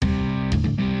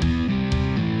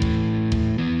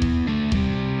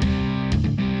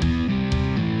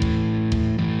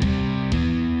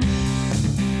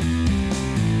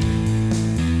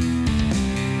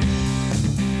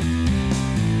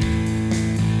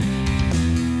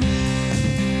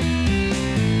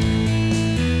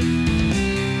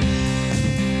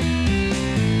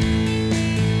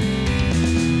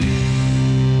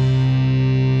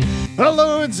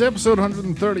Hello, it's episode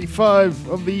 135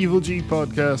 of the Evil G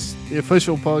Podcast, the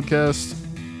official podcast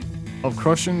of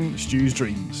crushing Stu's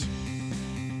dreams.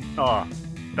 Oh,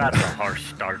 that's a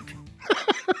harsh start.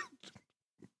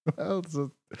 Well,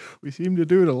 we seem to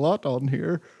do it a lot on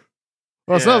here.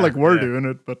 Well, it's not like we're doing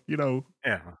it, but keep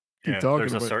talking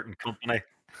There's a about certain company.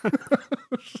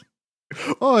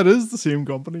 Oh, it is the same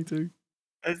company too.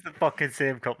 It's the fucking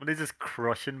same company just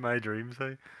crushing my dreams.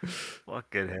 Hey?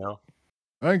 Fucking hell.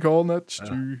 I'm calling that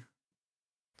Stu.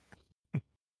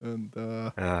 And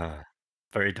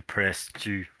Very depressed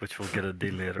Jew, which we'll get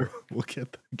into later. We'll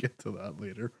get to that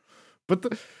later. But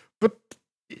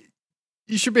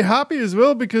you should be happy as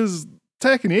well because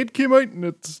Tekken 8 came out and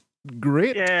it's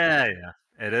great. Yeah,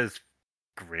 it is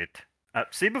great.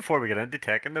 See, before we get into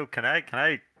Tekken though, can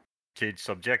I change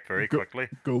subject very quickly?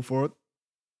 Go for it.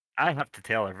 I have to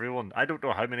tell everyone. I don't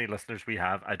know how many listeners we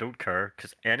have. I don't care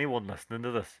because anyone listening to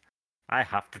this, I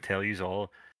have to tell you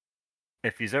all.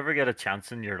 If you ever get a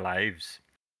chance in your lives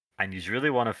and you really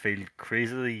want to feel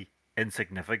crazily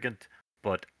insignificant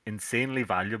but insanely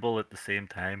valuable at the same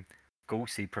time, go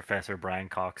see Professor Brian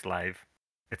Cox live.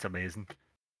 It's amazing.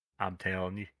 I'm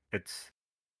telling you. It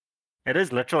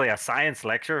is literally a science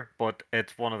lecture, but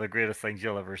it's one of the greatest things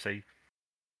you'll ever see.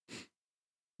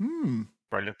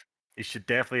 Brilliant. You should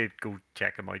definitely go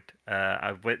check him out.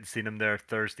 I went and seen him there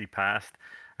Thursday past.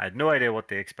 I had no idea what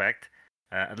to expect.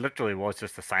 It literally was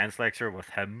just a science lecture with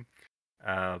him.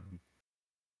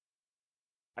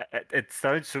 It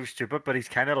sounds so stupid, but he's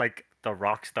kind of like the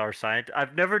rock star scientist.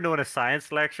 I've never known a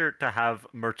science lecture to have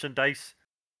merchandise,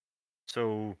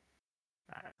 so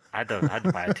I had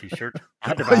to buy a T-shirt. I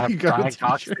had to buy a Brian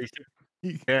Cox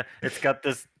T-shirt. Yeah, it's got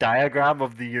this diagram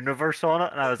of the universe on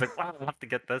it, and I was like, wow, I have to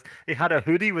get this. He had a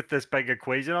hoodie with this big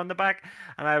equation on the back,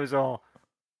 and I was all,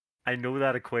 I know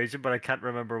that equation, but I can't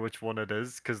remember which one it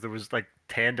is, because there was like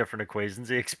 10 different equations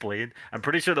he explained. I'm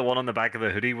pretty sure the one on the back of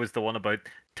the hoodie was the one about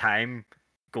time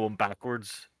going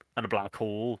backwards and a black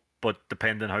hole, but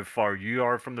depending how far you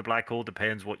are from the black hole,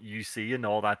 depends what you see and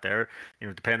all that there. You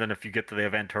know, depending if you get to the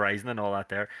event horizon and all that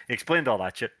there. He explained all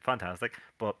that shit. Fantastic.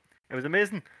 But it was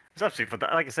amazing. It's absolutely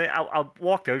fantastic. Like I say, I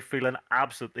walked out feeling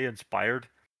absolutely inspired.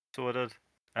 So I did.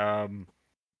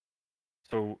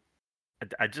 So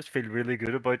I just feel really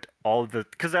good about all the,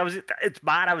 because it's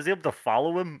mad. I was able to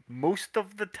follow him most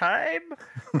of the time,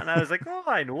 and I was like, oh,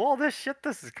 I know all this shit.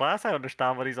 This is class. I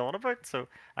understand what he's on about. So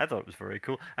I thought it was very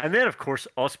cool. And then, of course,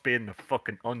 us being the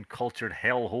fucking uncultured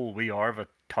hellhole we are of a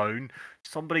town,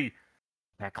 somebody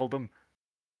heckled him,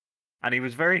 and he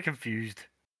was very confused.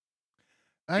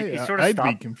 He sort of I'd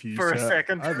stopped be confused for a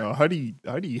second. I don't know, how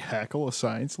do you heckle a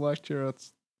science lecture?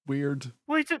 That's weird.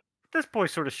 Well, this boy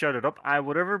sort of shouted up, "I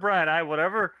whatever, Brian, I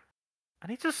whatever," and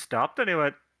he just stopped and he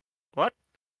went, "What?"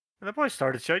 And the boy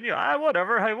started shouting, "I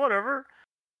whatever, hey whatever,"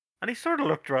 and he sort of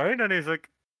looked around and he's like,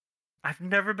 "I've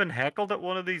never been heckled at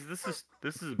one of these. This is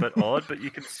a bit odd, but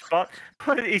you can spot."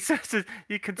 But he says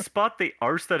you can spot the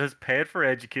arse that has paid for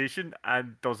education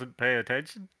and doesn't pay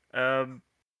attention. And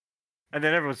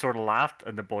then everyone sort of laughed,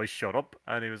 and the boy shut up,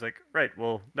 and he was like, "Right,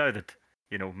 well, now that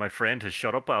my friend has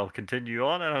shut up, I'll continue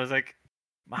on." And I was like,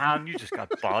 "Man, you just got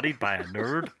bodied by a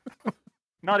nerd.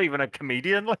 Not even a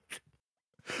comedian, like."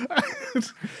 I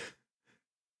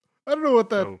don't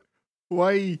know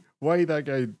why that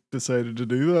guy decided to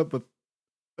do that, but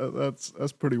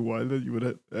that's pretty wild that you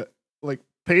would like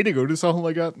pay to go to something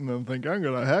like that and then think I'm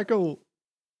gonna heckle.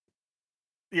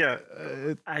 Yeah,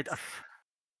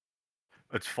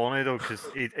 it's funny though because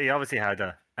he obviously had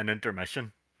an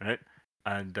intermission, right?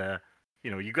 And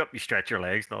you go up, you stretch your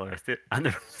legs and all the rest of it,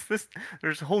 and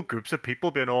there's whole groups of people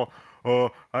being all, "Oh,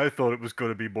 I thought it was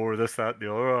going to be more of this, that, and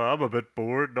the other. I'm a bit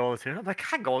bored and all this." And I'm like,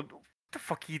 "Hang on, what the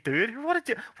fuck are you doing?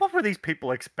 What were these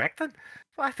people expecting?"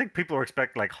 Well, I think people were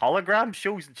expecting like hologram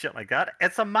shows and shit like that.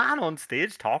 It's a man on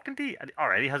stage talking to you, and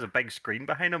already has a big screen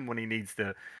behind him when he needs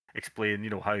to explain,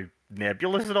 how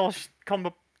nebulous it all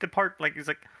come apart. Like he's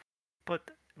like, but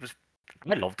it was.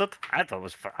 I loved it. I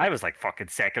thought I was like fucking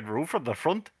second row from the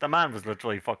front. The man was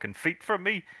literally fucking feet from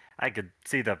me. I could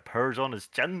see the hairs on his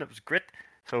chin. It was great.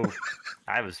 So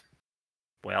I was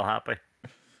well happy.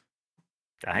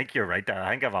 I think you're right. I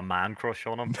think I have a man crush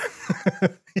on him.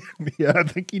 Yeah, I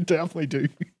think you definitely do.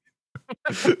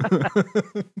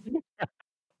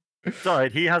 Sorry,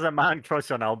 he has a man crush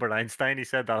on Albert Einstein. He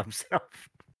said that himself.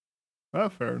 Oh,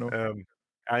 fair enough.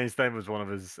 Einstein was one of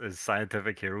his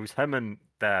scientific heroes. Him and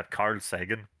Carl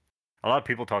Sagan. A lot of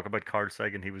people talk about Carl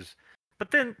Sagan.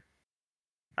 But then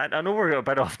I know we're a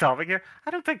bit off topic here.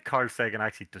 I don't think Carl Sagan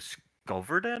actually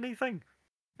discovered anything.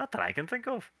 Not that I can think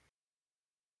of.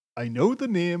 I know the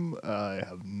name. I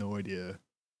have no idea.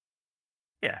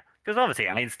 Yeah, Because obviously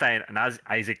Einstein and as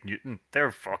Isaac Newton,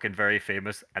 they're fucking very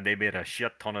famous, and they made a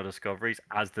shit ton of discoveries,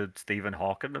 as did Stephen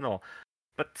Hawking and all.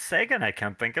 But Sagan, I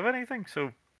can't think of anything,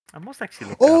 so I must actually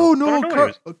look that Oh up. But I no, know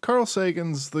he was Carl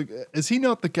Sagan's the. Is he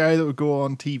not the guy that would go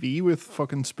on TV with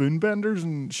fucking spoon benders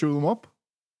and show them up?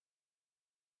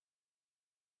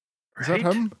 Is that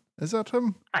right. him? Is that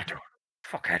him? I don't.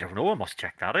 Fuck, I don't know. I must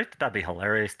check that out. That'd be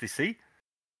hilarious to see.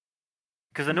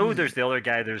 Because I know Yeah. there's the other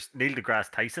guy. There's Neil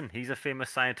deGrasse Tyson. He's a famous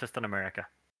scientist in America.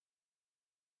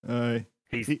 Aye.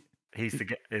 He's He, he's he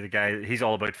the guy. He's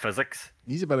all about physics.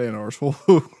 he's a bit of an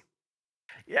arsehole.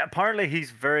 Yeah, apparently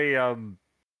he's very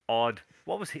odd.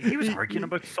 What was he? He was arguing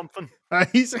about something.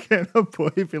 He's the kind of boy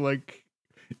be like,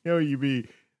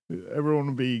 everyone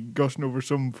would be gushing over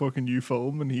some fucking new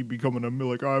film and he'd be coming in and be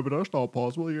like, oh, but that's not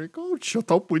possible. You're like, oh, shut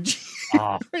up, would you?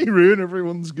 Oh, You ruin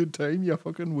everyone's good time, you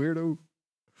fucking weirdo.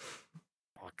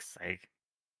 fuck's sake.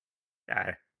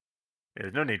 Yeah,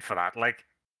 there's no need for that. Like,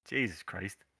 Jesus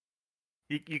Christ.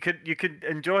 You could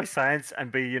enjoy science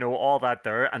and be, all that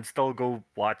there and still go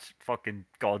watch fucking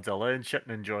Godzilla and shit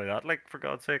and enjoy that, like, for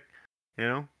God's sake.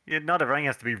 Not everything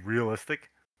has to be realistic.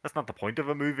 That's not the point of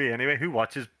a movie anyway. Who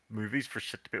watches movies for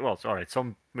shit to be? Well, it's alright.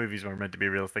 Some movies are meant to be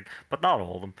realistic, but not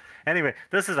all of them. Anyway,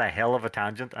 this is a hell of a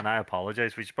tangent, and I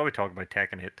apologize. We should probably talk about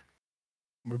Tekken 8.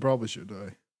 We probably should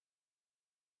die.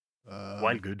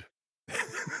 While good.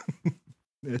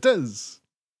 It is.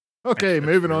 Okay, It's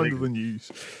moving really on to good. the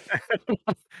news.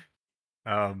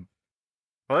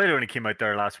 Well, it only came out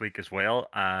there last week as well,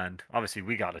 and obviously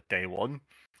we got it day one.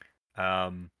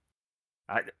 Um,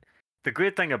 the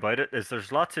great thing about it is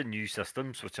there's lots of new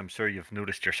systems, which I'm sure you've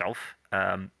noticed yourself.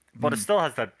 But it still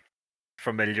has that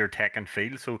familiar Tekken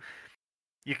feel, so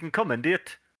you can come into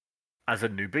it as a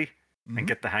newbie and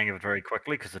get the hang of it very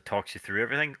quickly because it talks you through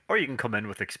everything, or you can come in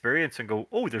with experience and go,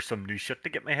 "Oh, there's some new shit to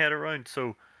get my head around."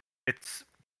 So it's,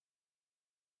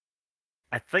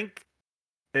 I think,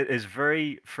 it is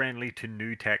very friendly to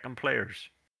new Tekken players.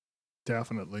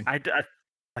 Definitely. I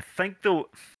think though,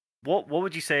 what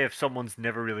would you say if someone's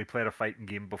never really played a fighting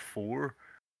game before?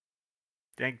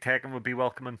 Do you think Tekken would be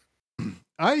welcoming?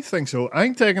 I think so. I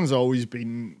think Tekken's always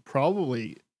been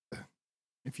probably,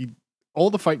 if you, all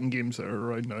the fighting games that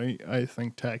are around now, I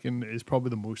think Tekken is probably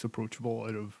the most approachable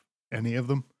out of any of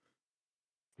them.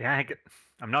 Yeah,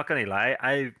 I'm not gonna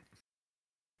lie.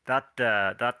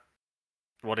 That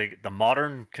what the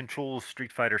modern controls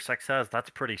Street Fighter 6 has, that's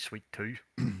pretty sweet too.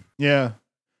 Yeah.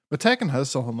 But Tekken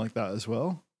has something like that as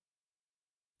well.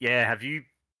 Yeah, have you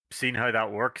seen how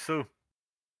that works though?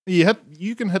 You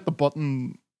can hit the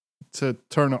button to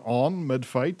turn it on mid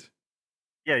fight.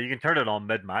 Yeah, you can turn it on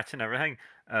mid match and everything.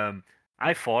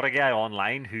 I fought a guy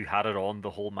online who had it on the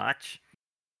whole match.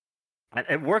 And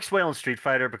it works well in Street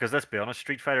Fighter because let's be honest,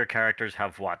 Street Fighter characters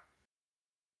have what,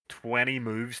 20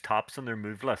 moves tops on their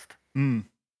move list.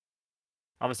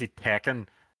 Obviously Tekken,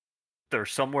 they're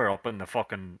somewhere up in the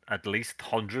fucking at least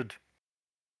 100.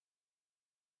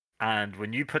 And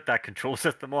when you put that control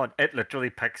system on, it literally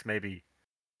picks maybe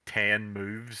 10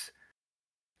 moves.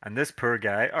 And this poor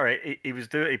guy, all right,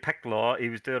 he picked Law, he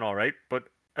was doing all right, but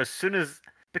as soon as,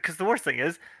 because the worst thing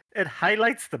is, it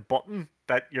highlights the button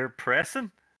that you're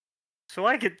pressing, so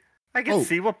I could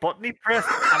see what button he pressed,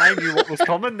 and I knew what was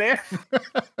coming there.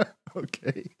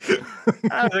 Okay.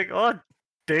 I was like, oh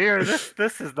dear, this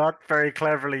is not very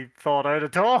cleverly thought out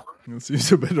at all. It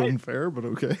seems a bit unfair, but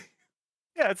okay.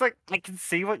 Yeah, it's like I can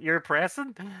see what you're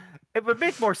pressing. It would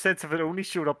make more sense if it only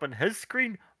showed up on his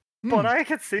screen, but I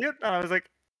could see it, and I was like,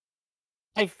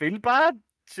 I feel bad.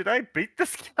 Should I beat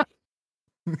this guy?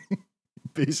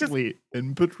 Basically,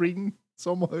 input reading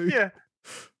somehow. Yeah,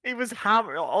 he was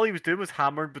all he was doing was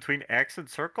hammering between X and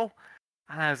circle,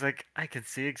 and I was like, I can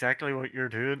see exactly what you're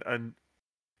doing. And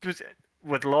just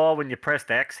with Law, when you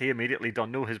pressed X, he immediately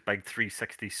done know his big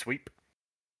 360 sweep,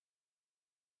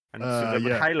 and so that would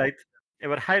Yeah. highlight. It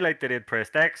would highlight that he had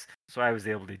pressed X, so I was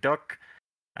able to duck,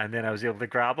 and then I was able to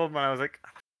grab him, and I was like,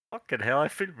 fucking hell, I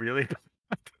feel really bad.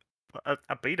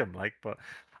 I beat him, like, but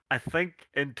I think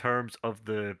in terms of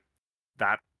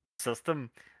that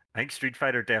system, I think Street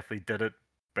Fighter definitely did it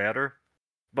better.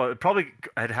 But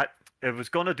it was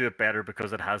going to do it better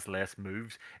because it has less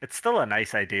moves. It's still a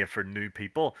nice idea for new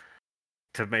people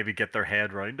to maybe get their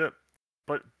head around it.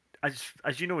 But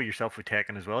as you know yourself with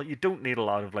Tekken as well, you don't need a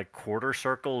lot of like quarter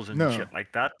circles and shit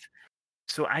like that.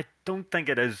 So I don't think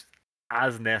it is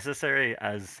as necessary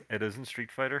as it is in Street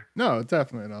Fighter. No,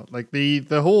 definitely not. Like the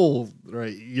whole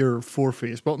right, your 4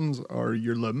 face buttons are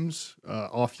your limbs.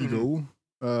 Off you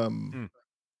go.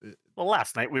 Well,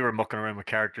 last night we were mucking around with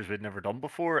characters we'd never done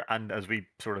before, and as we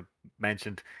sort of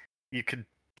mentioned, you could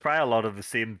try a lot of the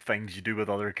same things you do with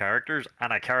other characters,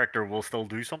 and a character will still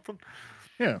do something.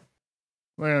 Yeah.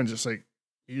 Well, just like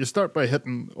you start by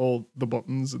hitting all the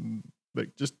buttons and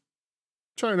like just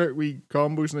trying out wee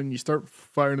combos, and then you start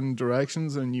firing in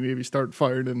directions, and you maybe start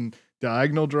firing in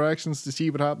diagonal directions to see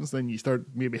what happens. Then you start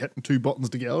maybe hitting two buttons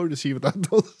together to see what that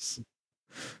does.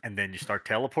 And then you start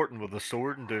teleporting with a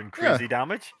sword and doing Yeah. crazy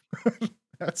damage.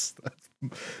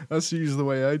 that's usually the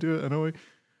way I do it anyway.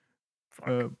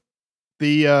 Fuck.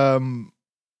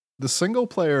 The single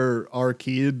player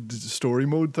arcade story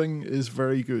mode thing is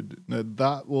very good. Now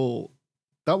that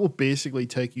will basically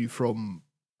take you from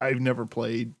I've never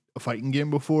played a fighting game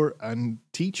before and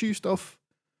teach you stuff.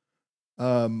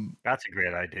 That's a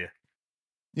great idea.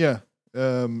 Yeah.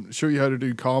 Show you how to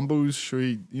do combos, show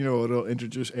you, it'll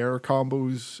introduce air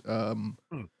combos,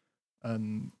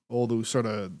 and all those sort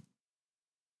of,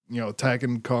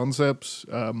 Tekken concepts.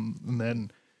 And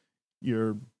then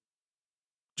you're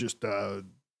just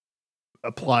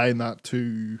applying that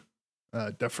to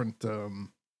different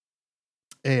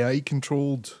AI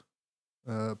controlled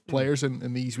players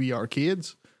in these wee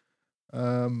arcades.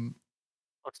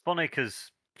 It's funny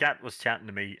because Cat was chatting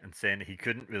to me and saying he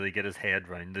couldn't really get his head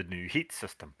around the new heat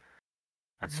system.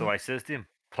 And so I says to him,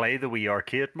 play the Wii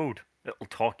arcade mode. It'll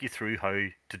talk you through how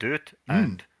to do it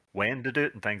and when to do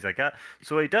it and things like that.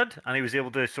 So he did, and he was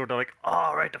able to sort of like,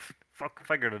 oh, right, fuck,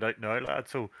 figured it out now, lad.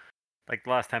 So, like, the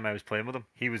last time I was playing with him,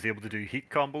 he was able to do heat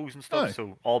combos and stuff. Aye.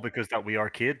 So, all because that Wii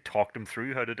arcade talked him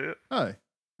through how to do it. Aye.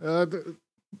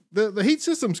 The heat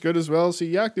system's good as well. So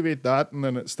you activate that, and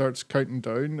then it starts counting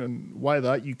down. And why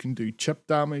that, you can do chip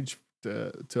damage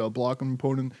to a blocking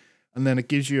opponent, and then it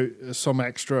gives you some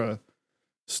extra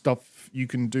stuff you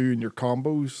can do in your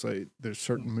combos. Like there's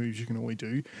certain moves you can only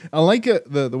do. I like it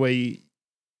the way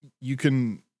you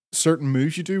can certain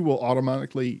moves you do will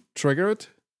automatically trigger it.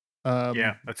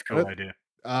 Yeah, that's a cool idea.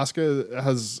 Asuka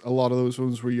has a lot of those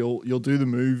ones where you'll do the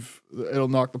move, it'll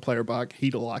knock the player back,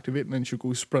 heat'll activate, and then she'll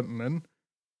go sprinting in.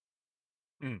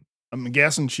 I'm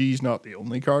guessing she's not the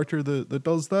only character that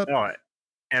does that. No,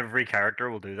 every character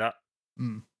will do that.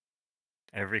 Mm.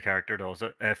 Every character does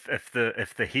it. If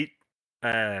the heat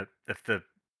if the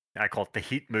I call it the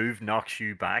heat move knocks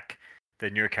you back,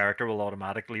 then your character will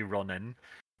automatically run in.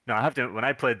 Now I have to. When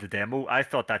I played the demo, I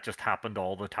thought that just happened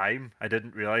all the time. I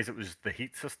didn't realize it was the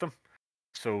heat system.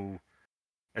 So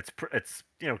it's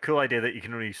cool idea that you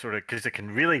can only sort of because it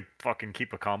can really fucking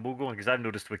keep a combo going. Because I've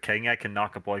noticed with King, I can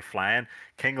knock a boy flying.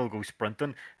 King will go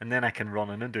sprinting, and then I can run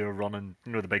in and do a running,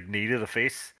 the big knee to the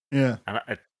face. Yeah, and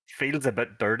it feels a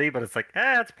bit dirty, but it's like,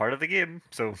 it's part of the game.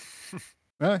 So,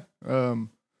 and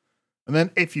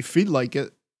then if you feel like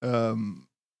it,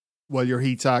 while your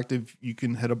heat's active, you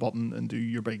can hit a button and do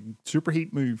your big super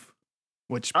heat move,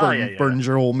 which burns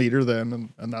your whole meter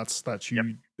then, and that's you.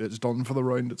 Yep. It's done for the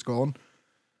round. It's gone.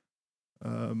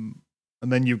 And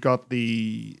then you've got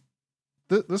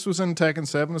this was in Tekken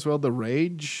 7 as well, the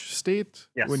rage state.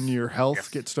 Yes. When your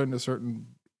health gets down to a certain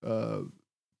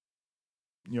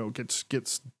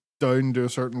gets down to a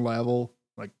certain level,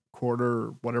 like quarter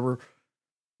or whatever,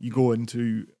 you go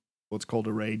into what's called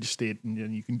a rage state, and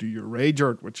then you can do your rage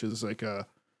art, which is like a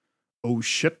oh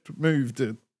shit move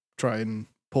to try and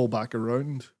pull back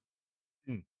around.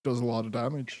 Does a lot of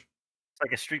damage. It's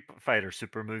like a Street Fighter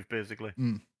super move, basically.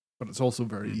 But it's also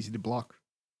very easy to block.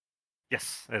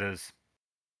 Yes, it is.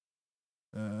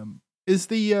 Is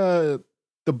the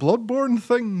Bloodborne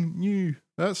thing new?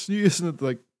 That's new, isn't it?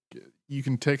 Like you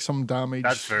can take some damage.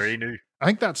 That's very new. I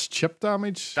think that's chip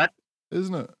damage.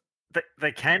 Isn't it?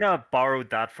 They kind of borrowed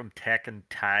that from Tekken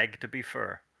Tag, to be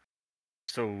fair.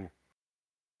 So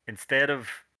instead of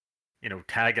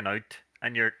tagging out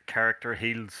and your character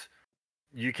heals,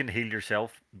 you can heal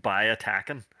yourself by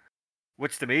attacking,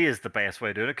 which to me is the best way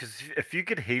of doing it. Because if you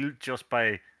could heal just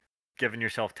by giving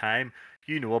yourself time,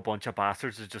 a bunch of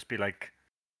bastards would just be like,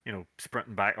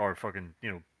 sprinting back or fucking,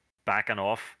 backing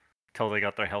off till they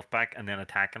got their health back and then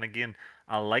attacking again.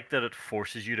 I like that it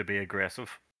forces you to be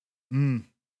aggressive.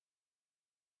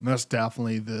 That's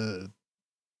definitely the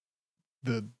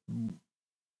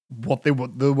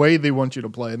way they want you to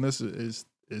play in this is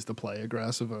to play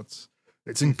aggressive.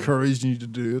 It's encouraging you to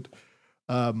do it.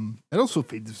 It also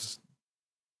feels,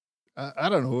 I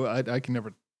don't know, I can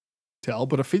never tell,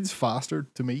 but it feels faster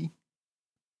to me.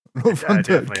 I don't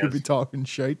know if I could be talking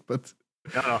shite, but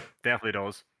no, definitely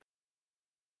does.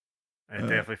 It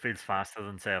definitely feels faster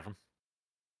than 7.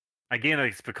 Again,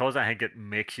 it's because I think it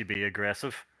makes you be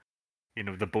aggressive.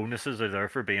 The bonuses are there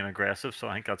for being aggressive, so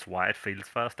I think that's why it feels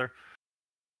faster.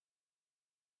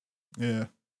 Yeah.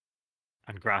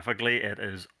 And graphically, it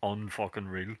is unfucking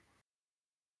real.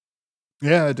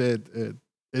 Yeah, it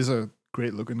is a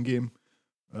great looking game.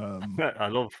 I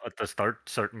love at the start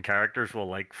certain characters will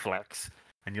like flex,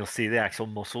 and you'll see the actual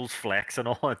muscles flex and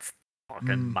all. It's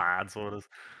fucking mad. So it is.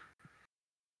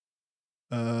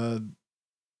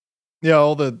 Yeah,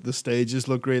 all the stages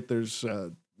look great. There's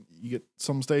you get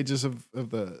some stages of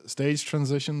the stage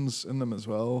transitions in them as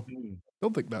well.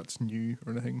 Don't think that's new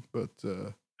or anything, but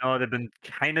No, they've been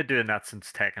kind of doing that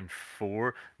since Tekken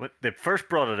 4. When they first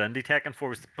brought it into Tekken 4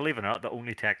 was, believe it or not, the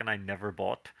only Tekken I never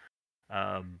bought.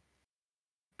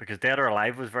 Because Dead or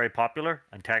Alive was very popular,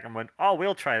 and Tekken went, oh,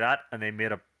 we'll try that, and they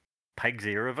made a pig's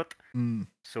ear of it.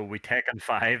 So we Tekken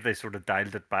 5, they sort of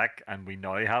dialed it back, and we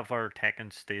now have our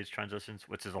Tekken stage transitions,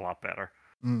 which is a lot better.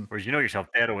 Whereas you know yourself,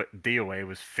 DOA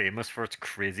was famous for its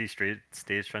crazy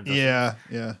stage transitions.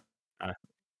 Yeah.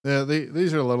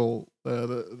 These are a little,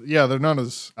 they're not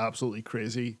as absolutely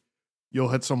crazy. You'll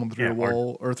hit someone through a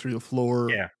wall or through the floor,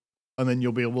 and then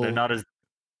you'll be able. They're not as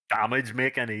damage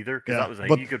making either, because that was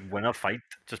like you could win a fight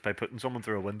just by putting someone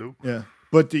through a window. Yeah,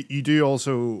 but you do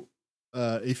also,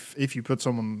 if you put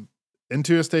someone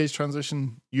into a stage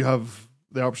transition, you have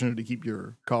the opportunity to keep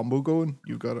your combo going.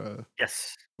 You've got a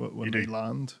when they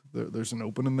land, there's an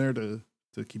opening there to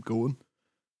keep going.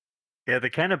 Yeah, they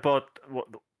kind of bought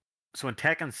so in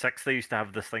Tekken 6 they used to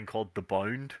have this thing called the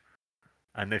Bound,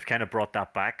 and they've kind of brought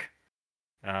that back.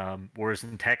 Whereas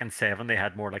in Tekken 7 they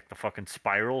had more like the fucking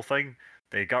spiral thing.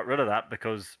 They got rid of that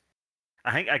because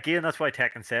I think again that's why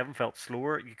Tekken 7 felt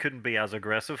slower. You couldn't be as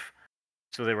aggressive.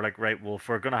 So they were like, right, well, if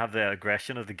we're gonna have the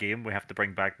aggression of the game, we have to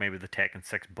bring back maybe the Tekken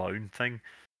 6 Bound thing,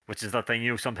 which is that thing,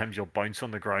 you know, sometimes you'll bounce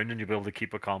on the ground and you'll be able to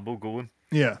keep a combo going.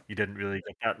 Yeah. You didn't really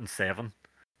get that in 7. It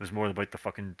was more about the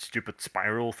fucking stupid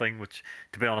spiral thing, which,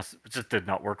 to be honest, it just did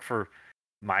not work for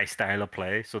my style of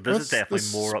play. So this is definitely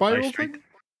more up my street. Thing?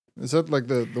 Is that like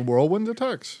the whirlwind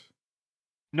attacks?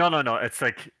 No. It's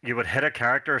like you would hit a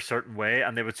character a certain way,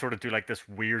 and they would sort of do like this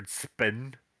weird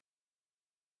spin.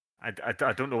 I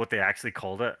don't know what they actually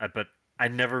called it, but I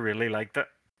never really liked it.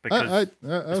 Because I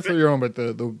thought you were on about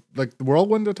the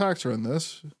whirlwind attacks are in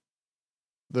this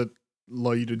that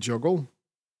allow you to juggle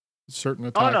certain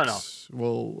attacks.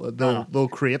 Oh, no. They'll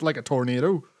create like a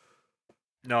tornado.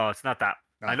 No, it's not that.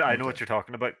 I know what you're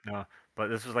talking about. No, but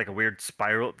this was like a weird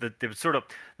spiral. They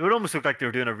would almost look like they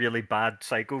were doing a really bad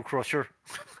Psycho Crusher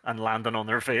and landing on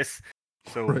their face.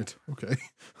 So right, okay,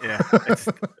 yeah,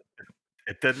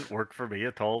 it didn't work for me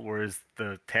at all. Whereas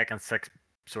the Tekken 6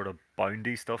 sort of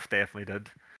boundy stuff definitely did.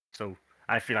 So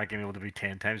I feel like I'm able to be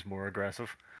 10 times more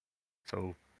aggressive.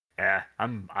 So yeah,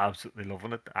 I'm absolutely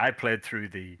loving it. I played through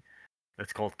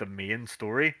let's call it the main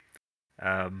story,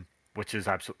 which is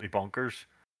absolutely bonkers,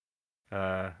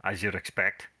 as you'd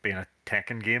expect, being a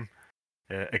Tekken game.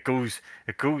 It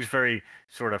goes very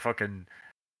sort of fucking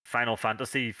Final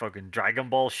Fantasy, fucking Dragon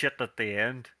Ball shit at the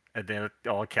end, and then it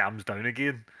all calms down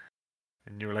again.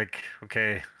 And you're like,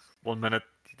 okay, 1 minute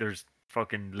there's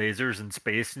fucking lasers in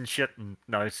space and shit, and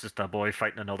now it's just a boy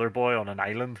fighting another boy on an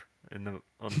island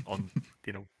on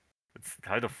you know, it's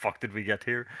how the fuck did we get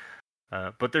here?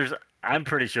 But I'm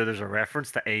pretty sure there's a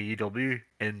reference to AEW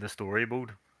in the story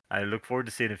mode. I look forward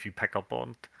to seeing if you pick up on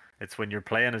it. It's when you're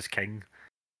playing as King.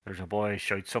 There's a boy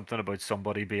shouts something about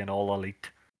somebody being all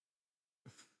elite,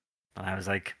 and I was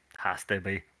like, has to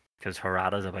be, because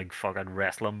Harada's a big fucking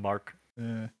wrestling mark.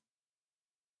 Yeah.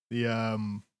 Yeah,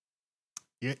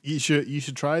 you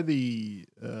should try the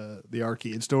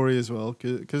arcade story as well,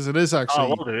 because it is actually.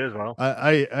 Oh, we'll do as well.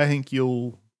 I think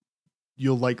you'll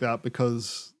like that,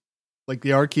 because like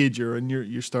the arcade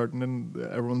you're starting and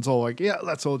everyone's all like, yeah,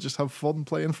 let's all just have fun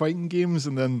playing fighting games,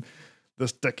 and then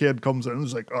this dickhead comes in and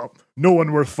is like, oh, no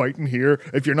one worth fighting here.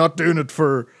 If you're not doing it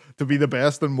to be the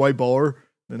best, then why bother?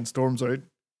 Then storms out, and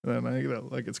then I think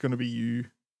that like it's going to be you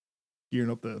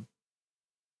gearing up to,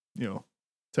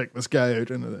 take this guy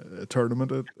out in a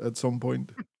tournament at some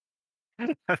point.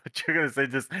 You're gonna say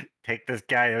just take this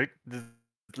guy out, just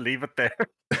leave it there,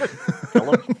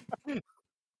 kill him.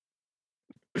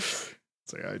 It's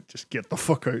like, I just get the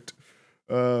fuck out.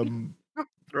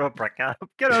 Throw a brick at him.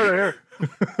 Get out of here.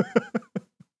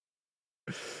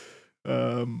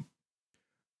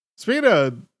 Speaking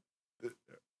of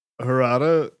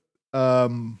Harada, I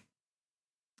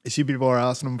see people are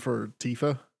asking him for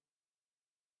Tifa.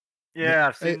 Yeah,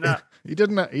 I've seen that. He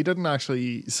didn't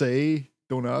actually say,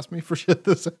 "Don't ask me for shit."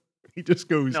 He just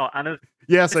goes, "No," and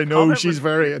yes, I know she's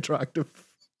very attractive.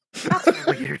 That's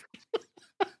weird.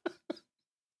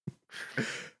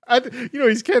 And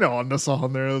he's kind of on the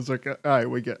song there. I was like, all right,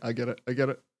 I get it.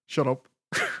 Shut up.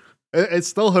 It's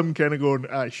still him kind of going,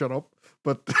 shut up.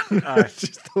 But it's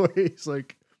just the way he's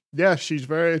like, yeah, she's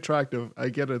very attractive. I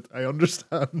get it. I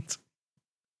understand.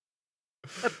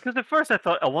 Because at first I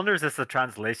thought, I wonder is this a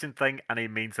translation thing, and he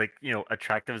means like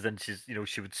attractive as in she's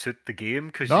she would suit the game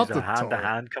because she's Not a at hand to all.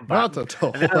 hand Not combatant. at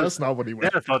all. And then That's not what he then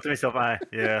meant. I thought to myself,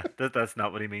 yeah, that's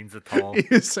not what he means at all. He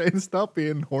was saying stop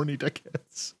being horny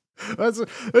dickheads.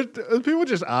 People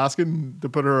just asking to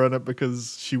put her in it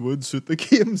because she would suit the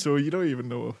game, so you don't even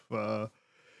know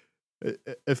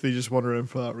if they just want her in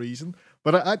for that reason.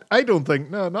 But I don't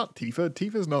think not Tifa.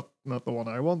 Tifa's not the one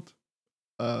I want.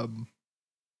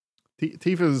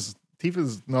 Tifa's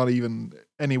not even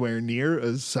anywhere near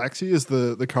as sexy as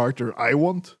the character I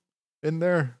want in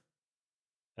there.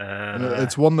 And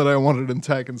it's one that I wanted in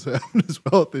Tekken 7 as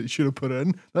well that they should have put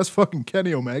in. That's fucking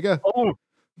Kenny Omega. Oh,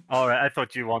 all right. I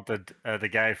thought you wanted the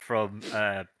guy from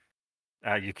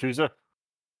Yakuza.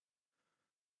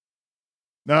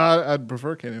 Nah, I'd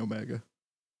prefer Kenny Omega.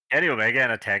 Kenny Omega in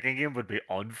a Tekken game would be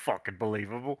unfucking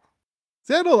believable.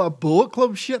 They had all that Bullet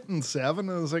Club shit in 7,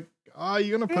 and I was like,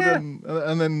 you're gonna put in,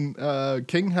 and then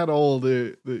King had all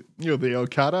the the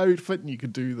Okada outfit, and you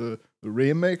could do the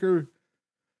Rainmaker.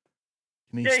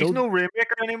 He's no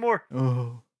Rainmaker anymore.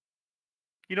 Oh,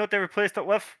 You know what they replaced it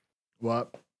with?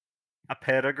 what? A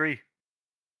pedigree.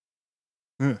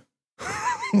 What's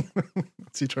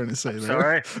he trying to say there?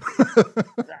 Sorry.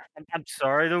 I'm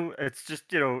sorry though. It's just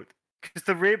because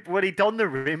when he done the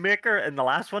Rainmaker in the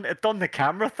last one, it done the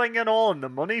camera thing and all, and the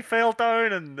money fell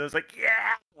down, and it was like,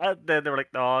 yeah. And then they were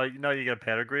like, no, you get a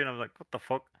pedigree, and I was like, what the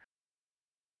fuck?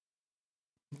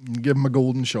 Give him a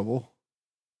golden shovel.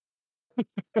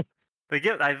 They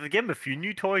give him a few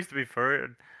new toys to be fair.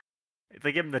 And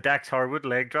they give him the Dax Harwood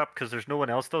leg drop because there's no one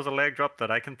else does a leg drop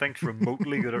that I can think's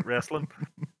remotely good at wrestling.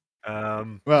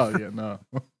 Well, yeah, no.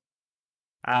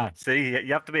 See,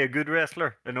 you have to be a good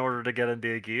wrestler in order to get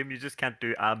into a game. You just can't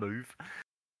do a move.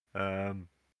 And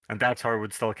Dax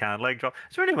Harwood still can leg drop.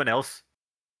 Is there anyone else?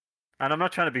 And I'm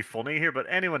not trying to be funny here, but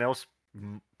anyone else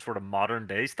sort of modern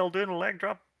day still doing a leg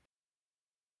drop?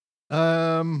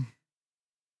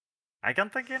 I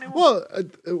can't think of anyone. Well,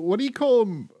 what do you call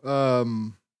him?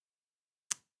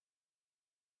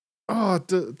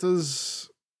 Does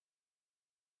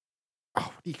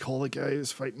what do you call the guy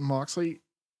who's fighting Moxley?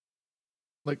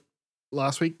 Like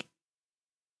last week?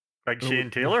 Like Shane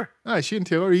Taylor? Shane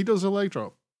Taylor, he does a leg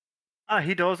drop.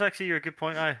 He does actually. You're a good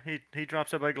point. He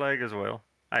drops a big leg as well.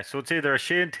 So it's either a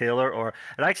Shane Taylor or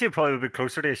it actually probably would be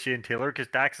closer to a Shane Taylor because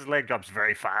Dax's leg drop's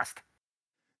very fast.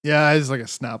 Yeah, it's like a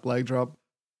snap leg drop.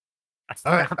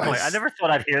 I never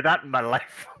thought I'd hear that in my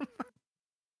life.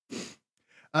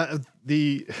 I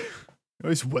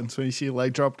always wince when you see a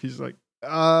leg drop because like,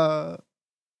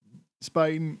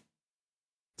 spine.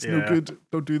 It's no good.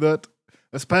 Don't do that.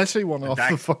 Especially one off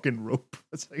the fucking rope.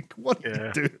 It's like, what are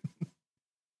you doing?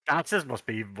 Dax's must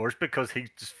be even worse because he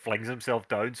just flings himself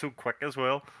down so quick as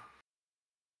well.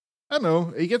 I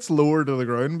know. He gets lower to the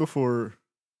ground before,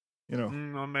 Well,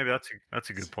 maybe that's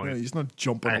a good point. Yeah, he's not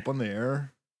jumping up in the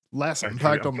air. Less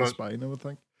impact on the spine, I would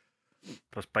think.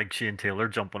 Plus, big Shane Taylor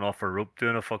jumping off a rope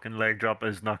doing a fucking leg drop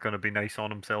is not going to be nice on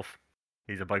himself.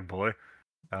 He's a big boy.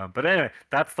 But anyway,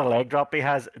 that's the leg drop he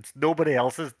has. It's nobody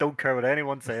else's. Don't care what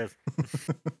anyone says.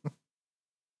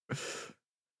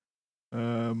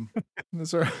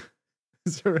 Is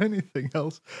there anything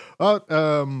else? I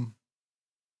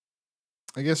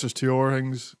guess there's two other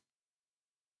things.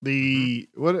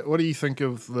 What do you think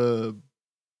of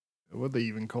what do they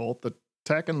even call it? The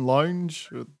Tekken Lounge?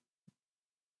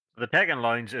 The Tekken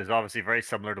Lounge is obviously very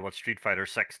similar to what Street Fighter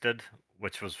 6 did,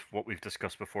 which was what we've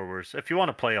discussed before. Whereas if you want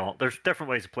to play there's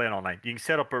different ways of playing online. You can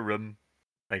set up a room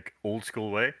like old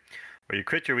school way, where you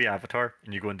create your wee avatar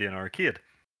and you go into an arcade.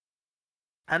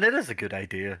 And it is a good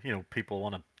idea. People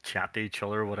want to chat to each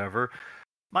other or whatever.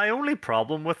 My only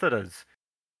problem with it is,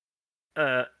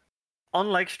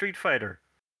 unlike Street Fighter,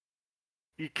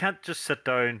 you can't just sit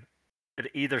down at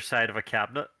either side of a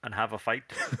cabinet and have a fight.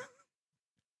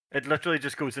 It literally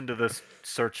just goes into this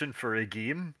searching for a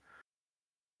game.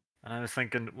 And I was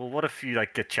thinking, well, what if you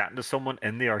get chatting to someone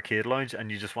in the arcade lounge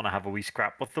and you just want to have a wee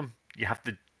scrap with them? You have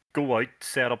to go out,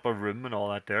 set up a room and all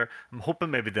that there. I'm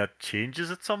hoping maybe that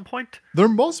changes at some point. There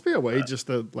must be a way just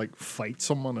to fight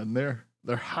someone in there.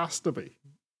 There has to be.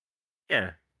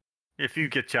 Yeah. If you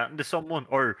get chatting to someone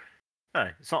or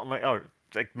something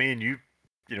like me and you,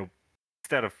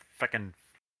 instead of fucking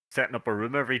setting up a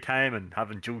room every time and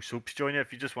having Joe Soaps join you,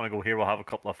 if you just want to go here, we'll have a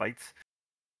couple of fights.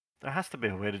 There has to be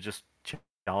a way to just chat.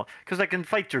 Because I can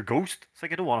fight your ghost. It's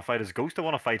like I don't want to fight his ghost. I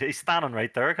want to fight. He's standing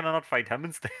right there. Can I not fight him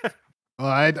instead? Well,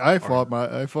 I fought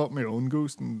my own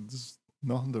ghost and it's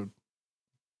nothing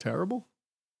terrible.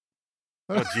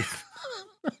 Oh jeez.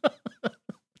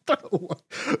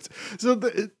 So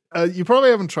you probably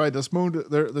haven't tried this mode.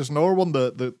 There's another one,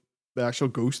 the the actual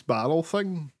ghost battle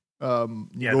thing. You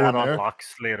Yeah, go that in there.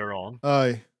 unlocks later on.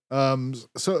 Aye.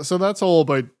 So that's all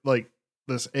about like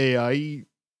this AI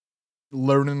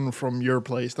learning from your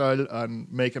playstyle and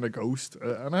making a ghost.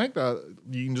 And I think that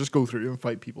you can just go through and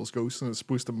fight people's ghosts, and it's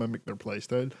supposed to mimic their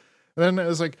playstyle. And then it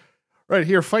was like, right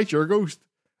here, fight your ghost.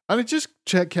 And it just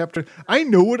kept. I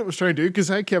know what it was trying to do because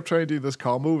I kept trying to do this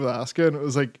combo with Asuka, and it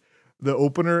was like the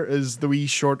opener is the wee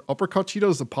short uppercut she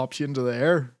does that pops you into the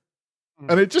air,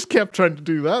 and it just kept trying to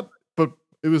do that, but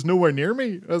it was nowhere near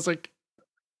me. I was like,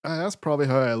 that's probably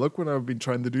how I look when I've been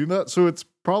trying to do that. So it's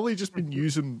probably just been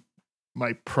using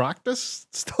my practice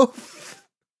stuff.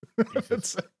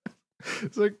 it's,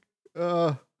 it's like,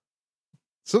 so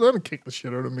then it kicked the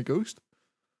shit out of my ghost.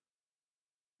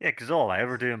 Yeah, because all I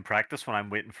ever do in practice when I'm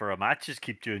waiting for a match is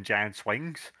keep doing giant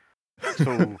swings.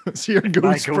 So, so your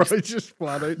ghost probably just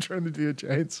flat out trying to do a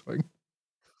giant swing.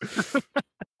 Fuck's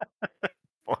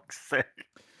sake.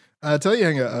 I tell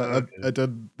you, I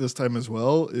did this time as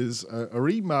well is I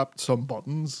remapped some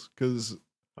buttons because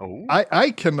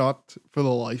I cannot for the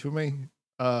life of me.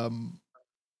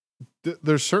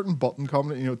 There's certain button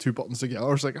combination, 2 buttons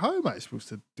together. It's like, how am I supposed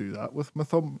to do that with my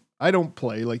thumb? I don't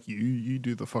play like you. You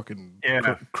do the fucking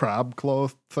crab claw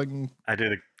thing. I do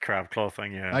the crab claw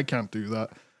thing. Yeah, I can't do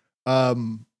that.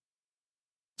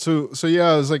 So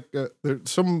yeah, it's like there's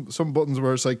some buttons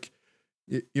where it's like,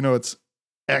 it's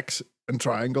X and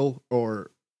triangle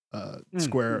or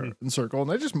square and circle,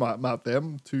 and I just map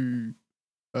them to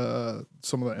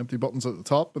some of the empty buttons at the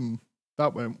top, and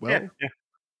that went well. Yeah.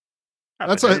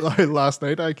 That's like last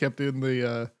night I kept doing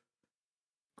the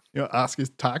ask his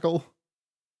tackle,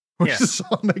 which is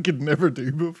something I could never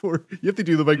do before. You have to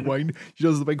do the big wind. She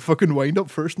does the big fucking wind up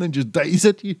first, and then just dies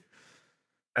at you.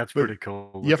 That's pretty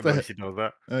cool. You have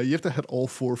to hit all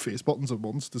 4 face buttons at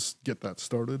once to get that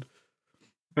started.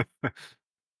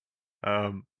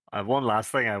 One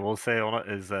last thing I will say on it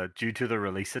is due to the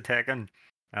release of Tekken,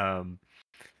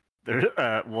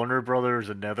 Warner Brothers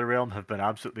and NetherRealm have been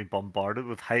absolutely bombarded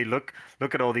with, hey, look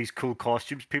at all these cool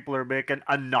costumes people are making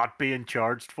and not being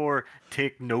charged for.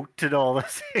 Take note to all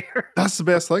this here. That's the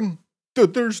best thing.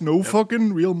 Dude, there's no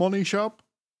fucking real money shop.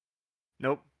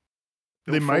 Nope.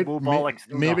 They might,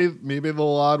 maybe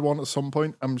they'll add one at some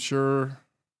point. I'm sure.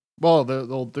 Well,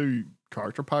 they'll do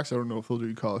character packs. I don't know if they'll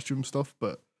do costume stuff,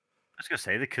 but I was gonna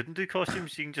say they couldn't do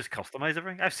costumes. You can just customize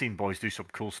everything. I've seen boys do some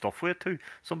cool stuff with it too.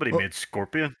 Somebody made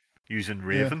Scorpion using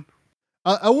Raven.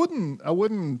 Yeah. I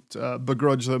wouldn't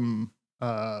begrudge them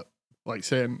like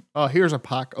saying, "Oh, here's a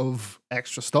pack of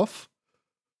extra stuff."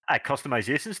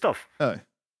 Customization stuff. Yeah,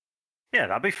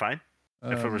 that'd be fine.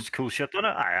 If there was cool shit on it,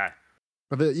 aye.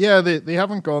 But they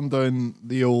haven't gone down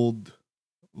the old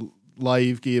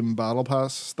live game battle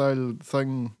pass style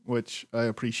thing, which I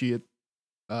appreciate.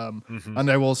 And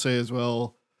I will say as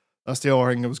well, that's the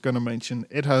other thing I was going to mention.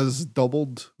 It has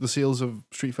doubled the sales of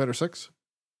Street Fighter 6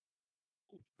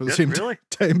 for the same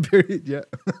time period. Yeah.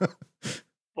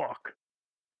 Fuck.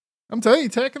 I'm telling you,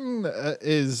 Tekken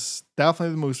is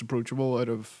definitely the most approachable out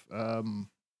of.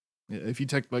 If you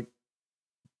take like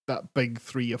that big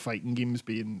 3 of fighting games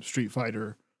being Street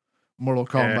Fighter, Mortal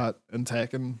Kombat, and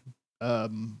Tekken,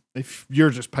 if you're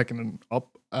just picking it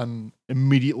up and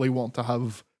immediately want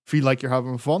to feel like you're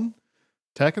having fun,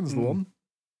 Tekken's the one.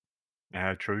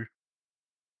 Yeah, true.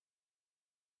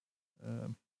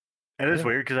 It is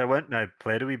weird because I went and I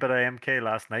played a wee bit of MK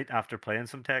last night after playing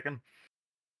some Tekken,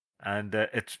 and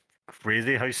it's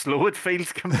crazy how slow it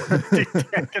feels compared to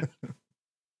Tekken.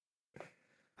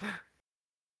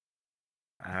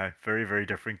 Very, very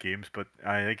different games, but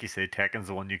I like you say, Tekken's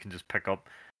the one you can just pick up,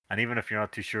 and even if you're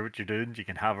not too sure what you're doing, you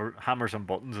can hammer some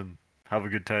buttons and have a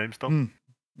good time. Stuff.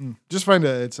 Just find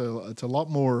it's a lot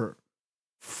more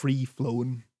free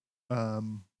flowing,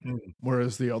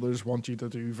 whereas the others want you to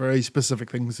do very specific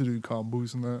things to do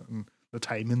combos and that, and the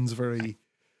timing's very.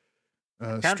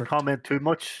 Can't strict. Comment too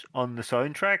much on the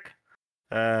soundtrack,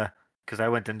 because I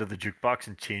went into the jukebox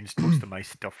and changed most of my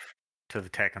stuff to the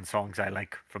Tekken songs I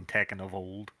like from Tekken of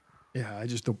old. Yeah, I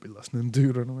just don't be listening to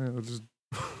it anyway. I just.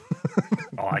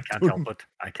 I can't help it.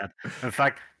 I can't. In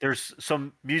fact, there's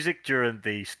some music during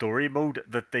the story mode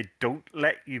that they don't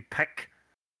let you pick,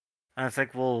 and it's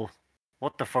like, well,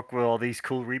 what the fuck were all these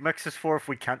cool remixes for if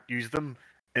we can't use them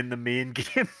in the main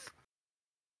game?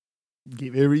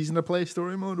 Give you a reason to play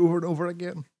story mode over and over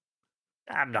again.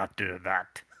 I'm not doing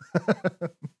that.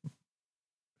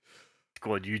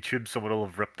 Go on YouTube, someone will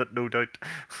have ripped it, no doubt.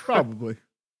 Probably.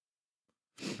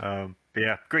 But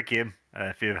yeah, great game.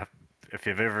 If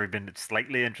you've ever been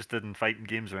slightly interested in fighting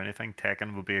games or anything,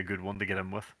 Tekken would be a good one to get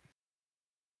in with.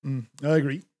 I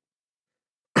agree.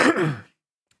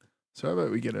 So how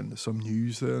about we get into some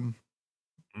news then?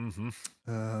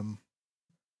 Mm-hmm.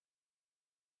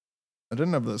 I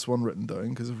didn't have this one written down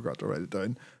because I forgot to write it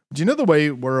down. Do you know the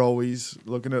way we're always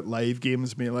looking at live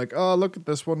games, being like, "Oh, look at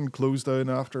this one closed down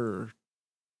after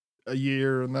a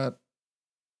year," and that.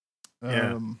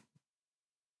 Yeah.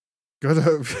 God,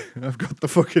 I've got the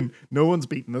fucking. No one's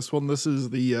beaten this one. This is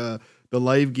the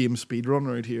live game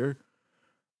speedrun right here.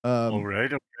 All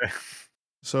right. Okay.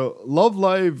 So Love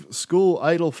Live School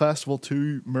Idol Festival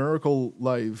 2 Miracle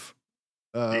Live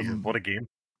Jesus, what a game!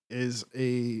 is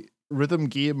a rhythm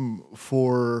game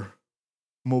for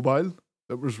mobile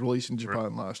that was released in R-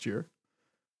 Japan last year.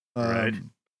 Right.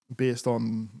 Based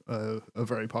on a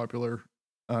very popular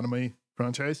anime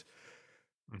franchise.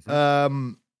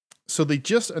 Mm-hmm. So they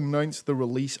just announced the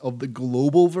release of the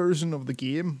global version of the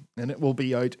game, and it will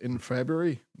be out in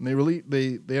February. And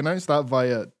they announced that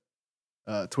via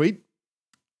tweet.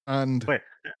 And Wait,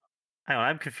 hang on.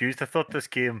 I'm confused. I thought this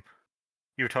game.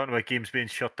 You were talking about games being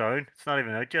shut down. It's not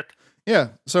even out yet. yeah,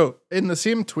 so in the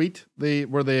same tweet, they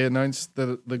announced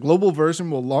that the global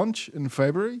version will launch in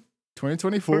February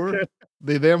 2024. Okay.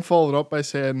 They then followed up by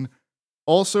saying,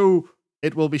 also,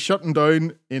 it will be shutting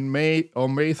down in May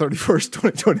 31st,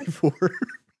 2024.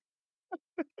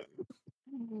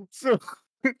 So,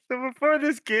 so before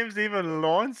this game's even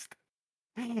launched,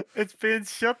 it's being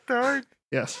shut down.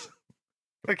 Yes.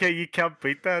 Okay, you can't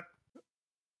beat that.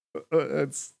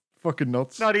 It's fucking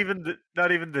nuts. Not even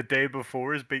the day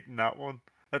before is beating that one.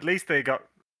 At least they got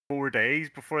 4 days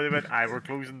before they went. We're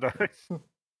closing down.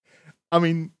 I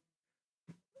mean,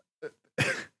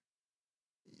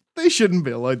 they shouldn't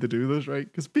be allowed to do this, right?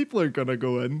 Because people are gonna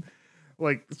go in,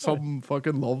 like some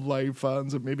fucking Love Live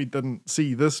fans that maybe didn't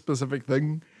see this specific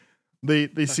thing.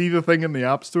 They see the thing in the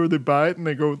App Store, they buy it, and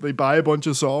they buy a bunch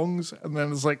of songs, and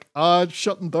then it's like, it's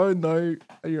shutting down now,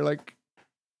 and you're like,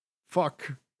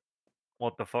 fuck.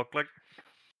 What the fuck, like?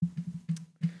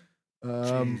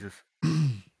 Jesus.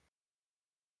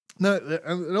 No,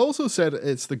 and it also said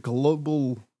it's the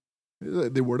global.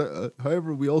 They word it.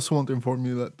 However, we also want to inform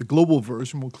you that the global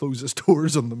version will close its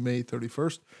doors on the May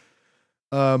 31st.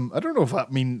 I don't know if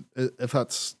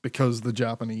that's because the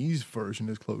Japanese version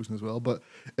is closing as well, but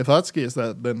if that's the case,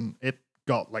 then it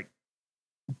got like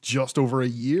just over a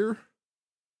year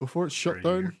before it shut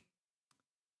down.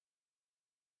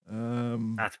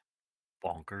 That's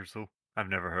bonkers, though. I've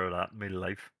never heard of that in my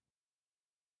life.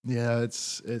 Yeah,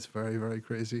 it's very, very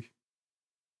crazy.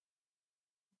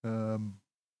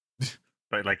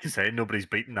 But like you say, nobody's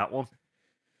beaten that one.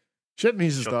 Shit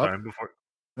needs to Shut stop. down before.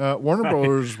 Warner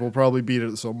Brothers will probably beat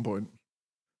it at some point.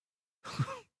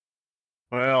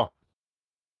 Well,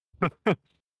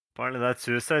 apparently that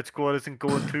Suicide Squad isn't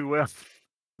going too well.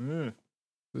 Yeah.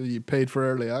 You paid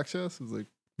for early access? It's like,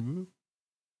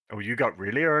 Oh, you got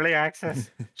really early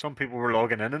access? Some people were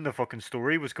logging in and the fucking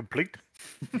story was complete.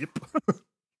 Yep.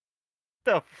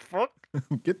 The fuck?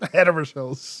 Get ahead of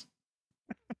ourselves.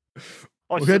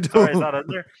 Oh, shit, sorry, is that in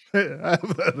there? I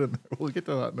have that in there. We'll get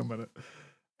to that in a minute.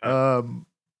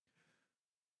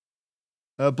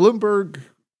 Bloomberg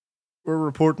were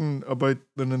reporting about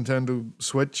the Nintendo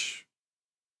Switch.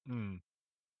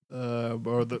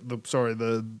 Or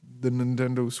the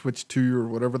Nintendo Switch 2 or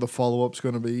whatever the follow-up's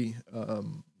going to be.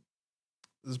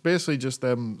 It's basically just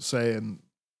them saying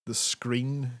the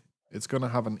screen, it's going to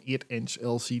have an 8-inch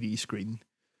LCD screen.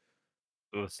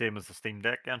 So the same as the Steam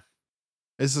Deck, then?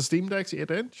 Is the Steam Deck's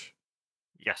 8-inch?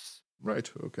 Yes. Right,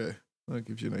 okay. That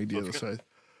gives you an idea of the size.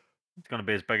 It's going to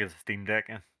be as big as the Steam Deck,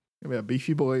 then. Maybe a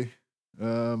beefy boy.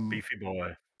 Beefy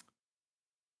boy.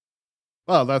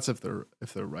 Well, that's if they're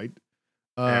right.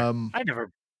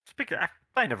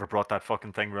 I never brought that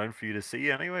fucking thing round for you to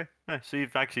see anyway. So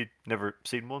you've actually never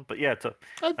seen one, but yeah,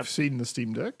 I've seen the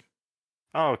Steam Deck.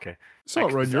 Oh, okay. Saw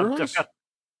it around your house.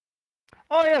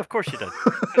 Oh yeah, of course you did.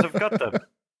 Because I've got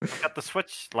the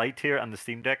Switch Lite here and the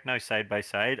Steam Deck now side by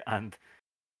side, and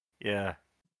yeah,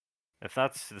 if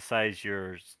that's the size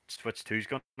your Switch 2 is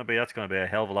going to be, that's going to be a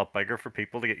hell of a lot bigger for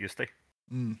people to get used to.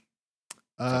 Mm.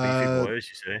 It's a beefy boy, as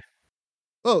you say.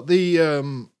 Well,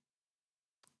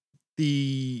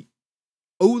 the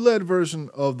OLED version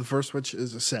of the first Switch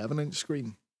is a 7-inch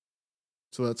screen,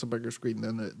 so that's a bigger screen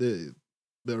than the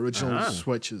original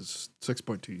Switch is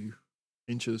 6.2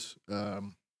 inches.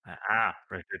 Right.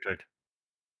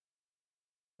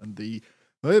 And the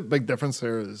big difference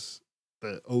there is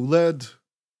the OLED.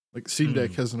 Like Steam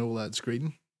Deck has an OLED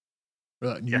screen, or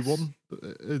that new one.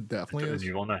 It definitely is a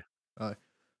new one now.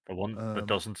 The one that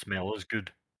doesn't smell as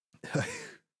good.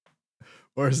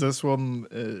 Whereas this one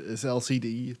is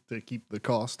LCD to keep the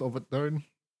cost of it down.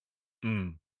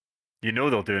 You know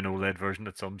they'll do an OLED version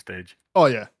at some stage. Oh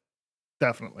yeah,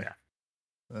 definitely. Yeah.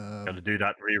 Got to do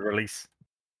that re-release.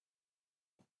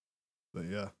 But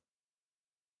yeah,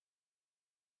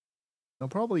 I'll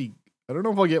probably. I don't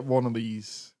know if I'll get one of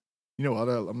these. You know what?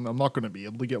 I'm not going to be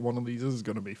able to get one of these. This is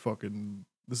going to be fucking.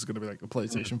 This is going to be like the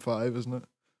PlayStation 5, isn't it?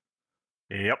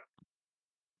 Yep.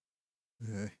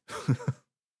 Yeah.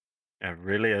 It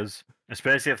really is.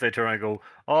 Especially if they turn and go,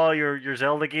 oh, your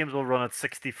Zelda games will run at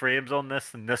 60 frames on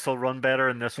this, and this will run better,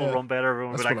 and this will Yeah, run better.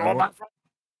 Everyone will be that's like, what I oh, want.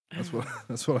 that's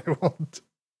That's what I want.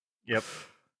 Yep.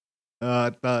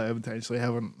 I potentially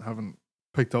haven't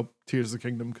picked up Tears of the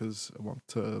Kingdom because I want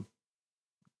to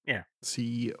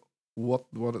see what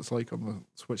it's like on the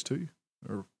Switch 2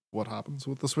 or what happens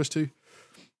with the Switch 2.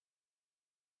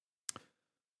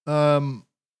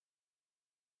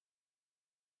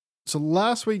 So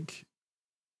last week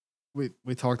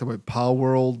we talked about Pal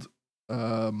World,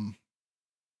 and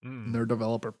their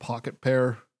developer Pocket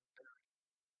Pair.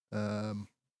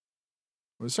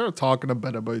 We started talking a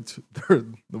bit about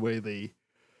the way they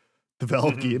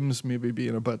develop games, maybe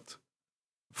being a bit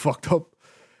fucked up.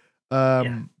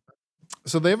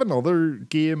 So they have another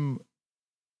game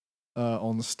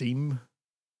on Steam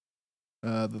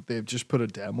that they've just put a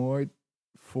demo out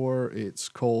for. It's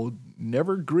called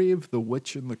Nevergrave, The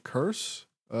Witch and the Curse.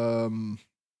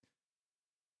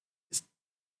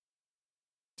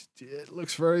 It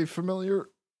looks very familiar.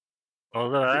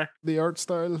 Oh, did I? The art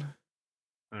style.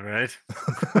 All right.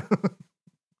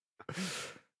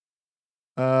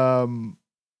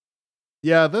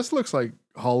 Yeah, this looks like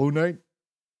Hollow Knight.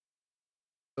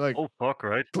 Like, oh fuck,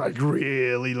 right? Like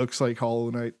really looks like Hollow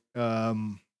Knight.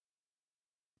 No,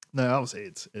 obviously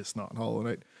it's not Hollow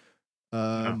Knight.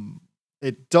 No.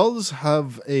 It does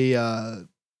have a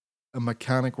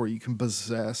mechanic where you can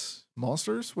possess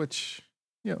monsters, which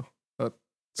that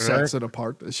sets it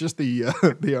apart. It's just the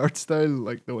the art style,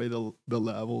 like the way the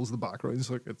levels, the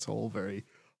backgrounds look. It's all very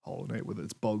Hollow Knight with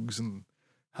its bugs and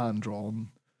hand drawn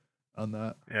and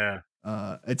that. Yeah.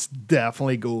 It's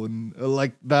definitely going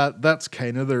like that. That's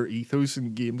kind of their ethos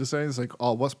in game design. It's like,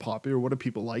 oh, what's popular? What do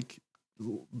people like?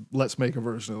 Let's make a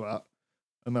version of that.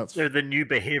 And they're the new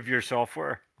behavior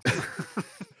software.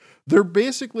 They're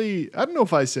basically, I don't know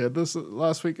if I said this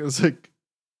last week. It's like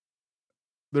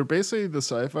they're basically the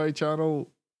Sci-Fi Channel.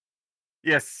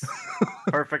 Yes,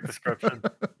 perfect description.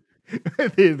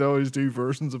 They always do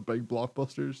versions of big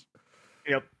blockbusters.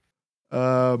 Yep.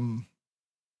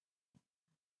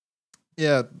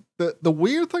 Yeah, the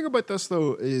weird thing about this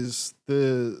though is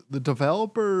the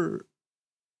developer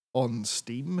on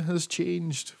Steam has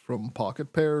changed from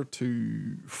Pocket Pair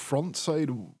to Frontside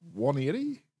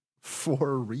 180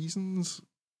 for reasons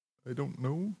I don't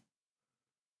know.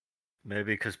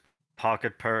 Maybe because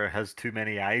Pocket Pair has too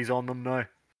many eyes on them now.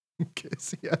 Okay,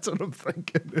 see, that's what I'm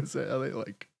thinking. Is that they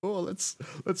like, oh, let's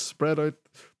spread out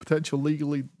potential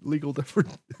legal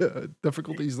different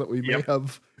difficulties that we may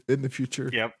have in the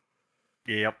future.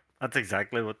 Yep, that's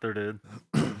exactly what they're doing.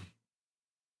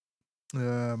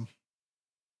 Yeah.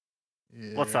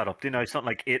 What's that up to now? It's not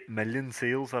like 8 million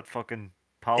sales. That fucking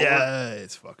power. Yeah,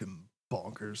 it's fucking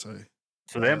bonkers.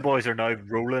 So them boys are now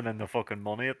rolling in the fucking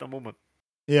money at the moment.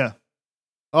 Yeah.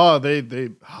 Oh, they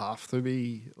have to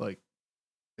be like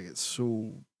it's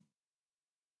so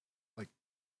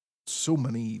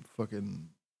many fucking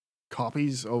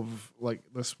copies of like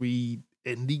this wee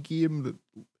indie game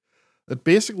that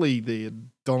basically they had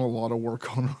done a lot of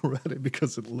work on already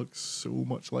because it looks so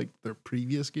much like their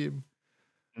previous game.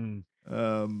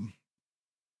 Yeah.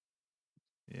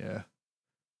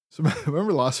 So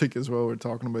remember last week as well, we were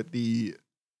talking about the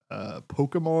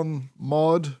Pokemon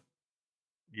mod.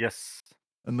 Yes.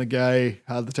 And the guy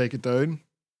had to take it down.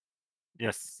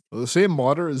 Yes. Well, the same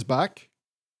modder is back.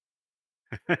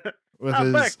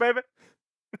 I'm back, baby.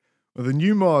 With a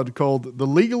new mod called the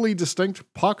Legally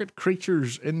Distinct Pocket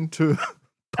Creatures into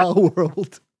Pal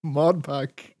World mod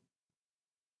pack.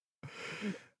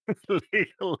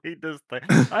 Legally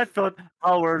distinct. I thought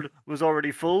Pal World was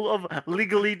already full of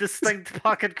legally distinct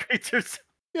pocket creatures.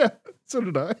 Yeah, so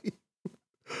did I.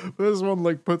 This one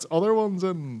like puts other ones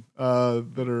in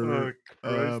that are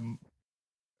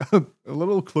a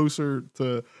little closer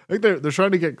to. I think they're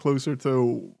trying to get closer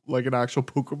to like an actual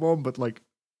Pokemon, but like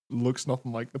looks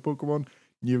nothing like the Pokemon.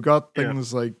 You've got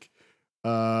things like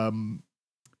Blue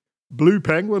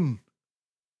Penguin,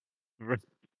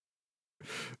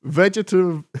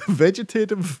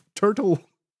 vegetative turtle,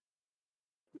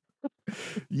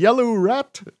 Yellow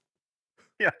Rat,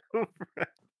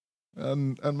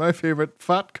 and my favorite,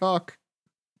 Fat Cock.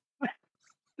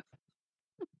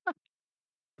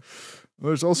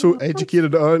 There's also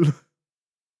Educated Owl.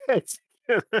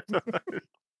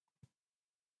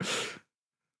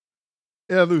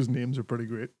 Yeah, those names are pretty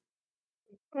great.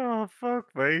 Oh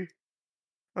fuck me.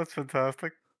 That's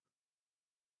fantastic.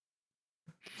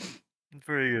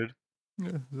 Very good.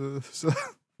 Yeah, so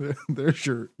there's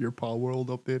your Power World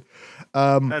update.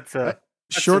 That's I,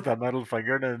 just short a middle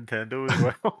finger to Nintendo as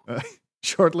well.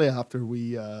 shortly after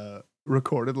we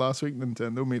recorded last week,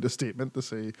 Nintendo made a statement to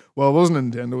say, well, it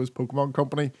wasn't Nintendo, it was Pokemon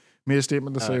Company, made a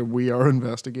statement to say we are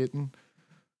investigating.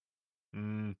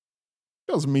 Mm,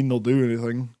 Doesn't mean they'll do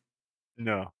anything,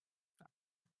 no,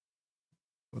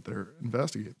 but they're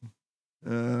investigating. they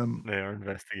are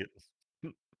investigating.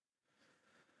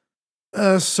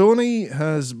 Sony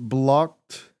has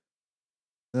blocked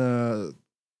the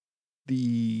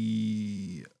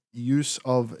use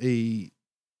of a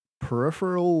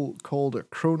peripheral called a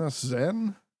Cronus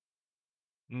Zen.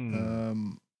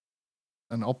 Mm.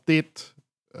 An update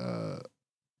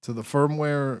to the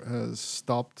firmware has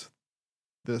stopped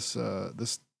this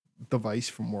device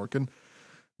from working.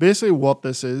 Basically, what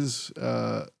this is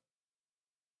a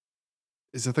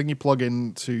thing you plug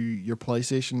into your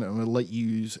PlayStation and it'll let you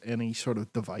use any sort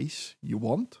of device you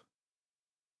want,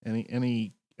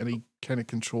 any kind of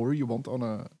controller you want on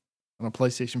a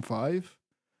PlayStation 5,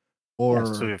 Yeah,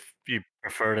 so or if you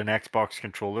preferred an Xbox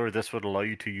controller, this would allow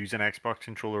you to use an Xbox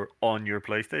controller on your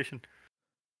PlayStation.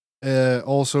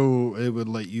 also it would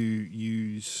let you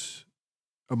use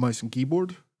a mouse and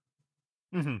keyboard.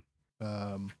 Mm-hmm.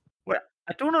 Um, Well,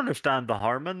 I don't understand the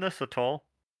harm in this at all.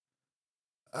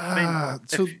 I mean,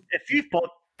 so if you've bought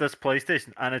this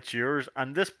PlayStation and it's yours,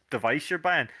 and this device you're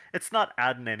buying, it's not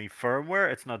adding any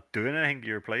firmware, it's not doing anything to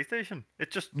your PlayStation.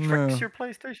 It just tricks no, your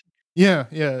PlayStation. yeah,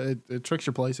 it tricks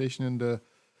your PlayStation into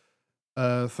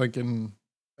thinking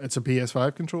it's a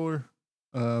PS5 controller.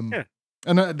 Yeah,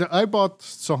 And I bought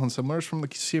something similar from the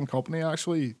same company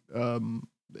actually.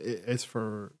 It's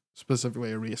for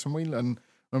specifically a racing wheel, and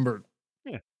remember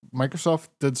yeah, Microsoft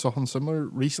did something similar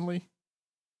recently.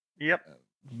 yep,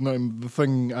 Now the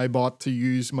thing I bought to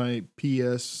use my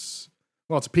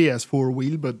well, it's a PS4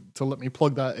 wheel, but to let me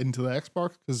plug that into the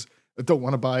Xbox because I don't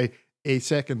want to buy a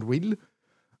second wheel.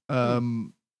 mm,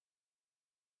 Um,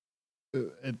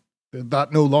 it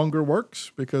that no longer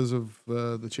works because of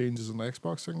the changes in the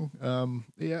Xbox thing.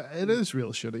 Yeah, it is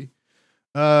real shitty.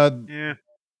 Uh, yeah.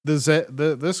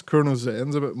 this Chrono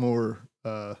Zen's a bit more.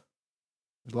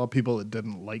 There's a lot of people that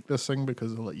didn't like this thing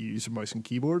because they let you use a mouse and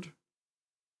keyboard.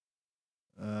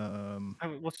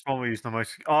 What's wrong with using the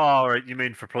mouse? Oh, right, you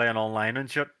mean for playing online and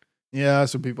shit? Yeah,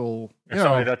 so people,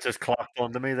 Sorry, that just clocked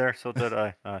onto me there. So did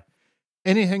I? So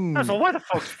anything. why the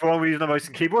fuck's wrong with using a mouse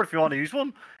and keyboard if you want to use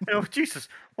one? Jesus,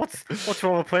 what's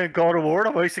wrong with playing God of War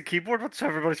on a mouse and keyboard? What's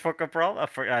everybody's fucking problem?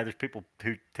 There's people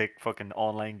who take fucking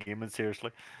online gaming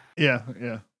seriously. Yeah,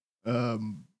 yeah.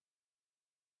 Um,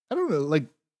 I don't know, like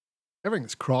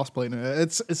everything's crossplay now.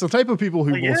 It's the type of people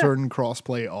who Oh will yeah, turn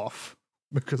crossplay off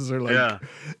because they're like yeah,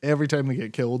 every time they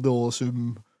get killed, they'll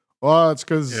assume, oh, it's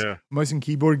because yeah. mouse and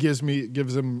keyboard gives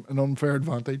them an unfair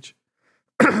advantage.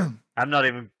 I'm not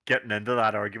even getting into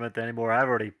that argument anymore. I've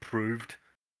already proved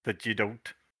that you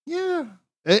don't. Yeah,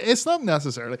 it's not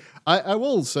necessarily. I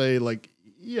will say like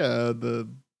yeah, the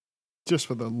just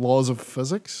for the laws of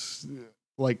physics,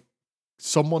 like Yeah,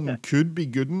 someone could be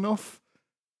good enough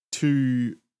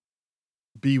to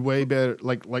be way better,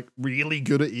 like really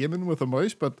good at aiming with a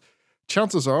mouse, but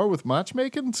chances are with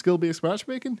matchmaking, skill based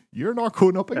matchmaking, you're not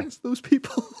going up yeah, against those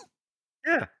people.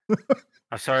 yeah.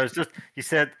 I'm sorry. It's just you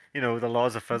said the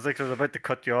laws of physics. I was about to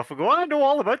cut you off and go. I know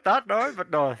all about that now, but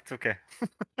no, it's okay.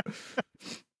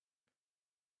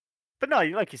 But no,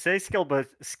 like you say, skill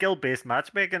based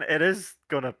matchmaking, it is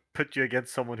gonna put you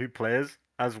against someone who plays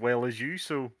as well as you.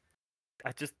 So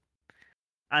I just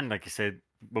and like you said,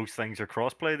 most things are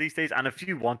crossplay these days. And if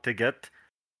you want to get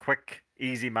quick,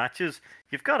 easy matches,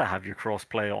 you've got to have your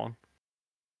crossplay on.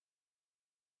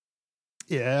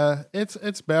 Yeah,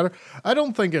 it's better. I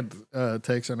don't think it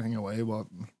takes anything away. But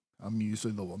I'm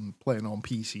usually the one playing on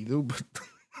PC though. But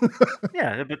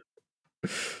Yeah, but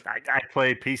I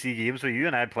play PC games with you,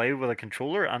 and I play with a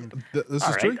controller. And this all is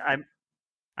right, true.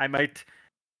 I might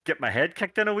get my head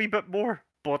kicked in a wee bit more,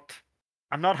 but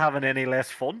I'm not having any less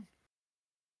fun.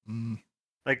 Mm,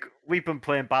 Like we've been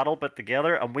playing BattleBit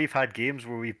together, and we've had games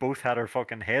where we've both had our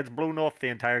fucking heads blown off the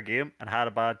entire game and had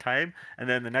a bad time, and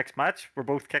then the next match we're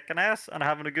both kicking ass and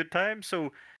having a good time.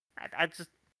 So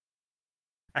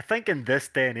I think in this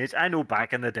day and age, I know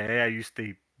back in the day I used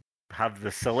to have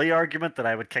the silly argument that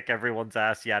I would kick everyone's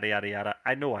ass, yada yada yada.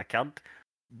 I know I can't,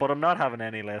 but I'm not having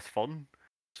any less fun.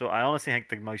 So I honestly think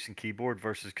the mouse and keyboard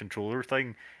versus controller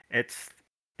thing, it's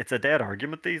it's a dead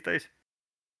argument these days.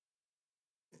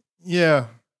 yeah,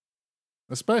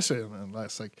 especially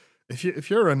unless like if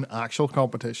you're in actual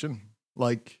competition,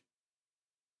 like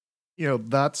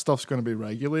that stuff's going to be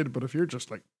regulated. But if you're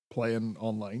just like playing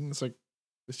online,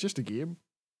 it's just a game.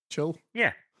 Chill.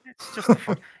 Yeah, it's just a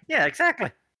fuck. Yeah,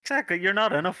 exactly. Exactly. You're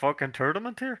not in a fucking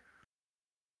tournament here.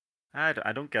 I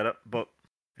don't get it, but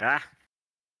ah,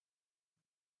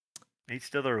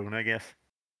 each to their own, I guess.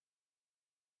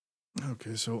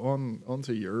 Okay, so on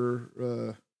to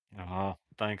your Oh,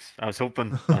 thanks. I was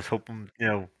hoping,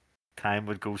 time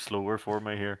would go slower for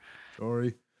me here.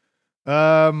 story.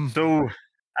 So,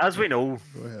 as we know,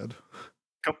 Go ahead.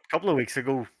 couple of weeks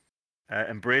ago,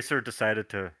 Embracer decided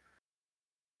to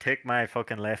take my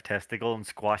fucking left testicle and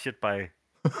squash it by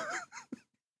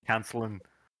canceling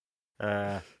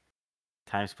Time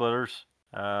Splitters.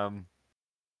 And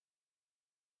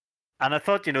I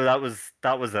thought, that was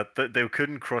it. That they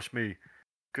couldn't crush me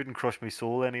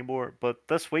soul anymore. But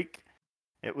this week,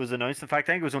 it was announced. In fact,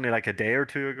 I think it was only like a day or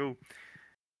two ago.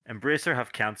 Embracer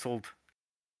have cancelled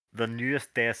the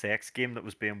newest Deus Ex game that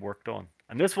was being worked on,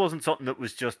 and this wasn't something that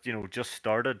was just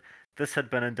started. This had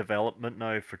been in development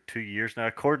now for 2 years now.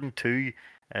 According to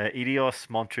Eidos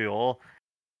Montreal,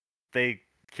 they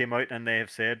came out and they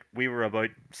have said we were about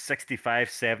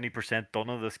 65-70% done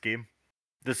of this game.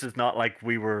 This is not like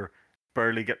we were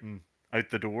barely getting out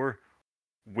the door.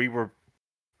 We were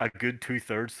a good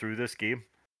 2/3 through this game,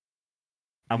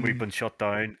 and we've been shut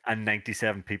down, and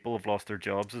 97 people have lost their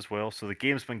jobs as well. So the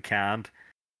game's been canned,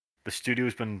 the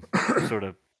studio's been sort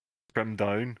of trimmed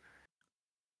down,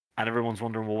 and everyone's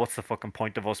wondering, well, what's the fucking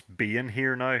point of us being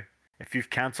here now? If you've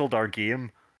cancelled our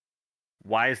game,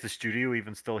 why is the studio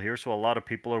even still here? So a lot of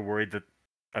people are worried that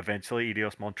eventually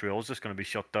Eidos Montreal is just going to be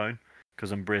shut down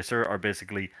because Embracer are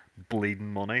basically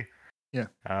bleeding money. Yeah.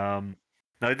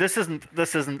 Now this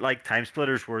isn't like Time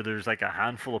Splitters where there's like a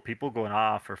handful of people going,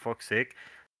 for fuck's sake.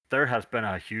 There has been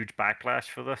a huge backlash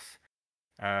for this.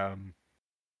 Now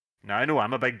I know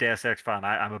I'm a big Deus Ex fan.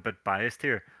 I'm a bit biased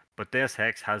here, but Deus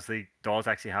Ex does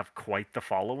actually have quite the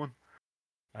following.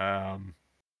 And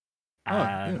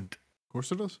Yeah. Of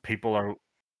course it does. people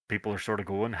are sort of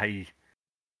going, hey,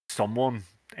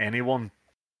 anyone,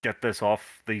 get this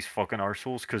off these fucking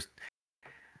arseholes, because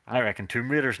I reckon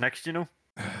Tomb Raider's next, To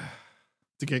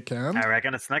get canned? I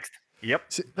reckon it's next. Yep.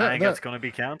 See, I think it's going to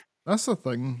be canned. That's the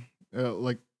thing.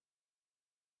 And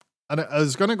I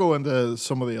was going to go into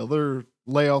some of the other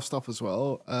layoff stuff as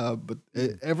well, but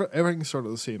everything's sort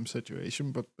of the same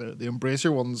situation, but the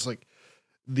Embracer one's like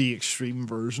the extreme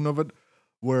version of it,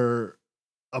 where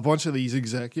a bunch of these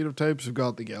executive types have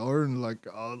got together and like,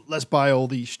 let's buy all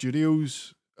these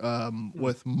studios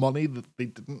with money that they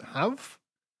didn't have.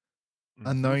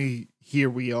 And now here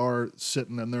we are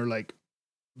sitting and they're like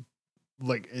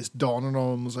it's dawning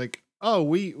on them, was like, oh,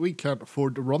 we can't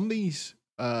afford to run these.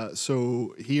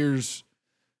 So here's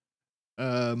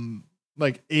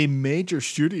like a major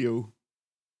studio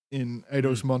in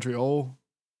Eidos Montreal,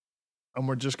 and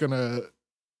we're just gonna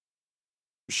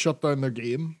shut down their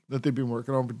game that they've been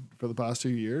working on for the past 2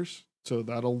 years. So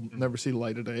that'll never see the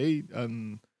light of day.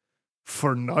 And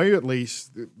for now, at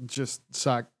least, just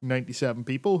sack 97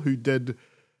 people who did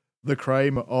the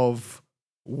crime of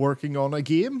working on a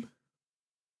game.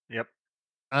 Yep.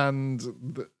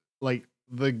 And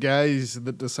the guys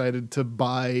that decided to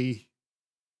buy,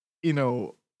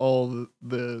 all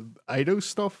the Eidos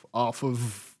stuff off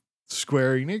of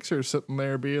Square Enix are sitting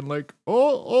there being like,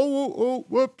 oh,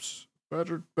 whoops,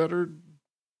 better.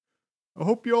 I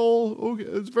hope y'all, okay,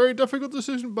 it's a very difficult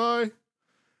decision, bye.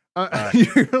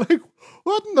 You're like,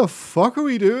 what in the fuck are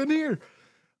we doing here?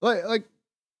 Like,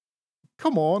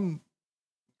 come on.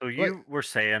 So you were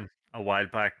saying a while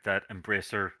back that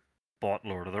Embracer bought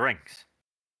Lord of the Rings.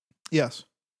 Yes.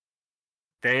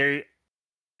 I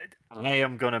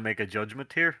am going to make a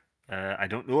judgment here. I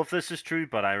don't know if this is true,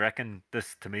 but I reckon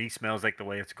this, to me, smells like the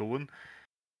way it's going.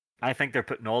 I think they're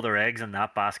putting all their eggs in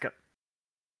that basket.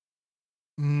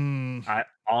 I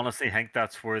honestly think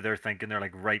that's where they're thinking. They're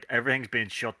like, right, everything's being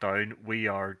shut down. We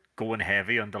are going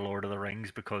heavy on the Lord of the Rings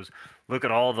because look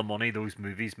at all the money those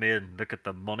movies made, and look at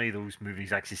the money those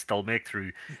movies actually still make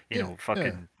through,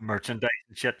 fucking merchandise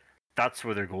and shit. That's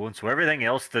where they're going. So everything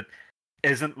else that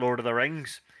isn't Lord of the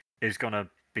Rings is gonna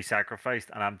be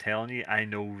sacrificed. And I'm telling you, I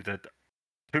know that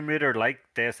Tomb Raider, like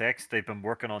Deus Ex, they've been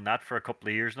working on that for a couple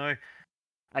of years now.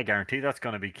 I guarantee that's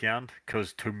going to be canned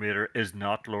because Tomb Raider is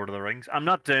not Lord of the Rings. I'm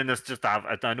not doing this just to have.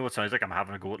 I know it sounds like I'm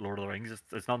having a go at Lord of the Rings.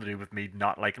 It's nothing to do with me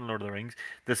not liking Lord of the Rings.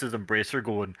 This is Embracer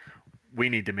going, we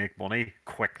need to make money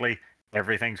quickly.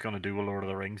 Everything's going to do with Lord of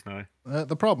the Rings now.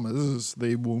 The problem is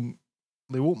they won't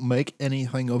make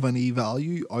anything of any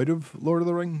value out of Lord of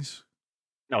the Rings.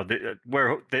 No,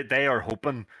 they are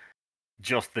hoping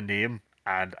just the name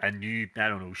and a new, I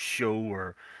don't know, show,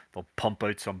 or they'll pump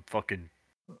out some fucking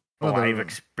Well, live they're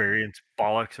experience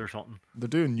bollocks or something. they're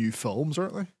doing new films,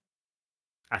 aren't they?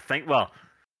 I think. Well,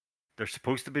 they're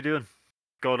supposed to be doing.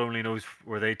 God only knows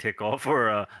where they take off,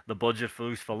 or the budget for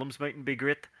those films mightn't be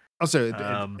great. I'll say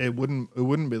Um, it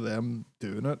wouldn't be them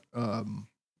doing it.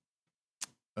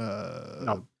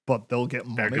 no, But they'll get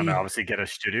they're gonna money. obviously get a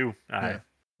studio. Yeah,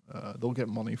 they'll get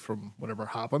money from whatever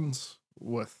happens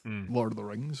with Mm, Lord of the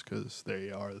Rings because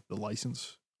they are the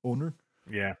license owner.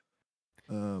 yeah.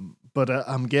 But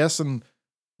I'm guessing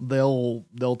they'll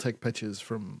take pitches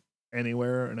from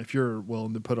anywhere, and if you're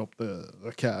willing to put up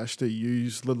the cash to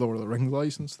use the Lord of the Rings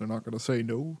license, they're not going to say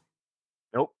no.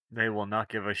 Nope, they will not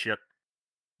give a shit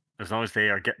as long as they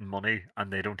are getting money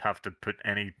and they don't have to put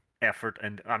any effort.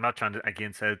 And I'm not trying to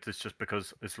again say it's just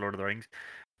because it's Lord of the Rings,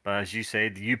 but as you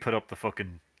said, you put up the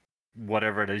fucking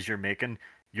whatever it is you're making,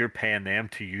 you're paying them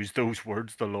to use those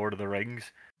words, the Lord of the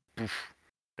Rings. Oof,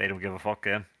 they don't give a fuck.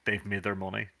 Then they've made their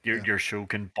money. Yeah, Your show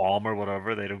can bomb or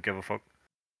whatever. They don't give a fuck.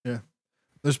 yeah.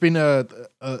 There's been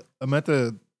I meant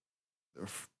to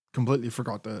completely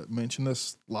forgot to mention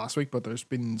this last week, but there's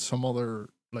been some other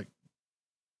like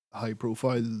high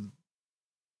profile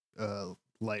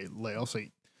layoffs.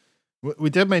 Like, we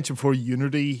did mention for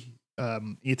Unity,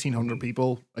 1,800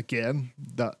 people again.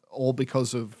 That all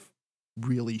because of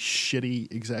really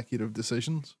shitty executive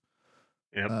decisions.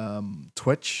 Yep.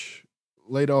 Twitch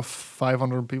laid off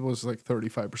 500 people. It's like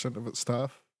 35% of its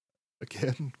staff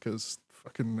again because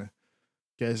fucking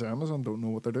guys at Amazon don't know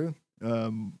what they're doing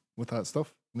with that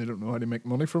stuff. They don't know how to make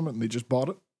money from it, and they just bought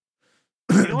it.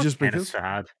 You know what's Just kind of because.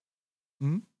 sad?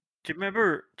 Hmm? Do you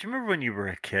remember? Do you remember when you were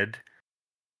a kid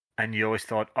and you always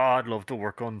thought, "Oh, I'd love to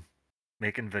work on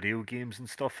making video games and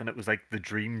stuff," and it was like the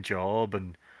dream job,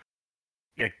 and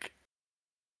like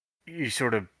you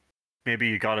sort of maybe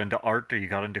you got into art or you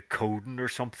got into coding or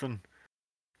something.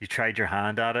 You tried your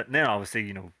hand at it, and then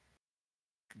obviously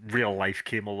real life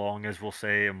came along, as we'll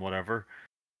say, and whatever.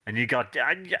 And you got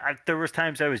there was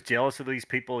times I was jealous of these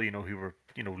people, who were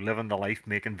living the life,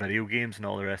 making video games and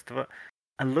all the rest of it.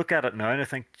 I look at it now and I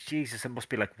think, Jesus, it must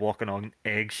be like walking on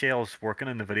eggshells working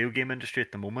in the video game industry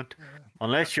at the moment.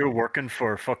 Unless you're working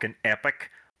for fucking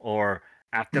Epic or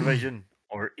Activision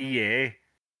or EA,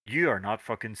 you are not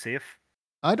fucking safe.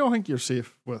 I don't think you're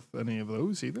safe with any of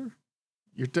those either.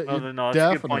 Well, You're no,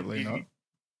 that's a good point. definitely not.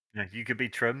 Yeah, you could be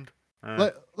trimmed.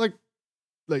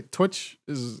 Like Twitch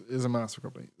is a massive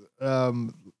company.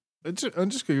 I'm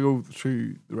just gonna go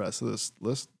through the rest of this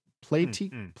list.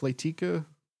 Playtika,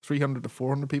 300 to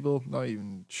 400 people. Not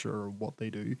even sure what they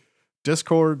do.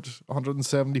 Discord,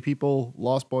 170 people.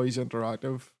 Lost Boys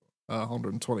Interactive,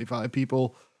 125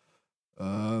 people.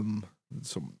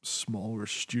 Some smaller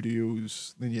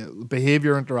studios. Then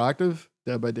Behavior Interactive,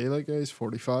 Dead by Daylight guys,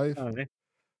 45.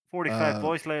 45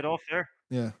 boys laid off there.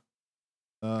 Yeah.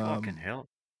 Fucking hell.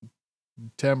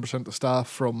 10% of staff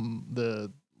from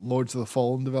the Lords of the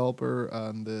Fallen developer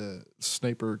and the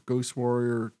Sniper Ghost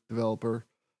Warrior developer.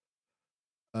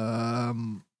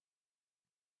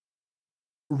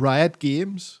 Riot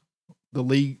Games, the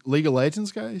League of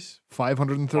Legends guys,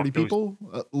 530 people.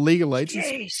 League of Legends,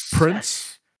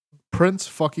 Jesus. Prince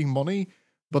fucking money,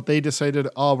 but they decided,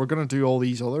 we're gonna do all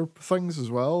these other things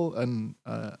as well, and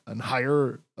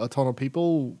hire a ton of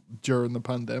people during the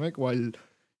pandemic while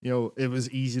it was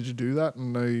easy to do that,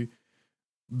 and now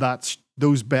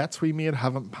those bets we made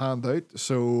haven't panned out.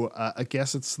 So I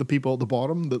guess it's the people at the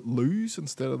bottom that lose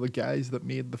instead of the guys that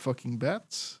made the fucking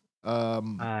bets.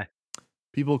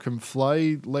 People Can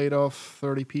Fly laid off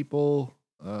 30 people.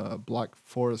 Black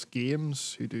Forest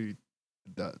Games, who do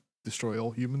that Destroy All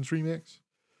Humans remakes,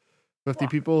 50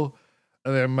 people.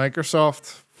 And then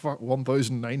Microsoft,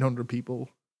 1,900 people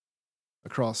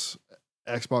across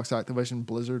Xbox, Activision,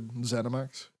 Blizzard, and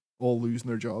ZeniMax, all losing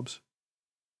their jobs.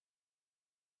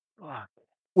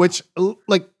 Which,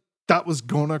 like, that was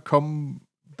gonna come,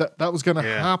 that was gonna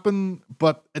happen,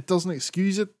 but it doesn't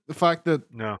excuse it. The fact that,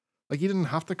 like, you didn't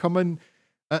have to come in.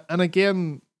 And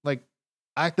again, like,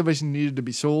 Activision needed to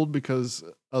be sold because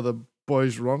of the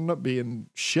boys running it being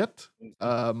shit.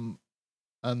 And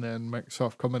then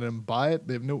Microsoft come in and buy it.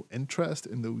 They have no interest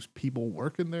in those people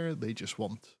working there. They just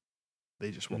want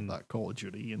that Call of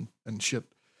Duty and shit.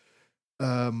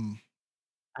 I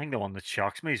think the one that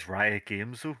shocks me is Riot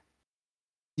Games, though.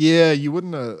 Yeah, you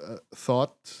wouldn't have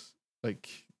thought, like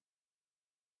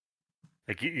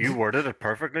you worded it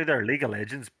perfectly there. League of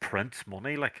Legends prints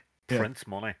money, prints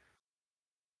money.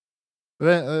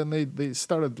 But then they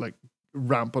started like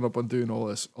ramping up and doing all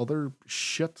this other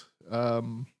shit.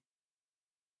 And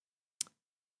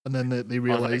then they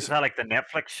realized, is that like the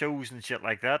Netflix shows and shit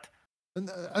like that? And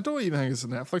I don't even think it's the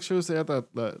Netflix shows. They had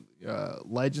that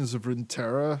Legends of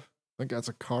Runeterra think that's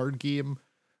a card game.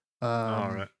 All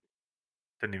right.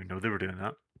 Didn't even know they were doing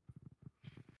that.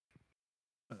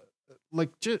 Like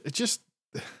it just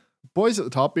boys at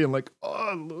the top being like,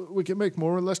 oh, we can make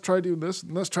more. Let's try doing this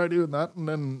and let's try doing that,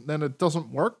 and then it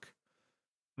doesn't work.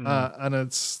 And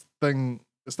it's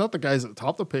not the guys at the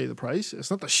top that pay the price. It's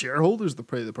not the shareholders that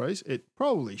pay the price. It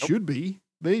probably Nope. should be.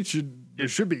 There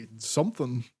should be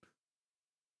something.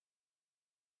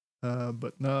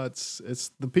 But no,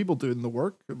 it's the people doing the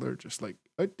work, and they're just like,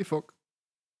 out the fuck.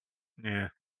 Yeah.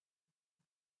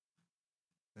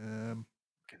 Um,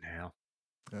 Fucking hell.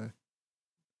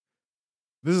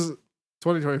 this is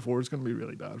 2024 is going to be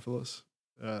really bad for us.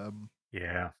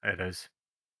 Yeah, it is.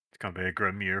 It's gonna be a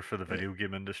grim year for the video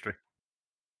game industry.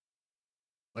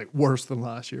 Like worse than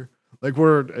last year. Like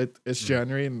it's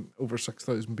January and over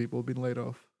 6,000 people have been laid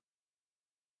off.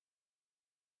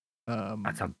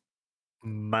 That's a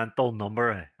mental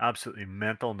number, absolutely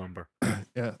mental number.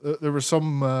 Yeah, there was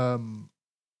some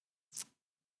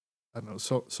I don't know,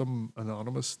 some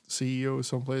anonymous CEO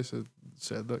someplace that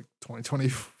said that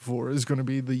 2024 is going to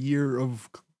be the year of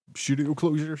studio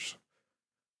closures.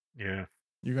 Yeah.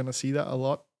 You're going to see that a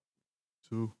lot.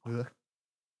 So,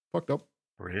 fucked up.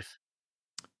 Race.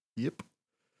 Yep.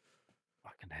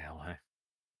 Fucking hell, hey.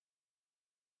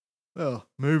 Well,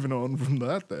 moving on from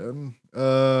that then.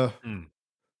 Mm.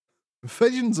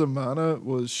 Visions of Mana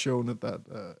was shown at that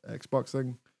Xbox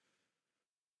thing.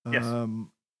 Yes.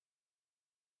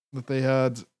 That they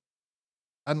had,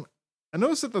 and I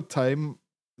noticed at the time,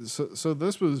 so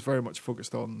this was very much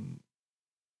focused on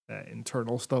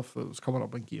internal stuff that was coming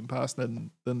up in Game Pass.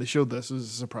 And then they showed this as a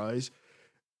surprise,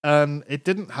 and it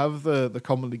didn't have the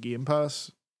coming to Game Pass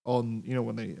on, you know,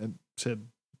 when they said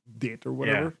date or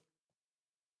whatever. Yeah.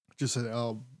 Just said,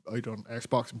 oh, out on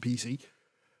Xbox and PC.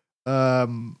 But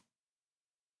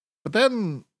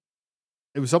then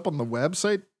it was up on the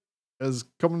website as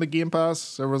coming to Game Pass.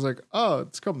 So everyone's like, oh,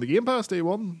 it's coming to Game Pass day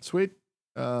one. Sweet.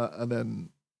 And then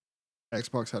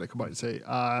Xbox had to come out and say,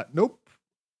 nope.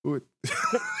 That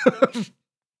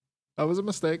was a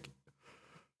mistake.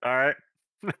 All right.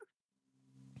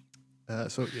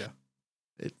 So yeah,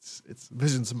 it's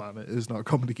Visions of Mana is not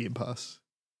coming to Game Pass.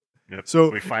 Yep.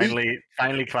 So we finally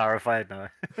clarified now.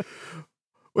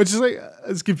 Which is like,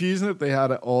 it's confusing that they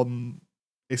had it on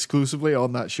exclusively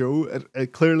on that show.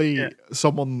 It clearly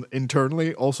someone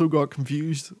internally also got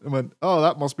confused and went, "Oh,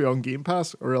 that must be on Game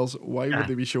Pass, or else why would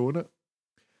they be showing it?"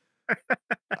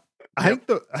 I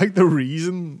think the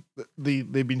reason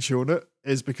they've been showing it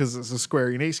is because it's a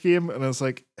Square Enix game, and it's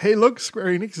like, hey, look, Square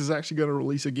Enix is actually going to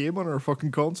release a game on our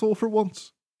fucking console for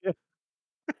once. Yeah.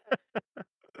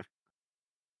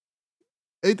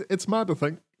 It's mad to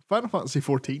think Final Fantasy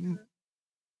 14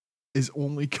 is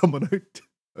only coming out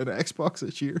on Xbox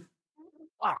this year.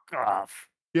 Fuck off.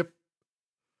 Yep.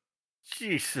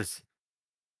 Jesus.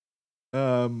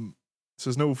 So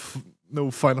there's no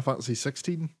Final Fantasy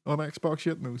 16 on Xbox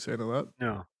yet. No sign of that.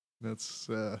 No. That's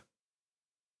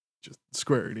just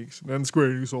Square Enix. And then Square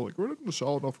Enix all like, we're not going to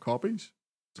sell enough copies.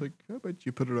 It's like, how about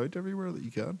you put it out everywhere that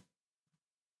you can?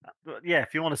 Yeah,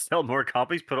 if you want to sell more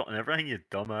copies, put it on everything, you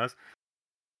dumbass.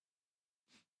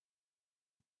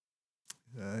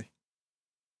 Aye.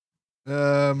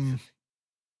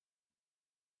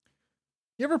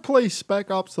 You ever play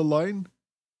Spec Ops: The Line?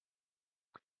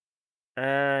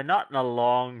 Not in a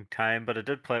long time, but I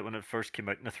did play it when it first came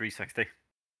out in the 360. It's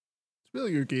a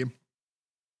really good game.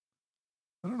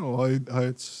 I don't know how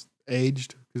it's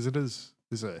aged, because it is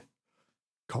a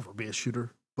cover-based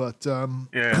shooter. But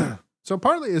yeah. So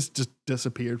apparently it's just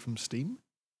disappeared from Steam.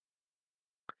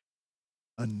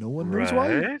 And no one knows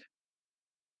why.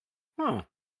 Huh.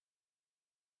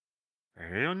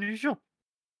 Very unusual.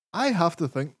 I have to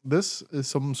think this is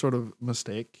some sort of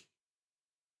mistake.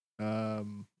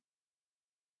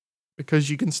 Because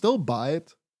you can still buy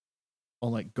it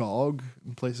on like GOG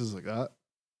and places like that.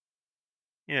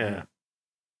 Yeah.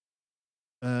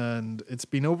 And it's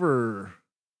been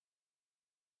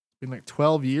like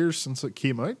 12 years since it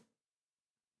came out.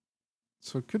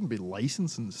 So it couldn't be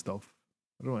licensing stuff.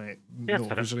 I don't know.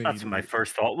 Yes, that's my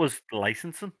first thought was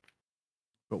licensing.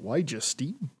 But why just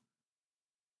Steam?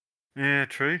 Yeah,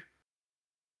 true.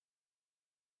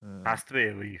 Has to be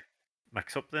a wee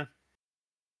mix up then.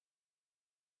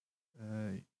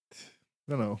 I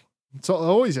don't know. So it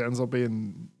always ends up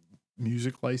being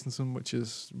music licensing, which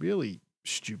is really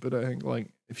stupid, I think.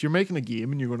 Like, if you're making a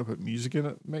game and you're going to put music in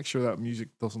it, make sure that music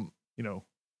doesn't,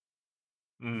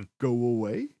 go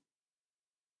away.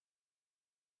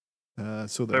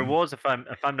 So there was, if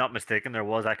I'm not mistaken, there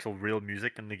was actual real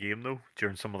music in the game though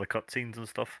during some of the cutscenes and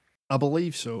stuff. I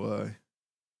believe so.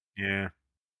 Yeah.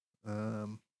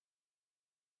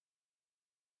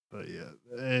 But yeah,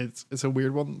 it's a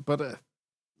weird one. But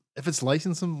if it's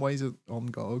licensing, why is it on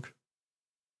GOG?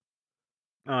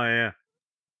 Oh yeah,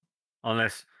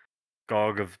 unless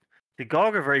GOG have the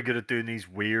GOG are very good at doing these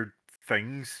weird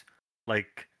things,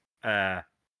 like uh,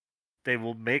 they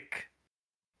will make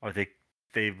or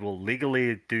they will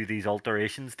legally do these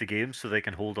alterations to games so they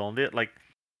can hold on to it. Like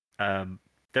um,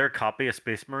 their copy of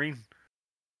Space Marine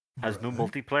has no Right.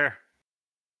 multiplayer,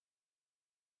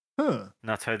 Huh. and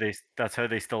that's how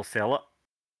they still sell it,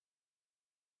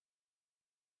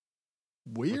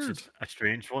 which is Weird. a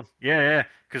strange one. Yeah.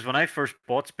 Because when I first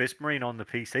bought Space Marine on the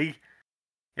PC,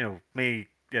 me,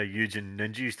 Yuge and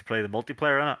Ninja used to play the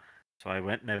multiplayer in it, so I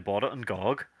went and I bought it on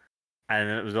GOG, and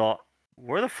it was all,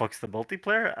 where the fuck's the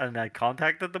multiplayer? And I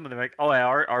contacted them, and they're like, oh, yeah,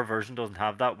 our version doesn't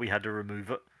have that. We had to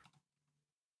remove it.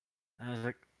 And I was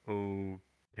like,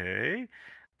 okay.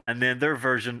 And then their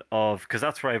version of, because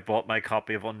that's where I bought my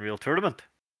copy of Unreal Tournament,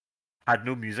 had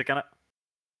no music in it.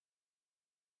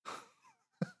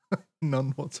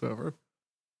 None whatsoever.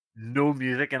 No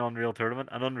music in Unreal Tournament,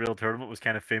 and Unreal Tournament was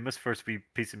kind of famous for its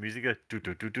piece of music.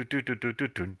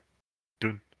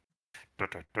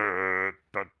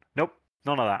 Nope,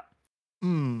 none of that.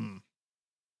 Hmm.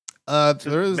 So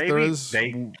There maybe is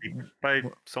they keep it by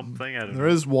something. I don't there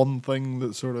know. is one thing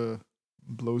that sort of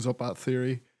blows up that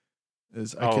theory.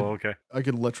 Is Oh, okay. I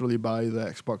could literally buy the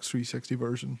Xbox 360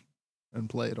 version and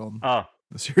play it on Oh,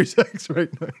 the Series X right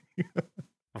now.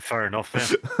 fair enough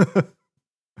then.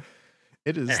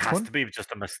 It It is has to be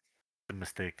just a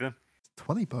mistake then.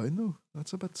 £20 though.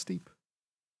 That's a bit steep.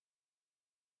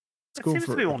 It seems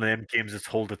to be one of them games that's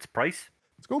hold its price.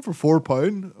 It's going for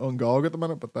 £4 on GOG at the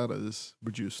minute, but that is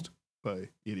reduced by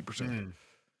 80%.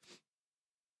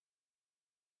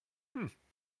 Hmm.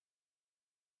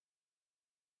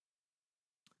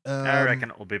 I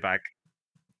reckon it'll be back.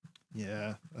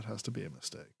 Yeah, that has to be a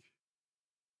mistake.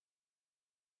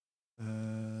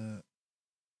 I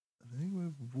think we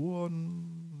have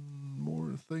one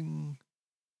more thing.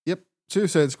 Yep,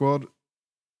 Suicide Squad.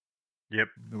 Yep.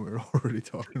 That we're already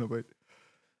talking about.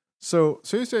 So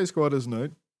Suicide Squad isn't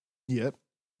out yet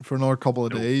for another couple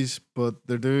of days, but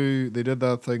they did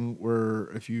that thing where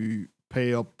if you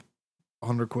pay up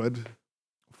 £100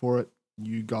 for it,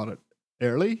 you got it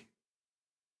early,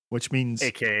 which means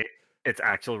AKA its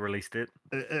actual release date.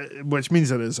 Which means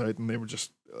it is out, and they were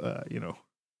just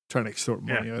trying to extort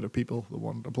money Yeah. out of people that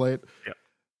wanted to play it.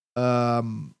 Yeah.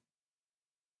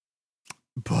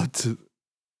 But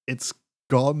it's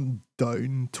gone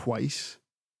down twice.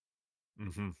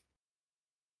 Mm-hmm.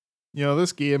 You know,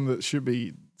 this game that should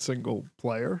be single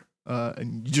player,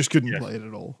 and you just couldn't play it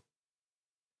at all.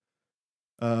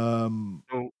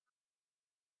 So,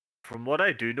 from what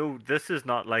I do know, this is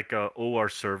not like our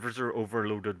servers are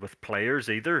overloaded with players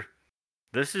either.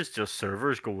 This is just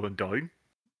servers going down.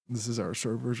 This is our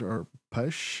servers are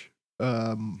push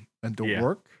and don't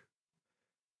work.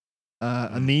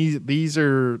 And these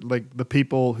are like the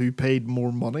people who paid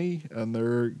more money, and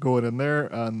they're going in there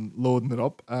and loading it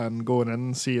up and going in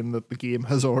and seeing that the game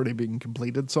has already been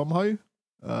completed somehow.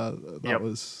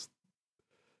 That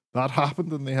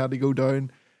happened, and they had to go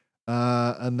down.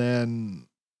 And then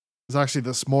it's actually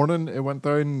this morning it went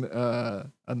down,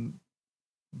 and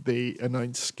they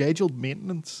announced scheduled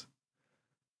maintenance.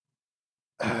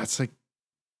 It's like,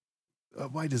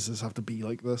 why does this have to be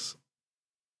like this?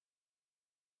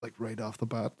 Like right off the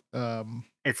bat.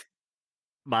 It's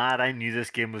mad. I knew this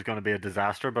game was going to be a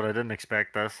disaster, but I didn't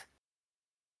expect this.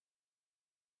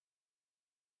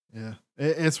 Yeah,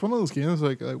 it's one of those games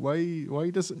like why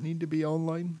does it need to be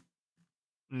online?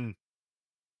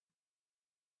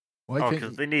 Why can't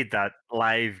because they need that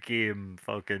live game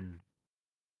fucking.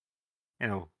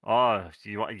 You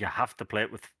have to play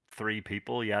it with 3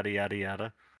 people. Yada yada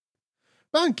yada.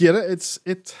 I don't get it.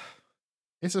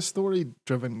 It's a story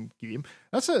driven game.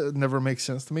 That's it. Never makes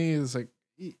sense to me. It's like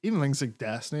even things like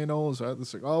Destiny and all is that.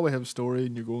 It's like, oh, we have a story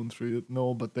and you're going through it.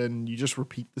 No, but then you just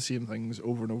repeat the same things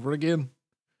over and over again.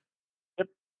 Yep.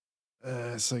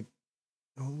 It's like,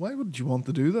 why would you want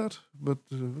to do that? But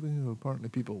apparently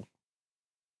people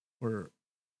were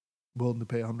willing to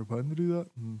pay £100 to do that,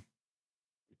 and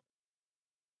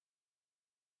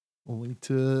only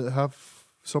to have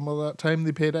some of that time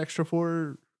they paid extra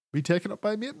for be taken up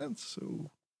by maintenance.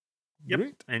 So,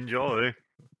 great. Enjoy.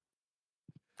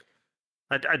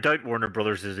 I doubt Warner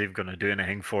Brothers is even going to do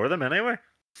anything for them anyway.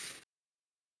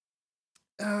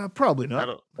 Probably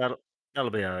not. That'll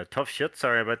be a tough shit.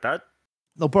 Sorry about that.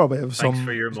 They'll probably have Thanks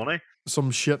for your money.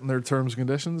 some shit in their terms and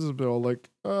conditions. It'll be all like,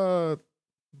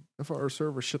 if our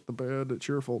server shit the bed, it's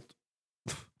your fault.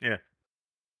 Yeah.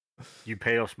 You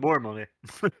pay us more money.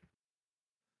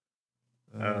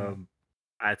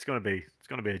 It's gonna be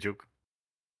a joke.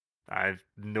 I've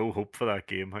no hope for that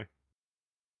game. Hey?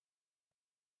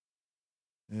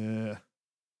 Yeah.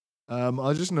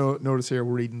 I just notice here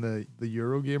reading the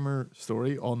Eurogamer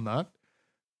story on that.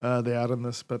 They add in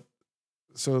this, but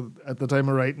so at the time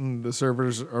of writing, the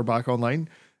servers are back online,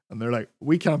 and they're like,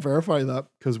 we can't verify that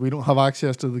because we don't have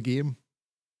access to the game.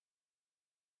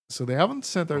 So they haven't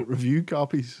sent Oh, out review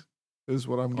copies, is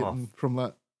what I'm oh, getting from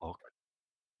that. fuck.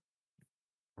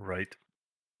 Right.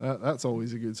 That's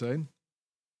always a good sign.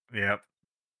 Yep.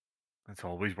 That's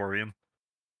always worrying.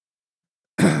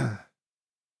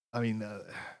 I mean,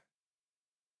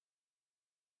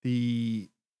 the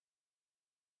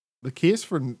case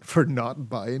for not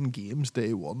buying games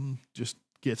day one just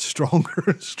gets stronger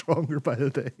and stronger by the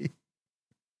day.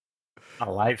 A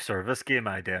live service game,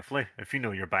 I definitely. If you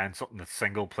know you're buying something that's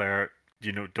single player,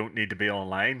 don't need to be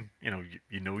online. You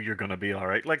know you're gonna be all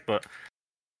right. Like, but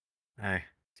hey,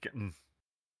 it's getting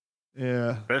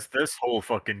Yeah, this whole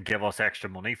fucking give us extra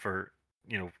money for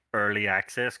early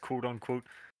access, quote unquote.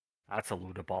 That's a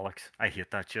load of bollocks. I hate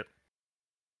that shit.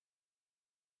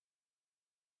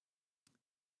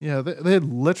 yeah. They had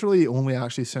literally only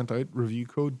actually sent out review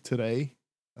code today.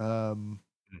 Mm.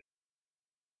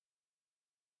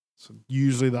 So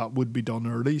usually that would be done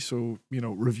early, so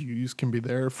reviews can be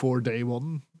there for day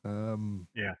one.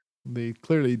 Yeah. They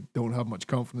clearly don't have much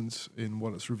confidence in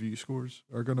what its review scores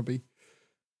are going to be.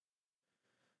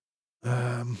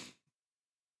 Um,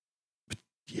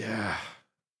 yeah,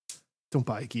 don't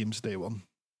buy games day one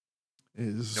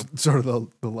is Nope. sort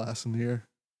of the lesson here.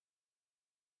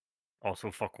 Also,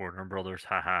 fuck Warner Brothers.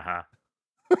 Ha ha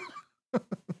ha.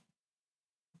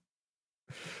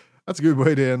 That's a good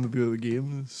way to end the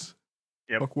games.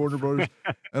 Yep. Fuck Warner Brothers.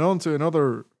 And on to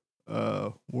another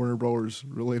Warner Brothers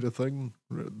related thing,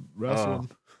 Uh.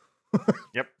 wrestling.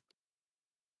 Yep.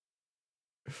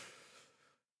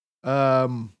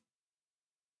 Um.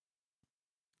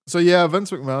 So yeah,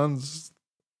 Vince McMahon's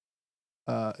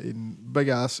in big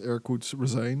ass air quotes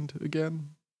resigned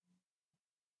again.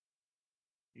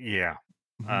 Yeah.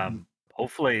 Mhm.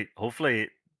 Hopefully,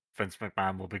 Vince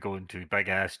McMahon will be going to big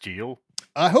ass jail.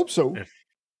 I hope so. If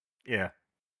yeah,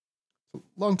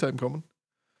 Long time coming.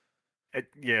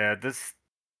 yeah. This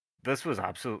was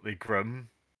absolutely grim.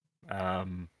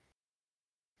 Um.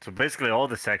 So basically, all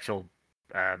the sexual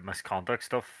misconduct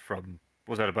stuff from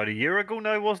was that about a year ago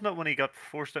now, wasn't it? When he got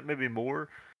forced out, maybe more.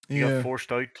 He got Yeah.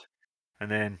 forced out, and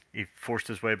then he forced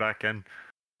his way back in.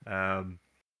 Um.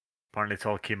 Apparently, it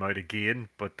all came out again,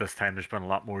 but this time there's been a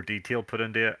lot more detail put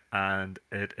into it, and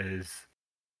it is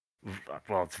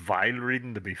well, it's vile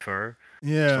reading to be fair.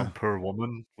 Yeah. Some poor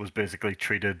woman was basically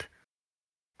treated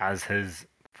as his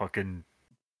fucking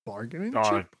Bargaining uh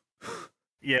chip.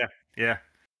 yeah, yeah.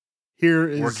 Here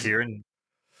Work is here and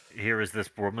here is this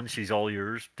woman, she's all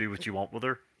yours. Do what you want with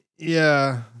her.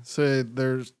 yeah. So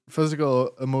there's physical,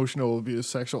 emotional abuse,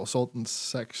 sexual assault, and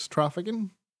sex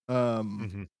trafficking. Um.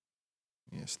 Hmm.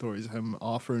 Yeah, stories of him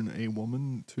offering a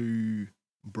woman to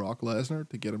Brock Lesnar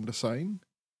to get him to sign.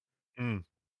 Mm.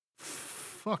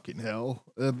 Fucking hell.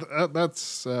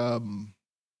 That's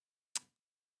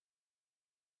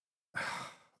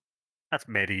That's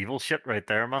medieval shit right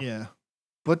there, man. yeah.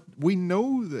 But we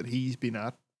know that he's been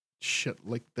at shit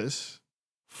like this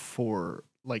for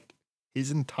like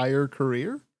his entire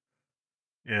career.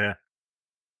 Yeah.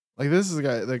 Like this is a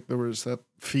guy like there was that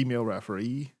female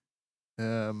referee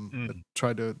that Mm.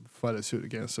 tried to fight a suit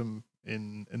against him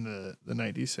in the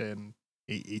 90s saying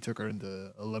he took her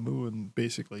into a limo and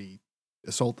basically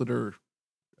assaulted her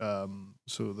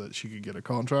so that she could get a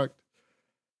contract.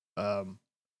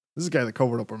 This is a guy that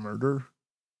covered up a murder.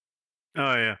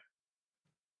 Oh yeah.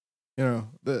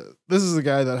 This is a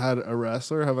guy that had a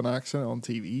wrestler have an accident on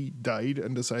TV, died,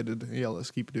 and decided, yeah, let's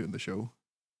keep doing the show.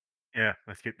 Yeah.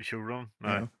 Let's keep the show rolling. You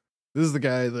No. know, this is the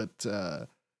guy that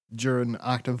during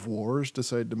active wars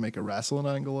decided to make a wrestling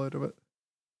angle out of it.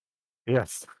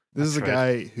 Yes. This is That's a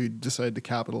right. guy who decided to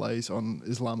capitalize on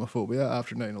Islamophobia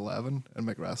after 9/11 and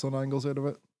make wrestling angles out of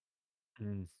it.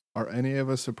 Mm. Are any of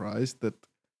us surprised that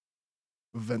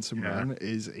Vince Yeah. McMahon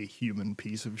is a human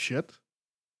piece of shit?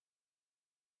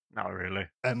 Not really.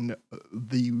 And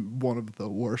the one of the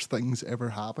worst things ever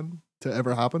happen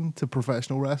to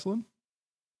professional wrestling.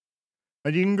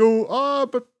 And you can go, oh,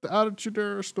 but the attitude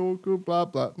there is still good, blah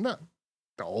blah. No,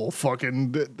 the whole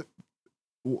fucking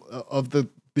of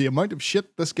the amount of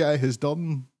shit this guy has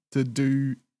done to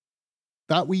do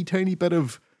that wee tiny bit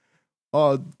of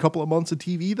a couple of months of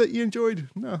TV that you enjoyed.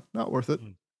 No, not worth it.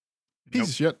 Mm. Piece Nope.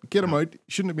 of shit. Get him No. out.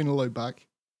 Shouldn't have been allowed back.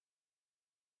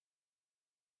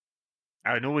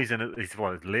 I know he's in it. He's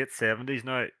what, late 70s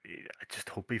now. I just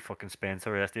hope he fucking spends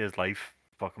the rest of his life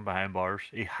fucking behind bars.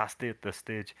 He has to at this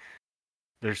stage.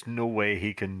 There's no way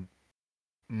he can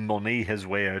money his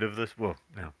way out of this. Well,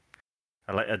 no.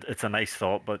 It's a nice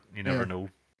thought, but you never Yeah. know.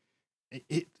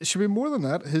 It should be more than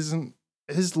that.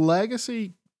 His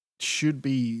legacy should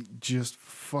be just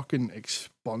fucking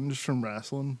expunged from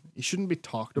wrestling. He shouldn't be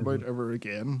talked about ever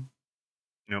again.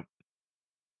 Nope.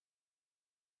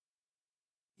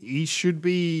 He should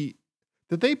be.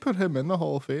 Did they put him in the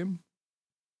Hall of Fame?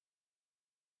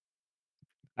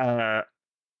 I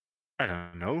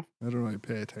don't know. I don't really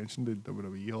pay attention to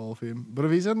WWE Hall of Fame, but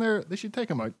if he's in there, they should take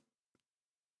him out.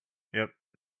 Yep.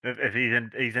 If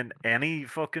he's in any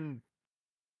fucking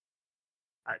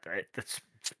that's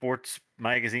sports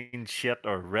magazine shit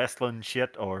or wrestling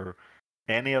shit or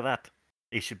any of that,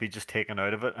 he should be just taken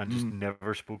out of it and just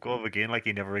never spoke of again, like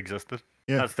he never existed.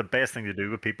 Yeah. That's the best thing to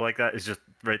do with people like that. Is just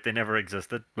right, they never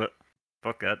existed. But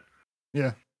fuck that.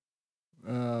 Yeah.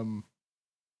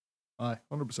 Aye,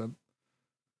 100%.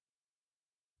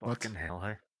 Fucking hell,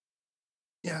 hey.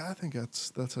 Yeah, I think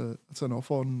that's enough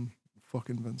on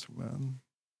fucking Vince McMahon.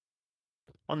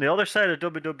 On the other side of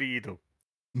WWE, though,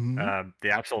 Mm-hmm. the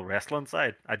actual wrestling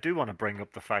side, I do want to bring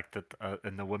up the fact that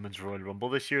in the Women's Royal Rumble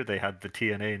this year, they had the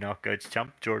TNA Knockouts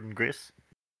champ, Jordan Grace,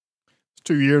 It's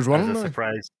 2 years as running a now.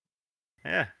 surprise.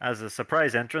 Yeah, as a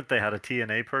surprise entrant, they had a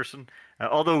TNA person.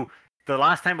 Although the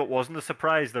last time it wasn't a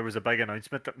surprise, there was a big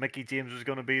announcement that Mickey James was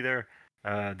going to be there.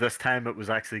 This time it was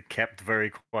actually kept very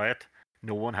quiet.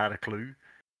 No one had a clue.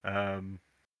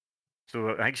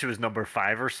 So I think she was number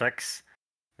 5 or 6.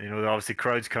 You know, obviously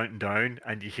crowds counting down,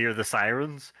 and you hear the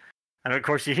sirens, and of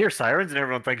course you hear sirens, and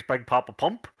everyone thinks Big Papa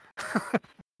Pump.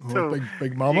 Oh, So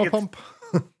big you mama could, pump.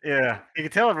 yeah, you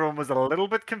could tell everyone was a little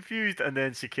bit confused, and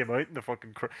then she came out, and the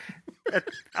fucking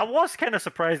I was kind of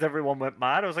surprised everyone went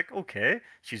mad. I was like, okay,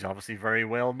 she's obviously very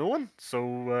well known,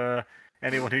 so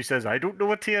anyone who says I don't know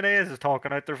what TNA is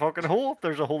talking out their fucking hole.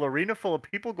 There's a whole arena full of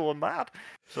people going mad.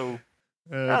 So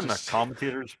and the Just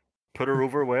commentators put her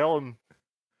over well, and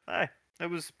aye, it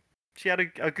was she had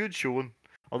a good showing.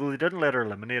 Although they didn't let her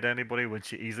eliminate anybody when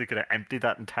she easily could have emptied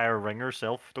that entire ring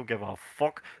herself. Don't give a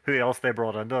fuck who else they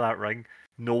brought into that ring.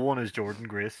 No one is Jordan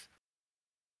Grace.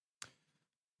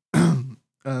 and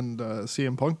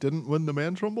CM Punk didn't win the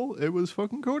men's rumble. It was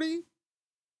fucking Cody.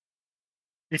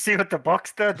 You see what the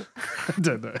Bucks did?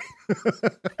 Did they?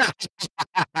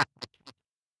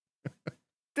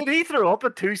 Did he throw up a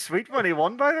too sweet when he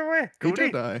won? By the way, Cody.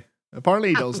 He did. Apparently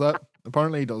he does that.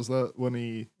 Apparently he does that when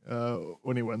he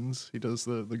wins. He does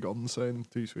the gun sign.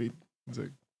 Too sweet. He's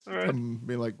like, Right. him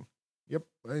be like, "Yep,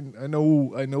 I know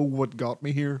what got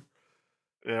me here."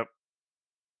 Yep.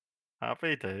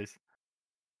 Happy days.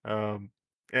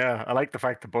 Yeah, I like the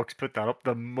fact the Bucks put that up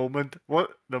the moment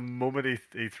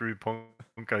he threw Punk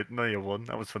out and they won.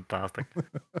 That was fantastic.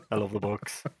 I love the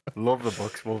Bucks. Love the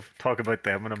Bucks. We'll talk about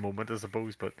them in a moment, I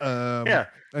suppose. But yeah.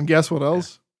 And guess what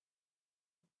else?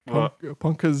 What?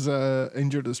 Punk has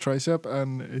injured his tricep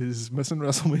and is missing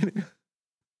WrestleMania.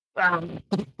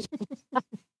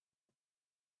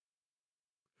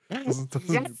 Yes.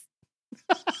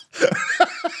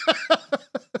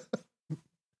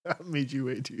 That made you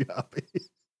way too happy.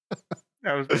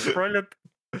 That was brilliant.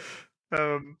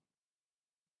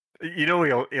 You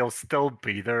know he'll still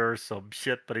be there or some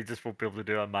shit, but he just won't be able to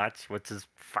do a match, which is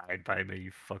fine by me.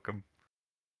 Fuck him.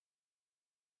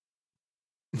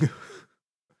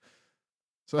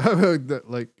 So how about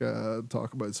that,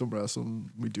 talk about some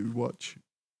wrestling we do watch?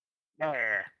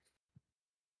 Yeah.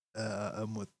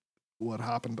 And with what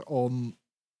happened on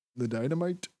the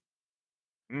Dynamite.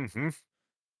 Mm-hmm.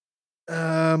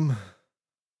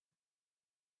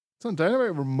 So on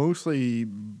Dynamite we're mostly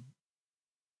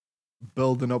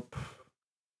building up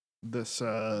this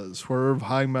Swerve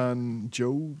Hangman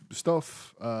Joe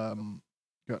stuff.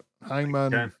 Got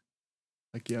Hangman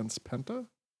against Penta.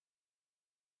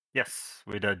 Yes,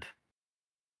 we did.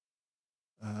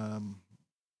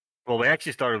 Well, we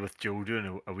actually started with Joe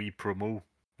doing a wee promo,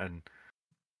 and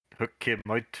Hook came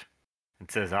out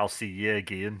and says, "I'll see you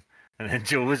again." And then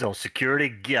Joe was all, "Security,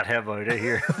 get him out of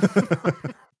here."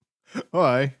 Oh,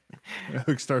 aye.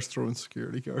 Hook starts throwing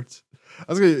security guards.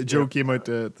 I was gonna, Joe came out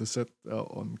to sit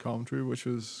on commentary, which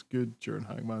was good during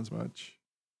Hangman's match.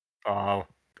 Oh,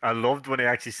 I loved when he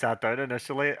actually sat down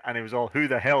initially, and he was all, "Who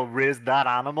the hell raised that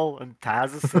animal?" And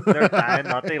Taz is sitting there dying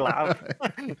not to laugh.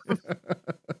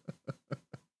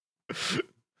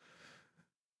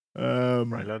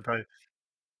 Brilliant.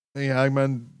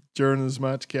 Hangman during his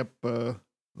match kept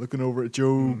looking over at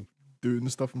Joe, doing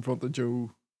stuff in front of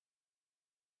Joe.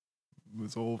 It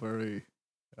was all very.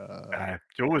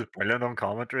 Joe was brilliant on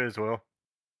commentary as well.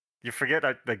 You forget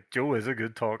that Joe is a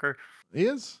good talker. He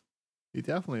is. He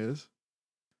definitely is.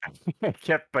 He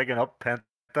kept bigging up Penta.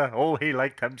 Oh, he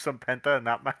liked him some Penta in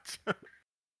that match.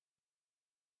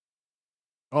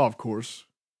 Oh, of course.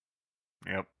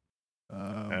 Yep.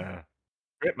 Um,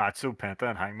 Great match, so Penta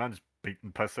and Hangman just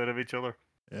beating piss out of each other.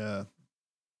 yeah.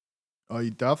 Oh,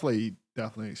 you definitely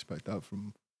expect that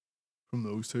from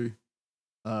those two.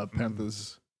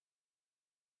 Penta's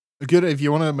good if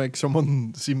you want to make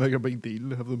someone seem like a big deal.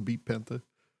 Have them beat Penta.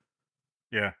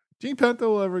 Yeah. Do you think Penta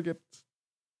will ever get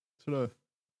sort of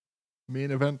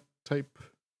main event type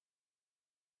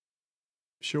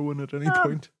showing at any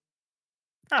point?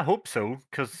 I hope so,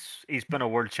 because he's been a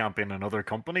world champion in other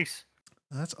companies.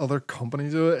 That's other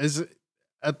companies. Is it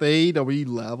at the AEW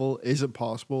level? Is it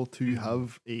possible to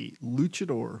have a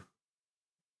luchador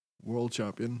world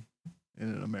champion in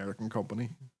an American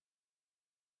company?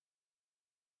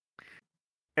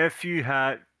 If you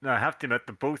had, I have to admit,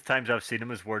 the both times I've seen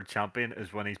him as world champion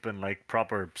is when he's been like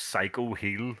proper psycho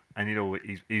heel, and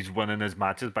he's winning his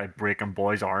matches by breaking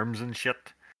boys' arms and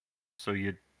shit. So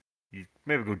you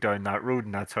maybe go down that road,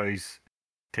 and that's how he's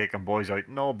taking boys out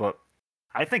and all. But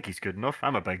I think he's good enough.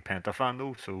 I'm a big Penta fan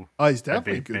though, so Oh, he's I'd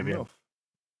definitely be good maybe enough.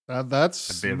 I'd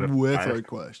That's be a bit biased. without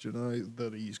question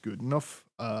that he's good enough.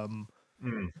 Mm.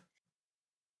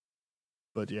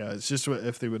 But yeah, it's just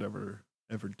if they would ever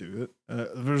do it.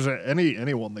 If there's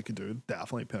anyone that could do it,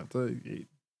 definitely Penta. A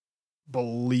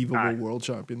believable Aye. world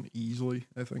champion easily,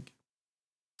 I think.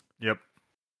 Yep.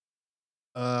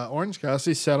 Orange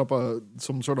Cassidy set up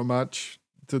some sort of match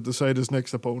to decide his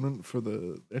next opponent for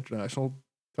the international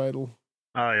title.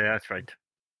 Oh yeah, that's right.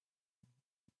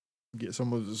 Get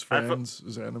some of his I thought friends,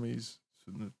 his enemies,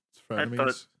 his I thought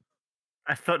frenemies.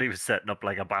 I thought he was setting up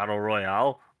like a battle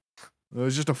royale. It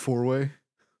was just a 4-way.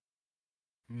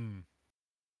 Hmm.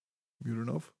 Good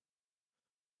enough.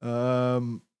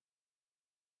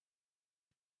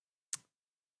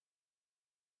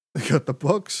 They got the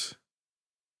Bucks.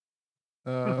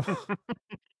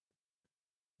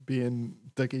 Being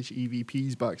dickish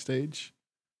EVPs backstage.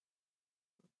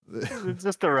 They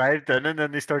just arrived in and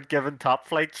then they start giving Top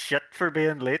Flight shit for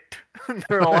being late.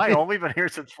 They're all, hang on, we've been here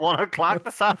since 1 o'clock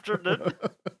this afternoon.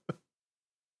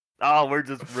 Oh, we're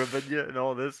just ribbing you and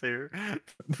all this here.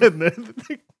 And then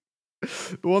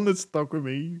the one that stuck with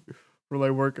me for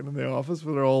like working in the office,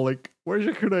 where they're all like, "Where's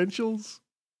your credentials?"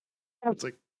 It's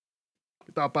like,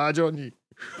 "Get that badge on you."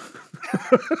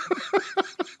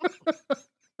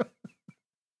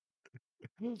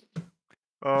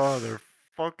 Oh, they're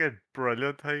fucking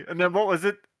brilliant. Hey. And then what was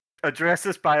it? Address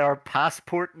us by our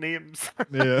passport names.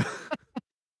 Yeah.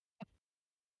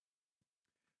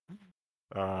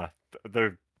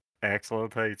 They're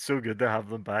excellent. Hey, it's so good to have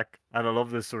them back. And I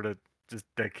love this sort of just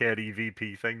dickhead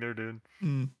EVP thing they're doing.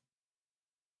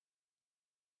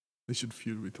 They should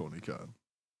feud with Tony Khan.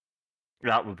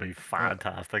 That would be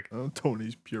fantastic.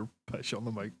 Tony's pure pish on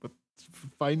the mic, but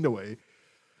find a way.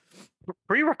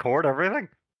 Pre-record everything.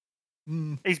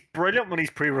 He's brilliant when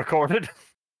he's pre-recorded.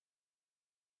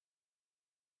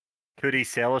 Could he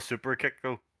sell a super kick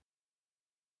though?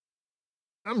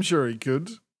 I'm sure he could.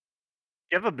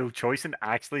 Give him no choice and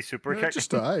actually super kick.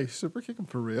 Just die. Super kick him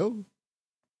for real.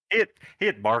 He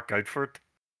had Mark out for it.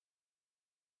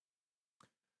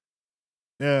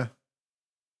 Yeah.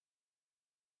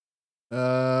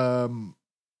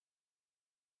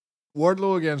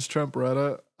 Wardlow against Trent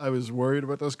Beretta. I was worried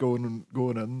about this going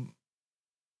in.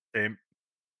 Same.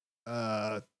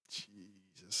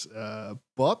 Jesus.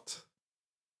 But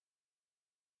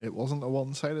it wasn't a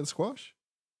one-sided squash.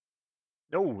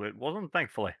 No, it wasn't,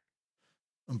 thankfully.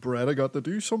 And Beretta got to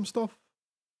do some stuff.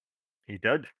 He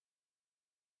did.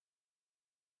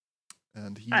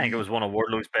 And I think it was one of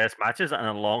Wardlow's best matches in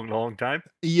a long, long time.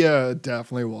 Yeah, it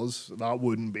definitely was. That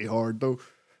wouldn't be hard though.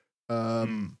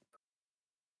 And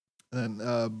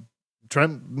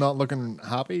Trent not looking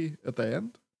happy at the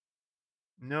end.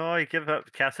 No, he gave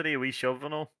Cassidy a wee shove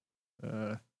and all.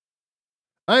 I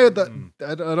had that.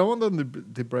 I don't want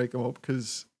them to break them up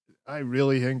because I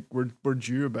really think we're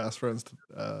due a best friends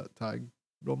tag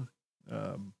run.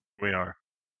 We are.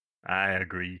 I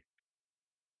agree.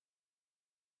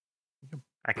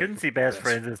 I couldn't see best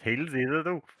friends as heels either,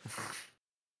 though.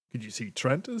 Could you see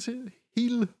Trent as a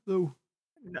heel though?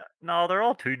 No, they're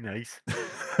all too nice.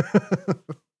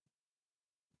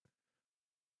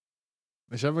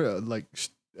 I should have like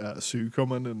Sue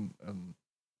come in and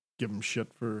give him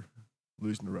shit for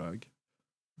losing the rag.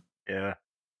 Yeah.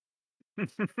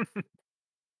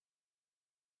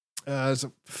 It's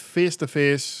a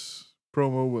face-to-face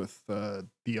promo with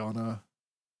Deanna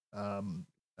and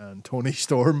Tony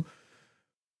Storm.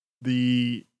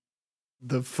 The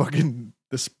fucking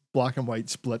this black and white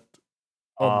split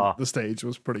on the stage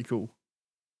was pretty cool.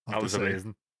 That was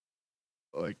amazing.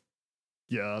 like,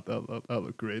 yeah, that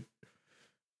looked great.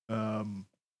 And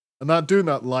that doing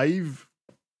that live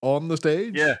on the Yeah.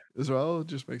 stage as well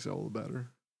just makes it all the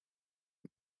better.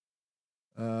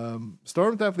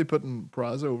 Storm definitely putting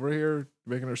Praz over here,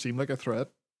 making her seem like a threat.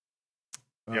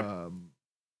 Yep.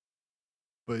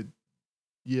 But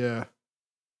yeah,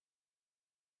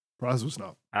 Praz was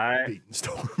not beating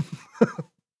Storm.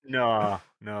 No.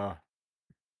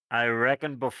 I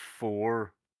reckon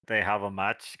before they have a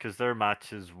match, because their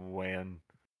match is when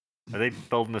are they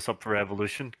building this up for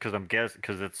Evolution? Because I'm guessing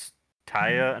because it's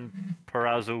Taya and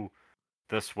Perazzo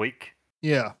this week.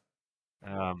 Yeah.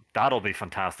 That'll be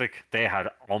fantastic. They had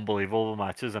unbelievable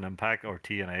matches in Impact or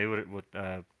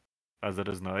TNA, as it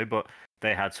is now, but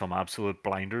they had some absolute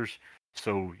blinders.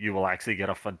 So you will actually get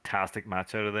a fantastic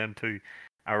match out of them too.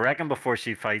 I reckon before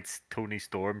she fights Tony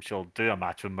Storm, she'll do a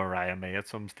match with Mariah May at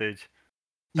some stage.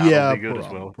 That'll Yeah, be good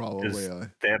as well. probably. Because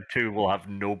them two will have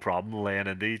no problem laying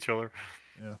into each other.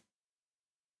 Yeah.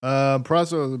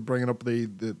 Prazzo bringing up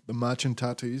the matching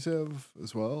tattoos have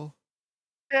as well.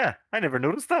 Yeah, I never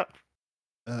noticed that.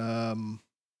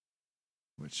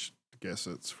 Which I guess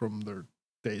it's from their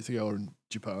days together in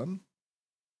Japan.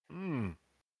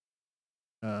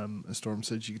 As Storm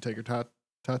said she could take her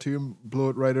tattoo and blow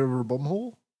it right over her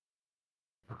bumhole.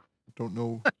 Don't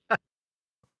know.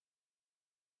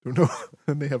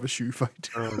 And they have a shoe fight.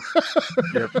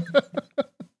 Yep.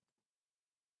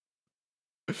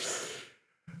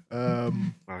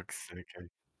 Fuck's sake.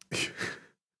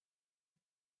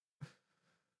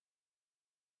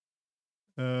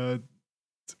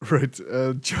 Right.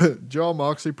 John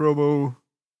Moxley promo.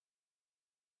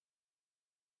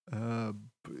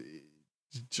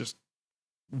 Just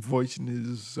voicing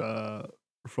his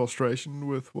frustration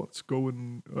with what's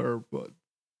going, or what,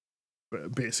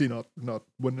 basically not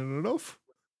winning enough.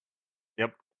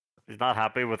 Yep. He's not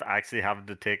happy with actually having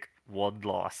to take one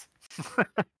loss.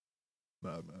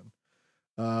 Bad man.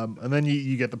 And then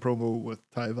you get the promo with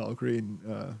Ty Valkyrie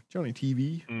and Johnny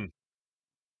TV.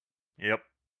 Yep.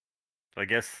 So I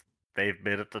guess they've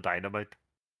made it to Dynamite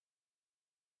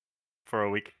for a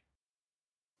week.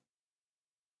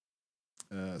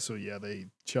 So yeah, they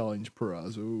challenge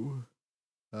Perazzo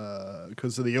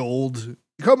because of the old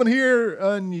come in here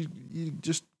and you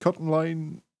just cut in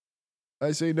line.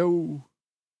 I say no.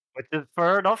 Which is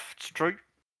fair enough, it's true.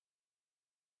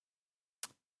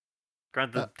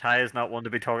 Granted, Ty is not one to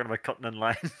be talking about cutting in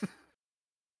line.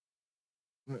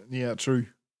 Yeah, true.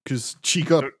 Because she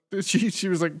got she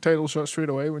was like title shot straight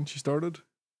away when she started.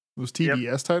 It was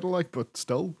TBS title, like, but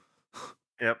still.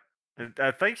 Yep.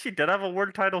 I think she did have a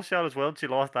world title shot as well, and she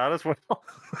lost that as well.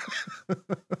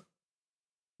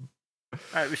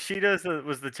 Sheeta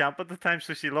was the champ at the time,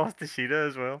 so she lost to Sheeta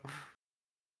as well.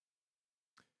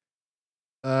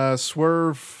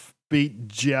 Swerve beat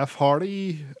Jeff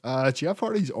Hardy. Jeff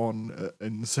Hardy's on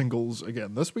in singles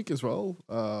again this week as well.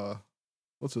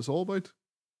 What's this all about?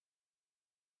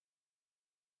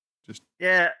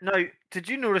 Now, did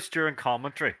you notice during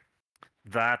commentary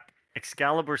that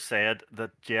Excalibur said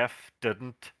that Jeff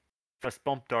didn't fist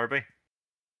bump Darby?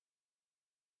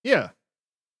 Yeah.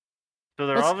 So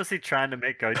they're obviously trying to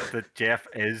make out that Jeff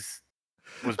was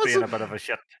being a bit of a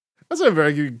shit. That's I'm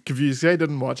very confused. I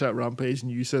didn't watch that Rampage,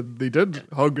 and you said they did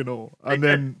hug and all,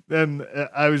 and then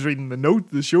I was reading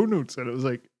the show notes, and it was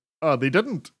like, oh, they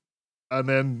didn't, and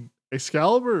then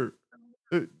Excalibur.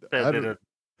 So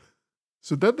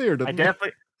did they or didn't I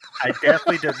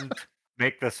definitely didn't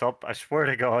make this up. I swear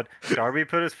to God, Darby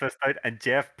put his fist out, and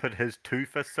Jeff put his two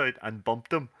fists out and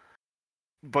bumped him.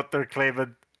 But they're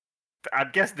claiming, I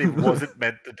guess they wasn't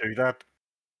meant to do that.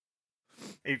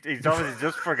 He's obviously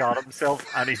just forgot himself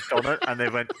and he's done it, and they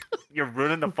went, "You're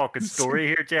ruining the fucking story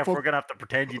here, Jeff. We're gonna have to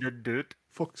pretend you didn't do it."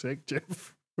 Fuck's sake,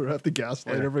 Jeff. We're at the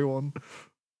gaslight everyone.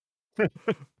 We're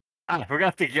gonna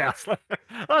have to gaslight.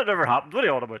 That never happened. What are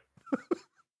you on about?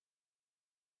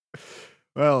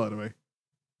 Well, anyway,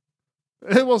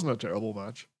 it wasn't a terrible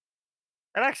match.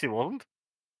 It actually wasn't.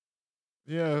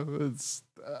 Yeah, it's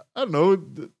I don't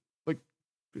know, like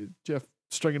Jeff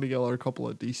stringing together a couple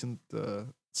of decent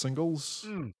singles.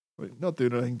 Like, not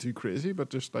doing anything too crazy, but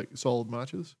just like solid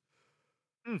matches.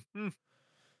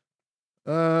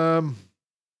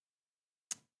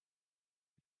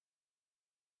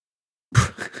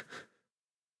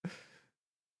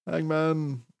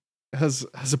 Hangman has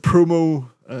a promo,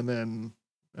 and then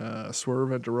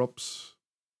Swerve interrupts,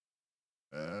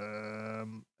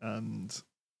 and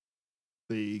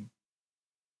they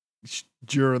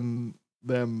during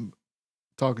them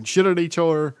talking shit at each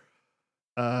other,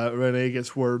 Renee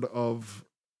gets word of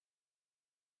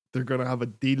they're gonna have a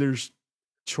dealer's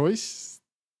choice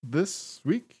this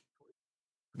week.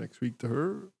 next week to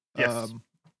her. Yes.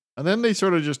 And then they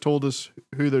sort of just told us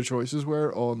who their choices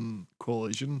were on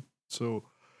Collision. So,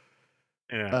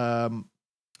 Yeah.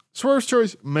 Swerve's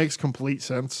choice makes complete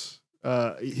sense.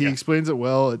 He Yes. explains it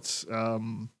well. It's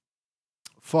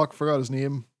forgot his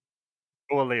name.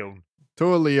 Oh, Leon.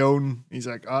 Toa Leone. He's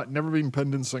like, never been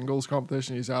pinned in singles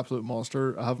competition. He's an absolute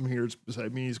monster. I have him here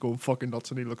beside me. He's going fucking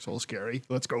nuts and he looks all scary.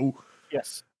 Let's go.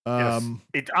 Yes. Yes.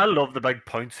 I love the big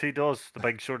pounce he does, the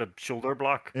big sort of shoulder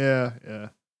block. Yeah.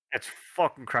 It's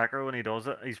fucking cracker when he does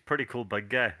it. He's pretty cool big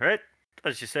guy, right?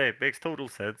 As you say, it makes total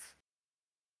sense.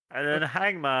 And then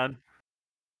Hangman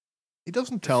He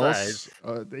doesn't tell decides.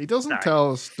 us. He doesn't Nah,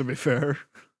 tell us, to be fair.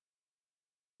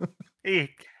 he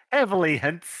heavily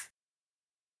hints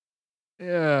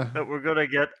Yeah. that we're gonna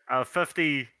get a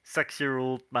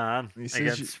 56-year-old man He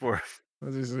says, against Swerve.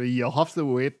 you'll have to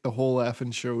wait the whole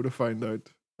effing show to find out.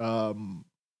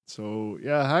 So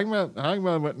yeah,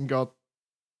 Hangman went and got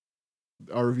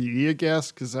RVD, I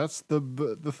guess, because that's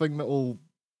the thing that will,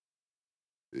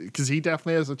 because he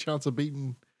definitely has a chance of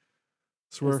beating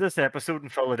Is Swerve. this episode in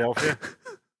Philadelphia?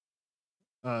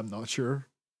 I'm not sure.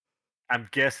 I'm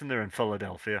guessing they're in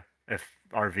Philadelphia if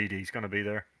RVD's gonna be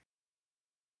there.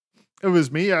 If it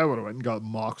was me, I would have went and got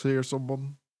Moxley or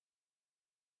someone.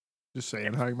 Just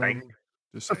saying, Hangman. Sting.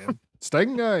 Just saying.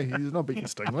 Sting guy, he's not beating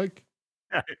Sting like.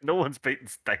 No one's beating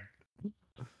Sting.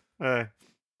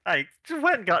 I just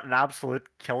went and got an absolute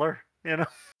killer, you know.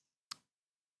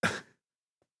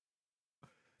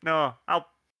 No, I'll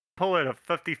pull out a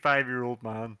 55-year-old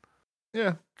man.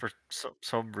 Yeah. For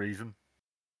some reason.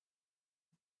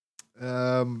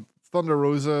 Thunder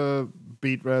Rosa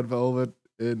beat Red Velvet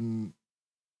in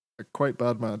a quite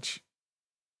bad match.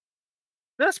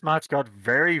 This match got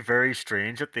very, very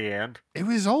strange at the end. It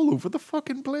was all over the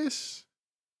fucking place.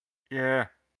 Yeah.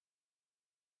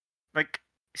 Like,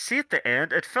 see at the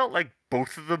end, it felt like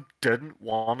both of them didn't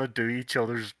want to do each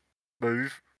other's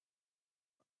move.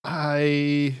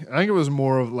 I think it was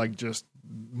more of like just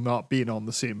not being on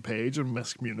the same page and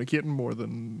miscommunicating more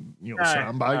than,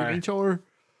 sandbagging each other.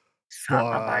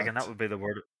 Sandbagging, that But would be the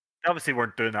word. They obviously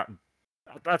weren't doing that.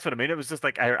 That's what I mean. It was just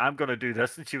like, I'm going to do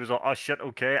this. And she was like, oh shit,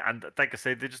 okay. And like I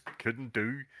said, they just couldn't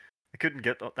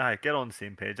get on the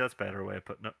same page. That's a better way of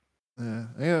putting it.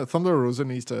 yeah, Thunder Rosa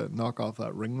needs to knock off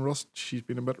that ring rust. She's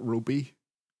been a bit ropey.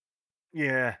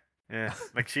 Yeah.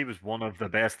 Like she was one of the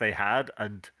best they had.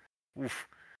 And oof,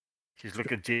 she's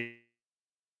looking.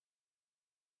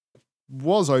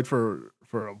 Was out for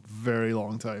a very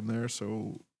long time there,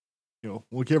 so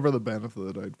we'll give her the benefit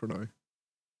of the doubt for now.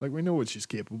 Like, we know what she's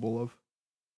capable of.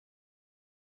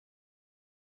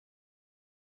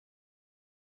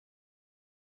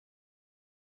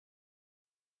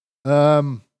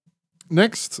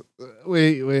 Next,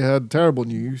 we had terrible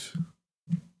news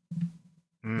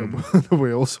that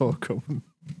we all saw coming.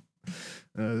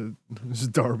 This is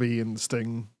Darby and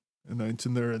Sting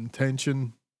announcing their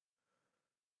intention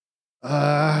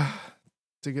to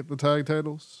get the tag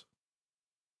titles.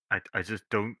 I just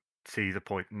don't see the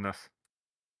point in this.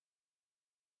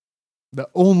 The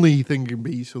only thing can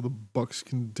be so the Bucks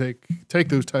can take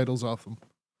those titles off them.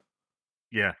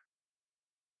 Yeah.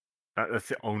 That's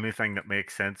the only thing that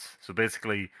makes sense. So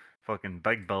basically, fucking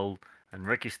Big Bill and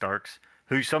Ricky Starks,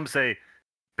 who some say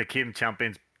became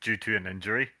champions due to an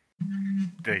injury.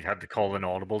 They had to call an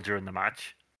audible during the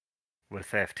match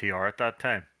with FTR at that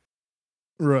time.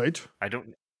 Right. I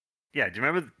don't. Yeah, do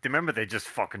you remember they just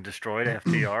fucking destroyed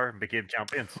FTR and became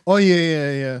champions? Oh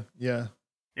yeah.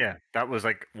 Yeah, that was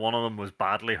like one of them was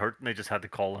badly hurt and they just had to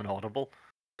call an audible,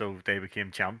 so they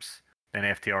became champs. Then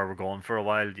FTR were gone for a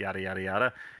while, yada yada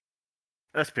yada.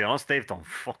 Let's be honest, they've done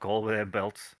fuck all with their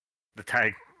belts. The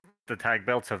tag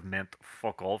belts have meant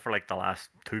fuck all for like the last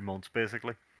 2 months,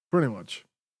 basically. Pretty much.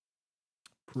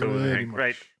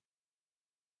 Right.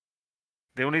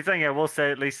 The only thing I will say,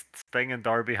 at least Sting and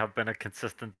Darby have been a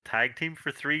consistent tag team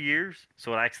for 3 years,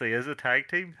 so it actually is a tag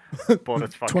team. But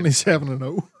it's fucking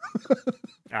 27-0.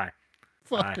 Aye.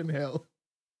 Fucking hell.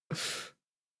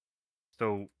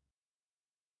 So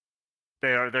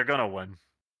they're gonna win.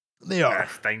 They are.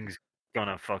 Sting's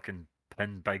gonna fucking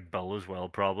pin Big Bill as well,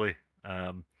 probably.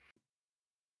 And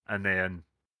then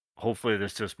hopefully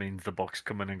this just means the Bucks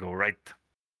come in and go, right,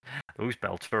 those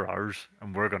belts are ours,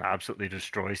 and we're gonna absolutely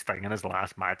destroy Sting in his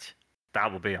last match.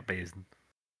 That will be amazing.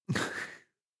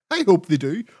 I hope they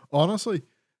do, honestly.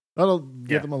 That'll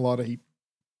give them a lot of heat.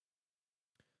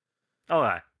 Oh,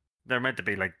 aye. They're meant to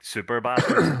be like super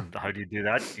bastards. And how do you do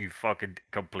that? You fucking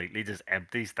completely just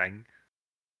empty Sting.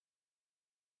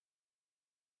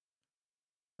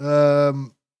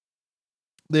 The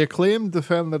Acclaimed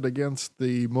defended against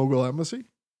the Mogul Embassy.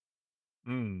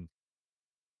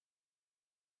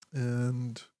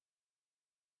 And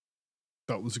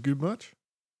that was a good match.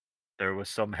 There was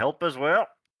some help as well.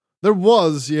 There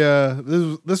was, yeah.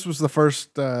 This was the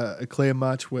first Acclaim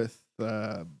match with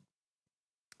the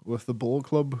Bullet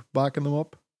Club backing them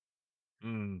up,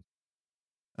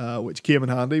 which came in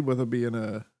handy with it being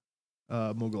a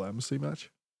Mogul Embassy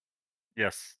match.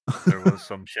 Yes, there was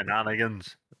some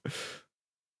shenanigans.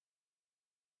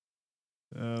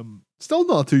 Still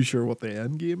not too sure what the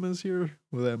end game is here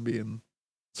with them being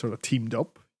sort of teamed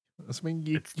up. I mean,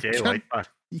 It's Jay White, man.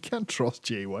 You can't trust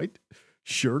Jay White,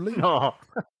 surely. No,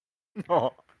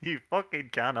 no, you fucking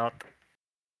cannot.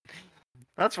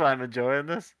 That's why I'm enjoying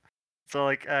this. So,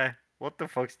 like, what the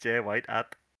fuck's Jay White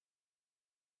at?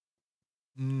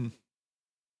 In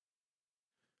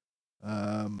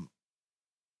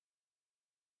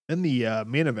the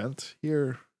main event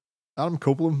here, Adam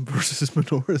Copeland versus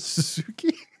Minoru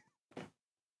Suzuki.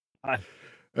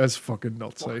 That's fucking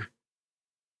nuts, eh?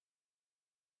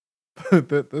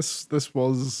 This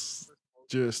was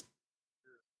just,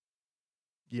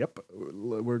 yep,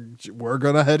 we're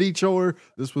gonna hit each other.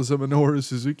 This was a Minoru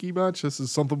Suzuki match. This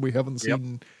is something we haven't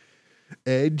seen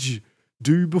Edge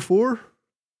do before,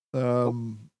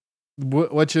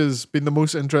 which has been the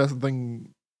most interesting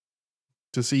thing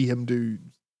to see him do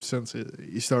since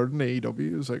he started in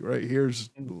AEW. It's like, right,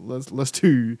 let's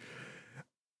do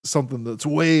something that's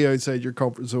way outside your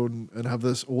comfort zone and have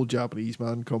this old Japanese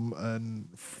man come and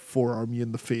forearm you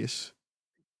in the face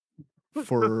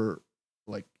for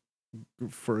a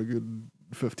good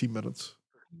 15 minutes.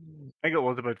 I think it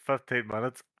was about 15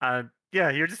 minutes, and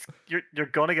yeah, you're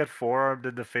gonna get forearmed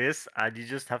in the face, and you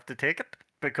just have to take it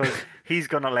because he's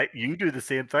gonna let you do the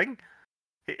same thing.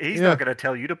 He's not gonna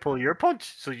tell you to pull your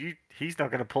punch, so he's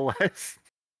not gonna pull his.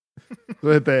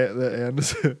 At the end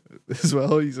as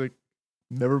well, he's like,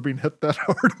 never been hit that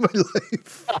hard in my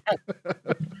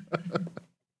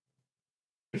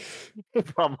life.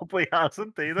 Probably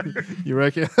hasn't either. You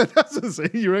reckon? That's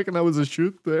insane. You reckon that was a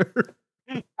shoot there?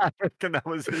 I reckon that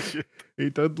was a shoot. He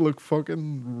did look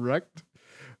fucking wrecked.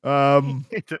 I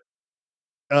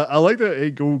like that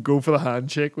he go for the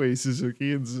handshake with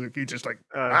Suzuki, and Suzuki just like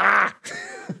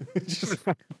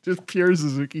just pure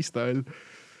Suzuki style.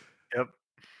 Yep.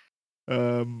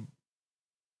 I'm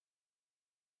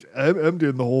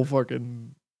doing the whole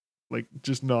fucking like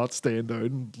just not staying down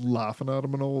and laughing at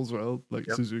him and all as well. Like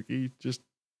Suzuki, just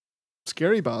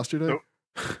scary bastard. So,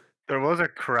 there was a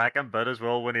cracking bit as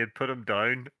well when he had put him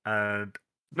down, and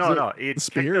he had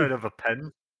kicked out of a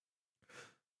pin.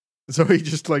 So he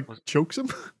just like chokes him.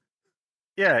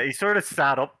 Yeah, he sort of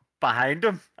sat up behind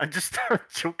him and just started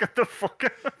choking the fuck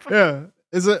out of him. Yeah.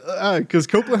 Is it because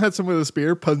Copeland hits him with a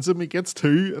spear, pins him, he gets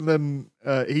two, and then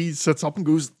he sits up and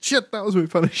goes, "Shit, that was my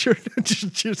finisher."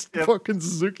 just fucking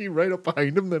Suzuki right up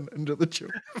behind him, then into the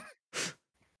choke.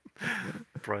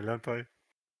 Brilliant, eh?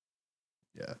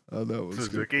 Yeah, that was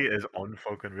Suzuki is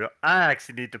unfucking real. I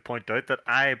actually need to point out that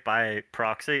I, by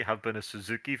proxy, have been a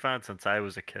Suzuki fan since I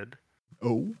was a kid.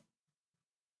 Oh.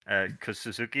 Because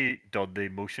Suzuki did the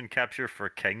motion capture for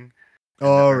King.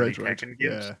 Oh, right. Tekken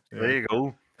games. Yeah. There you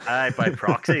go. I, by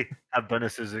proxy, have been a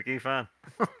Suzuki fan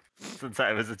since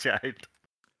I was a child.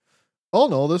 Oh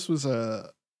no, this was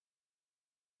a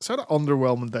sort of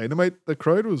underwhelming Dynamite. The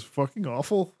crowd was fucking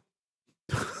awful.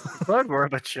 The crowd were a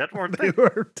bit shit, weren't they? They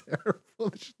were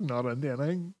terrible. Just not into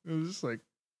anything. It was just like,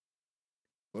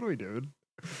 what are we doing?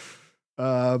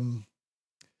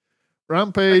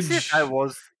 Rampage. If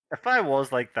I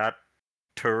was like that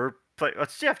tour. Like,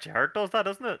 it's Jeff Jarrett does that,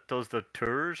 isn't it? Does the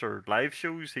tours or live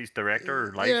shows? He's director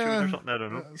or live shows or something. I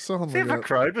don't know. See, if a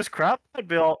crowd was crap, I'd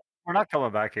be all, we're not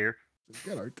coming back here.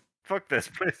 Get out. Fuck this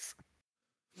place.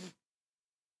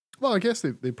 Well, I guess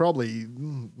they probably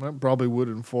would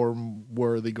inform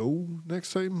where they go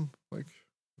next time. Like,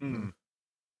 in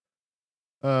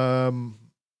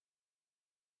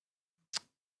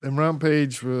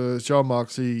Rampage, John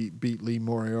Moxley beat Lee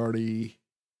Moriarty.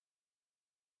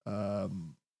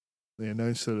 They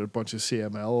announced that a bunch of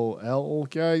CMLL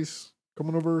guys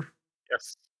coming over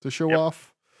to show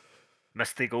off.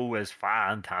 Mystico is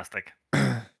fantastic.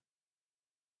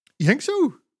 You think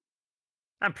so?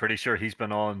 I'm pretty sure he's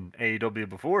been on AEW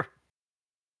before.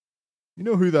 You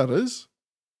know who that is?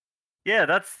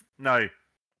 Yeah,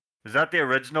 is that the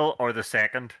original or the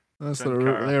second? That's the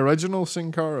original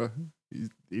Sin Cara.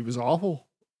 He was awful.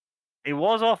 He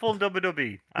was awful in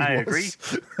WWE. I agree.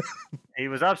 He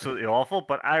was absolutely awful,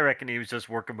 but I reckon he was just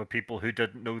working with people who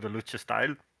didn't know the lucha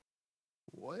style.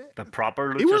 What? The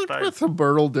proper lucha style. He was with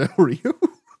Humberto Del Rio.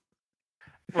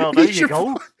 Well, there you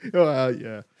go.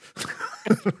 Yeah.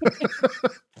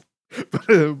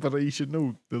 but he should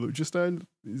know the lucha style.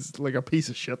 He's like a piece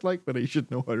of shit, but he should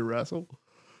know how to wrestle.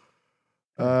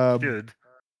 Should.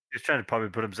 He's trying to probably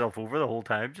put himself over the whole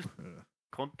time. Just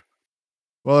cunt.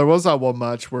 Well, there was that one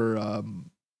match where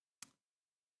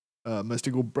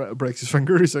Mystical breaks his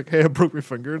finger. He's like, "Hey, I broke my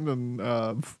finger," and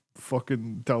then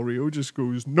fucking Del Rio just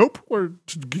goes, "Nope, we're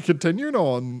continuing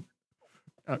on.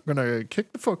 I'm gonna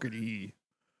kick the fuck out of you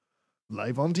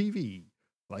live on TV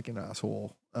like an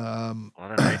asshole." What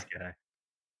a nice guy.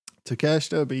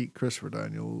 Takeshita beat Christopher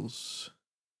Daniels.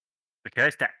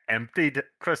 Takeshita emptied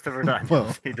Christopher Daniels.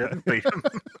 Well, He didn't beat him.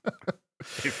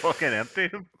 He fucking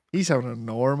emptied him. He's having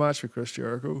another match with Chris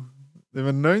Jericho. They've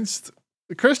announced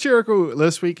Chris Jericho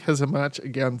this week has a match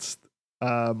against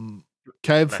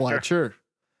Kev Fletcher.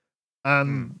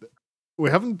 And we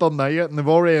haven't done that yet, and they've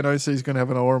already announced that he's going to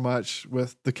have an hour match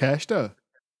with Takeshita.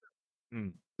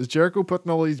 Is Jericho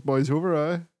putting all these boys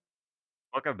over,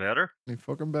 Fucking better. He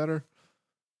fucking better.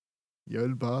 You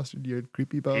old bastard, you old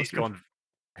creepy bastard.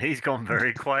 He's gone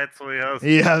very quiet, so he has.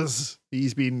 He has.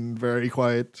 He's been very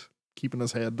quiet, keeping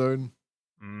his head down.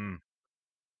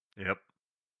 Yep.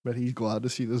 But he's glad to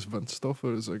see this Vince stuff.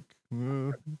 It was like,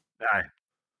 Aye.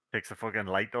 Takes the fucking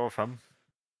light off him.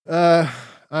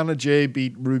 Anna Jay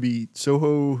beat Ruby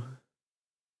Soho.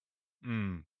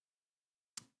 Hang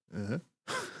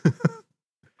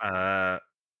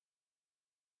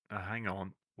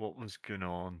on. What was going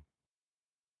on?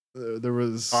 There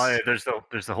was. Oh yeah, there's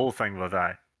the whole thing with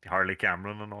Harley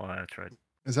Cameron and all that. That's right.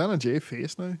 Is Anna Jay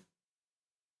face now?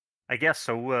 I guess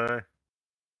so.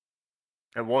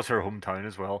 It was her hometown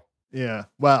as well. Yeah.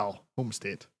 Well, home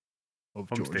state of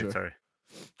Georgia. State, sorry.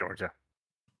 Georgia.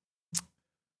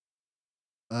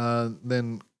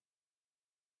 Then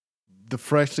the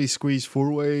freshly squeezed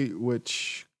 4-way,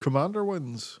 which Commander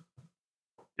wins.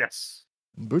 Yes.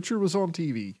 And Butcher was on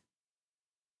TV.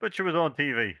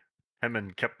 Him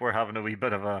and Kip were having a wee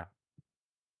bit of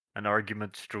an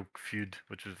argument stroke feud,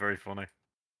 which was very funny.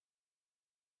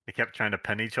 They kept trying to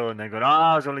pin each other and then going,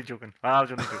 I was only joking.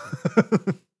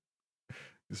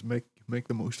 Just make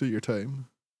the most of your time.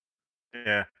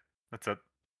 Yeah, that's it.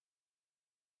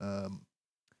 Now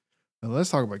let's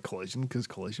talk about Collision, because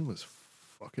Collision was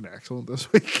fucking excellent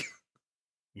this week.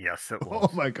 Yes, it was.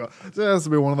 Oh my god, this has to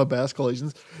be one of the best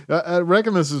Collisions. I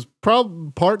reckon this is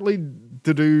partly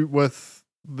to do with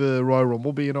the Royal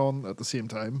Rumble being on at the same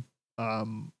time.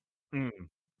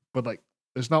 But like,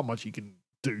 there's not much you can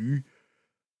do.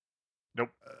 Nope.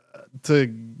 To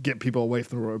get people away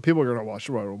from the Royal, people are gonna watch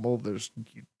the Royal Rumble. It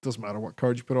doesn't matter what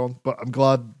card you put on, but I'm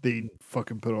glad they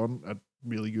fucking put on a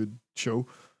really good show.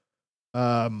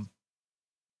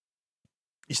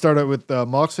 You start out with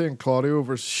Moxley and Claudio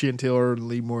versus Shane Taylor and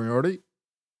Lee Moriarty.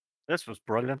 This was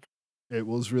brilliant. It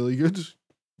was really good.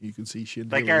 You can see Shane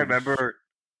Taylor. I remember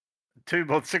 2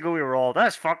 months ago we were all,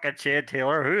 that's fucking Shane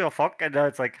Taylor. Who the fuck? And now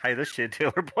it's like, hey, this Shane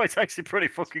Taylor boy's actually pretty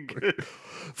fucking good.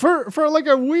 For like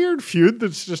a weird feud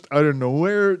that's just out of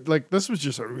nowhere, like this was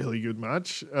just a really good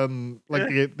match. And like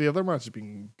the other match has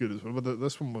been good as well, but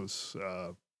this one was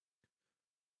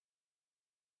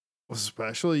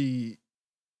especially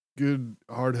good,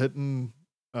 hard hitting.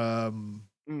 And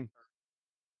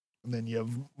then you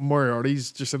have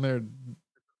Moriarty's just in there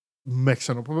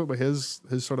mixing up a bit with his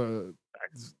sort of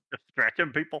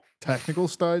stretching people technical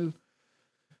style,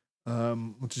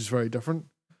 which is very different.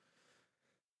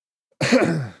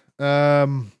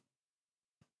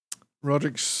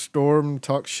 Roderick Storm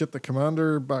talks shit to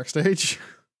Commander backstage.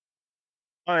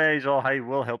 Oh yeah, he's all, hey,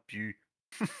 we'll help you.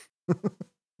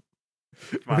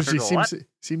 Which he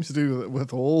seems to do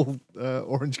with all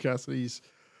Orange Cassidy's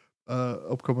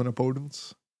upcoming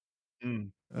opponents.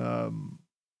 Yeah,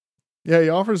 he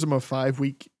offers him a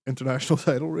 5-week international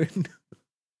title reign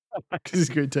because he's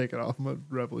going to take it off him at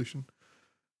Revolution.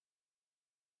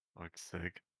 Looks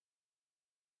sick.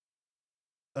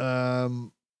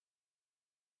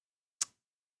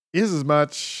 His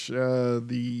match,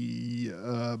 the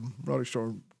Roderick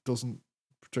Storm doesn't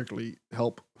particularly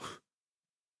help.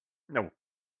 No.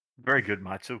 Very good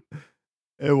match, though.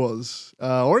 It was.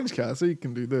 Orange Cassidy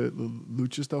can do the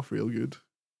lucha stuff real good.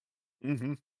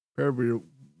 Paired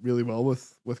really well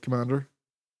with Commander.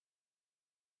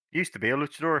 He used to be a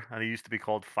luchador, and he used to be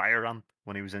called Fire Ant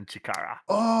when he was in Chikara.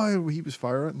 Oh, he was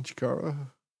Fire Ant in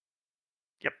Chikara.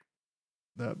 Yep.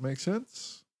 That makes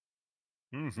sense.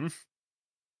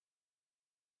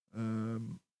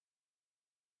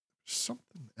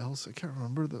 Something else I can't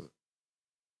remember that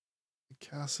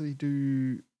Cassidy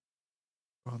do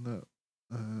on that.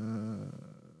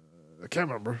 I can't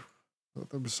remember.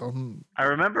 There was something.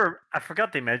 I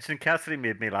forgot they mentioned Cassidy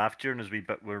made me laugh during his wee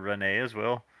bit with Renee as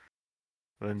well.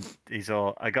 when he's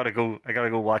all, I gotta go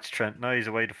watch Trent now. He's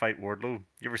away to fight Wardlow.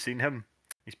 You ever seen him?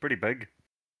 He's pretty big.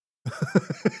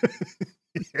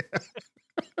 Yeah.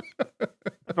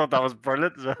 I thought that was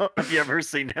brilliant as well. Have you ever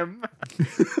seen him?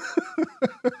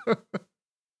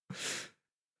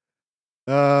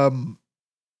 um.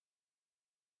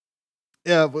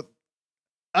 Yeah, but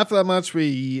after that match,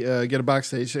 we get a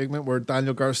backstage segment where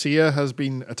Daniel Garcia has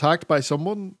been attacked by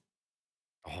someone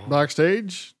Oh,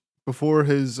 backstage before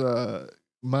his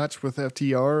match with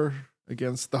FTR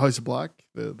against the House of Black,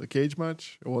 the cage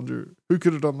match. I wonder who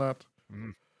could have done that.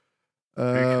 who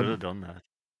could have Um, done that?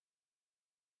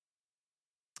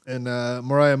 and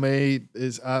Mariah May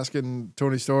is asking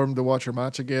Tony Storm to watch her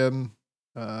match again.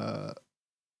 Tony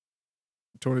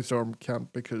Storm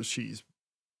can't because she's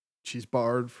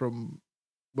barred from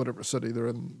whatever city they're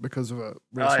in because of a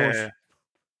racehorse. Yeah.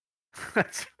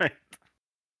 That's right.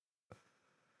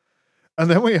 And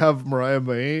then we have Mariah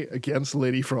May against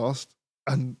Lady Frost,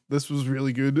 and this was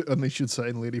really good, and they should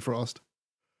sign Lady Frost.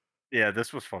 Yeah,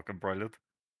 this was fucking brilliant.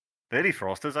 Lady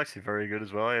Frost is actually very good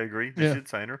as well. I agree. They Yeah. should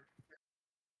sign her.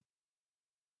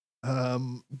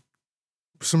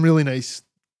 Some really nice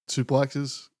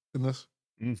suplexes in this.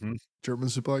 Mm-hmm. German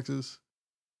suplexes.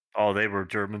 Oh, they were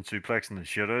German suplexing the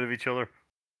shit out of each other.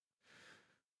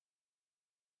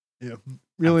 Yeah,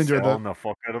 really enjoyed that. The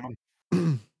fuck out of them.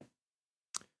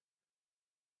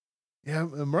 Yeah,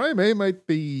 Mariah May might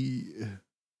be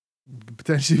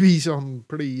potentially be something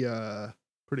pretty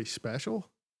special.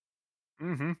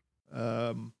 Mm-hmm.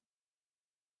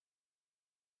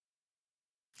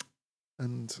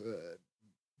 And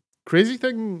crazy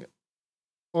thing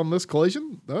on this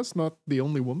collision, that's not the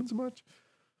only women's match.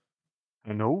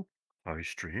 I know. How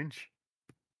strange.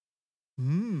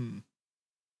 Eddie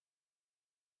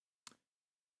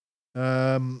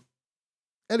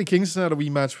Kingston had a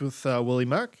wee match with Willie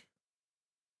Mack,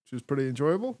 which was pretty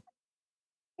enjoyable.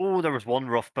 Oh, there was one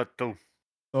rough bit though.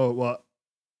 Oh, what?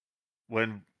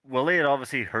 When Willie had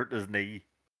obviously hurt his knee,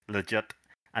 legit,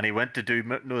 and he went to do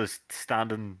his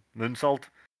standing moonsault,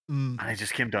 and he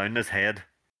just came down his head.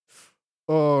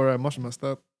 Oh, I must have missed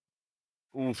that.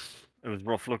 Oof, it was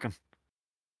rough looking.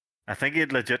 I think he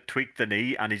had legit tweaked the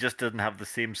knee, and he just didn't have the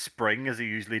same spring as he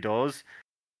usually does.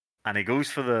 And he goes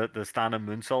for the standing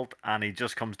moonsault, and he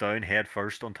just comes down head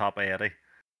first on top of Eddie.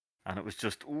 And it was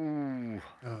just,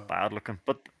 bad looking.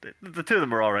 But the two of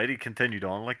them were alright. He continued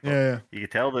on, like, but Yeah. you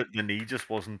could tell that the knee just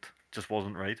wasn't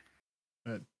right.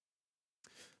 Right.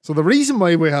 So the reason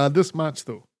why we had this match,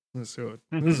 though, so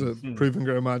this is a proving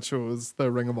ground match. So it's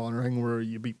the Ring of Honor ring where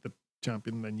you beat the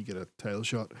champion, and then you get a title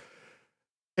shot.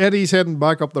 Eddie's heading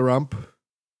back up the ramp.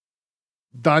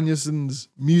 Danielson's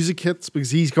music hits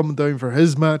because he's coming down for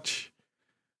his match.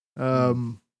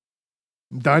 Danielson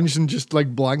just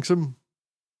like blanks him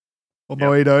on the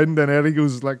way down. Then Eddie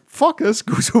goes like, "Fuck this,"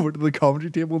 goes over to the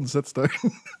commentary table and sits down.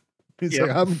 He's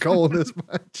like, "I'm calling this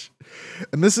match."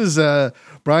 And this is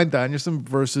Bryan Danielson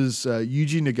versus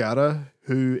Yuji Nagata,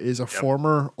 who is a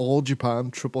former All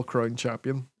Japan Triple Crown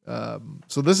champion.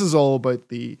 So this is all about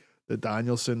the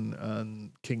Danielson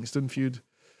and Kingston feud.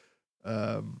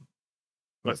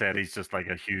 But Eddie's just like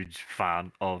a huge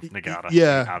fan of Nagata.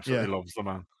 Yeah, he absolutely loves the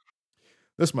man.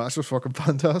 This match was fucking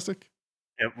fantastic.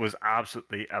 It was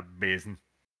absolutely amazing.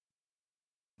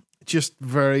 Just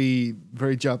very,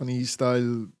 very Japanese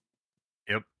style.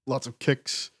 Yep. Lots of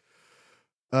kicks.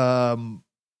 And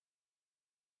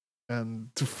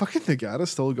fucking Nagata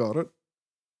still got it.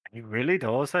 He really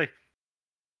does, hey.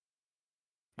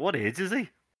 What age is he?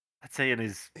 I'd say in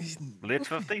his late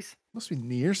 50s. Must be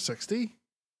near 60.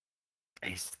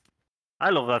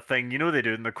 I love that thing. You know they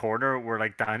do in the corner where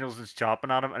like Danielson's chopping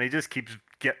at him and he just keeps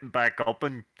getting back up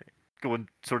and going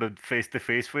sort of face to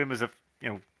face with him as if,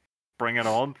 bring it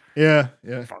on. Yeah.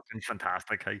 Fucking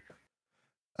fantastic, hey.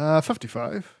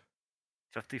 55.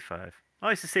 55. Oh,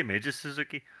 he's the same age as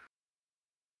Suzuki.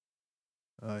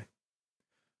 Aye.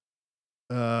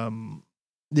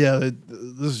 Yeah,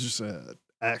 this is just an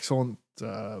excellent,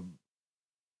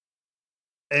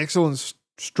 excellent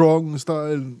strong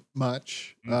style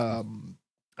match. I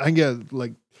think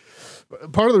like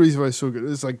part of the reason why it's so good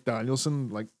is like Danielson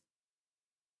like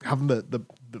having the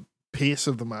pace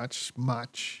of the match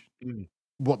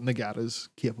what Nagata's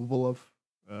capable of.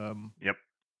 Yep.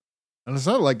 And it's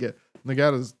not like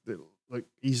Nagata's like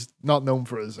he's not known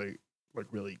for his like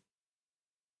really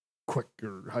quick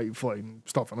or high flying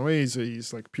stuff in a way.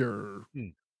 He's like pure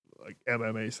like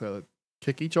MMA style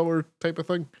kick each other type of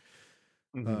thing.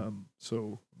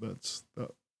 So that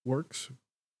works.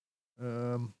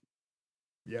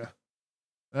 Yeah.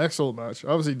 Excellent match.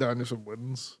 Obviously Danielson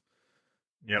wins.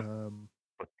 Yep.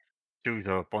 shows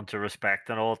a bunch of respect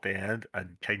and all at the end,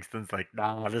 and Kingston's like,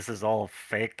 nah, this is all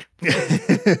fake.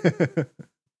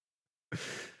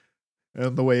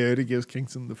 And the way out, he gives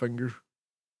Kingston the finger.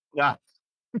 Yeah.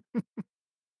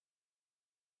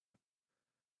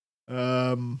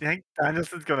 Um, You think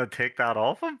Danielson's gonna take that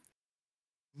off him?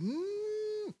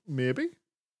 Maybe.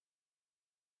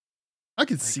 I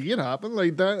could see it happen.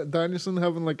 Like Danielson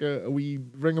having like a wee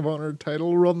Ring of Honor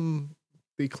title run.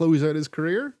 They close out his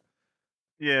career.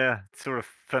 Yeah, sort of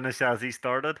finish as he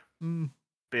started. Mm,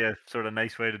 Be a sort of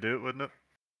nice way to do it, wouldn't it?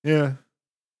 yeah.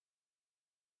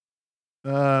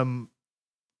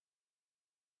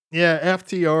 Yeah,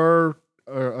 FTR,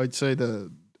 or I'd say the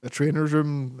trainer's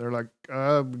room, they're like,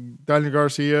 Daniel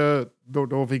Garcia, don't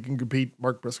know if he can compete.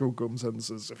 Mark Briscoe comes in and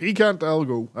says, if he can't, I'll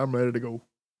go. I'm ready to go.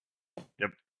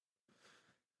 Yep.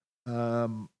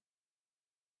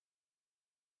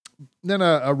 Then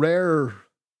a rare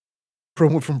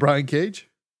promo from Brian Cage.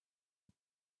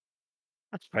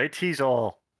 That's right. He's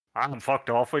all, I'm fucked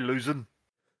off by losing.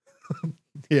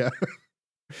 Yeah.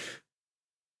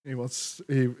 He wants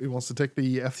to take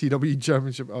the FTW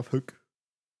championship off Hook.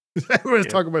 Everyone's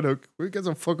talking about Hook. Who gives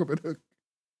a fuck about Hook?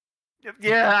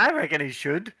 Yeah, I reckon he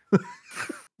should.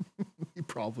 He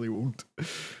probably won't.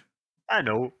 I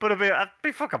know, but it'd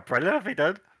be fucking brilliant if he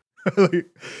did.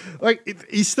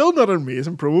 He's still not an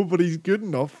amazing promo, but he's good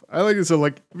enough. I like it. So,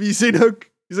 like, have you seen Hook?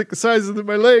 He's like the size of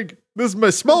my leg. This is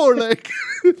my smaller leg.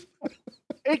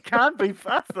 It can be.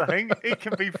 That's the thing. It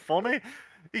can be funny.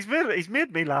 He's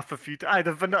made me laugh a few times.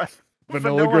 The vanilla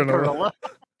gorilla.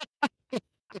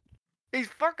 He's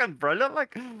fucking brilliant.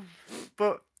 Like,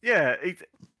 but yeah,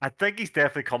 I think he's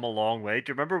definitely come a long way.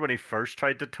 Do you remember when he first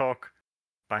tried to talk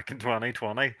back in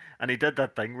 2020, and he did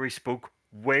that thing where he spoke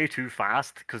way too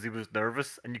fast because he was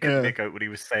nervous, and you couldn't make out what he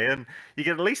was saying? You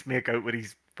can at least make out what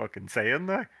he's fucking saying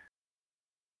now.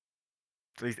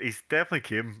 So he's definitely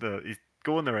he's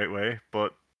going the right way,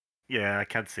 but yeah, I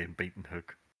can't see him beating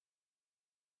Hook.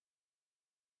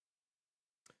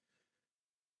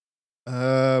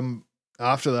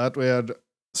 After that, we had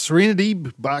Serena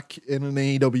Deeb back in an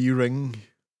AEW ring.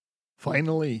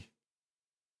 Finally.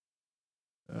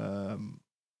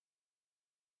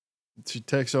 She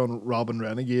takes on Robin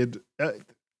Renegade. Like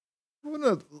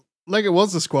it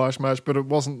was a squash match, but it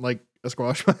wasn't like a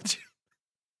squash match.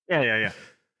 Yeah.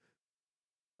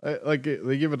 They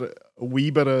give it a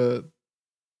wee bit of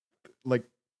like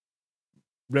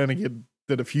Renegade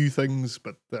did a few things,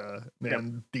 but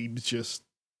then Deeb's just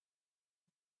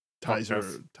ties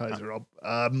her up.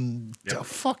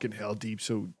 Fucking hell, Deeb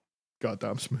so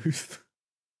goddamn smooth.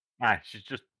 She's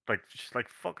just like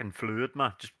fucking fluid,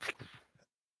 man. Just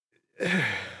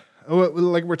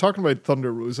like we're talking about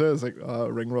Thunder Rosa. It's like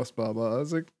ring rust, blah blah.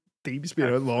 It's like Deeb's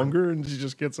been out longer, and she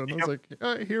just gets in. Yep. It's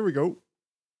like, here we go.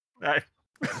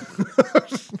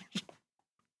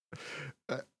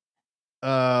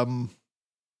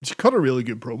 She cut a really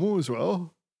good promo as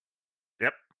well.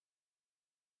 Yep.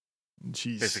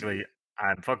 She's basically,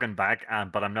 I'm fucking back,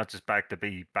 but I'm not just back to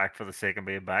be back for the sake of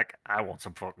being back. I want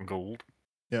some fucking gold.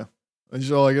 Yeah. And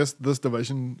so I guess this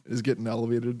division is getting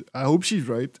elevated. I hope she's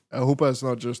right. I hope that's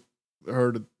not just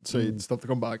her to say stuff to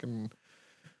come back. And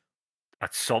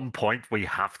at some point, we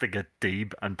have to get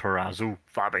Deeb and Perazzo.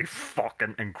 That'd be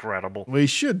fucking incredible. We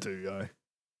should do,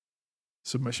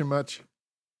 submission match.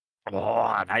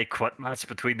 Oh, an I Quit match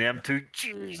between them two.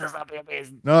 Jesus, that'd be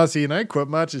amazing. No, see, an I Quit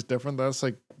match is different. That's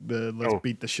like let's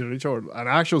beat the shit out of each other. An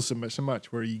actual submission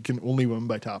match where you can only win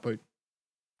by tap out.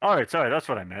 All right, sorry, that's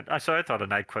what I meant. I thought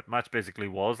an I Quit match basically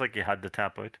was like you had to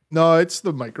tap out. No, it's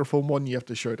the microphone one. You have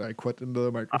to shout I quit into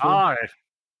the microphone. All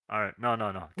right. No.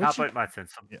 Tap out match then.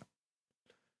 Yeah.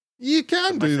 You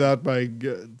can do that by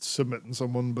submitting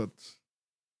someone, but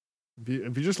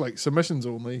if you just like submissions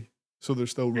only, so there's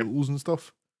still rules and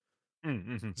stuff.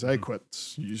 Because I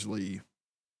Quit's usually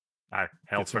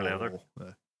hell for leather.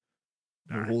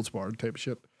 No holds barred type of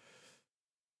shit.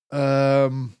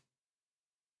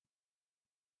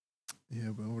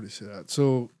 Yeah, but I already said that.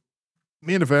 So,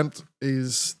 main event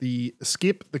is the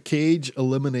Escape the Cage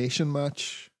elimination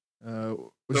match,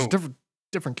 which is a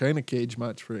different kind of cage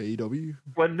match for AEW.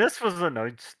 When this was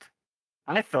announced,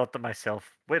 I thought to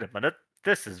myself, wait a minute,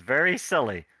 this is very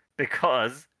silly,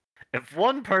 because if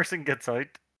one person gets out,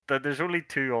 then there's only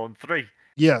 2 on 3.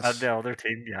 Yes. And the other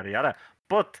team, yada yada.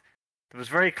 But it was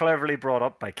very cleverly brought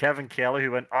up by Kevin Kelly,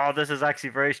 who went, oh, this is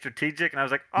actually very strategic. And I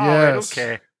was like, oh, right,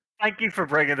 okay. Thank you for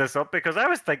bringing this up, because I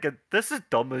was thinking, this is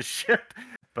dumb as shit.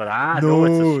 But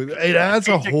it adds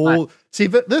a whole... Match. See,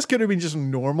 this could have been just a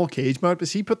normal cage match, but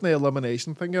see, putting the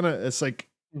elimination thing in it, it's like,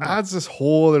 adds this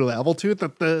whole other level to it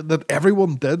that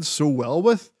everyone did so well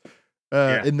with.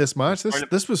 Yeah. in this match. Spoil it.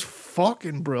 This was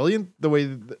fucking brilliant the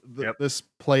way Yep. this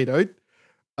played out.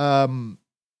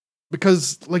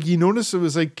 Because like you notice it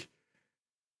was like,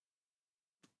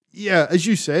 yeah, as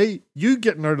you say, you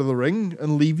getting out of the ring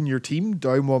and leaving your team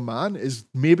down one man is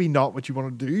maybe not what you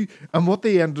want to do. And what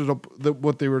they ended up,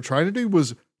 what they were trying to do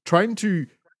was trying to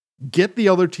get the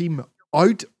other team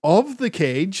out of the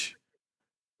cage.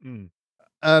 Mm.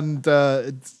 And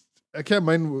I can't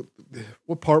mind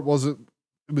what part was it.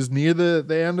 It was near the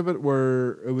end of it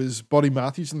where it was Buddy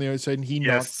Matthews on the outside and he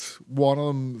Yes. knocked one of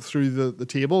them through the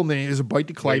table and then he was about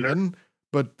to climb Wheeler. in,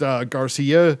 but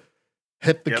Garcia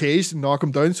hit the Yep. case and knock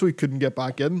him down so he couldn't get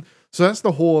back in. So that's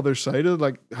the whole other side of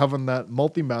like having that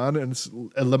multi-man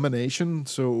and elimination.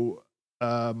 So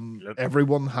Yep.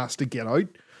 everyone has to get out.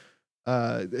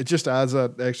 It just adds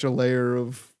that extra layer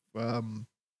of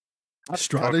Let's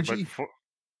strategy.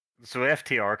 So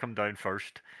FTR come down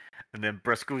first, and then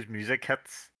Briscoe's music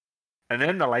hits, and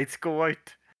then the lights go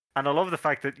out. And I love the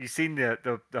fact that you've seen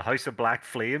the House of Black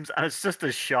Flames, and it's just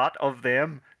a shot of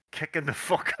them kicking the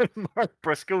fucking Mark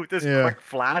Briscoe. This Yeah. quick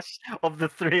flash of the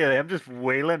three of them just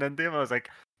wailing into him. I was like,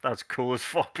 that's cool as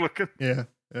fuck looking. Yeah,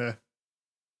 yeah.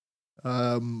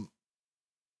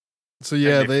 So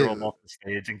yeah, And they throw him off the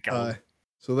stage and kill him.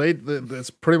 so it's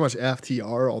pretty much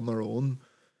FTR on their own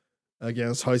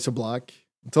against House of Black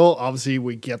until obviously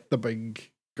we get the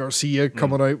big Garcia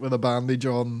coming out with a bandage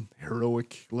on,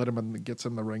 heroic, let him in, gets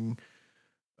in the ring,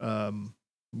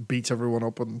 beats everyone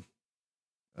up, and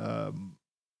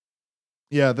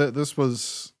yeah, this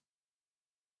was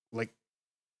like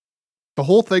the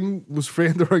whole thing was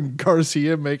framed around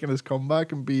Garcia making his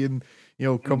comeback and being,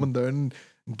 coming down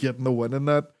and getting the win in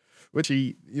that, which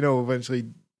he, eventually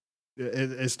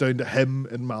it's down to him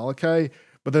and Malachi.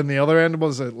 But then the other end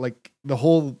was like the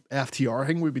whole FTR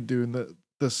thing we've been doing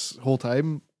this whole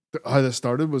time. How this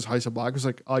started was House of Black was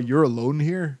like, "Oh, you're alone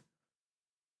here.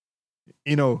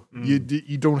 You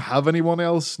don't have anyone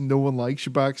else. No one likes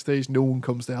you backstage. No one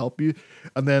comes to help you."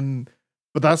 And then,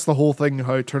 but that's the whole thing.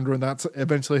 How it turned around. That's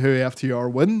eventually how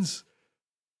FTR wins.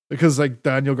 Because like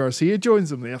Daniel Garcia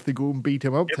joins them, they have to go and beat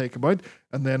him up, take him out,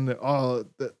 and then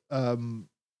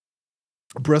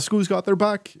Briscoe's got their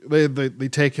back. They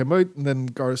take him out, and then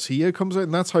Garcia comes out,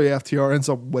 and that's how FTR ends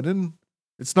up winning.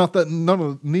 It's not that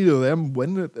neither of them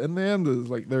win it in the end. It's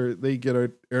like they get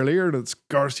out earlier, and it's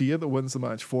Garcia that wins the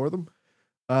match for them.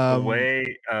 The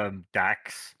way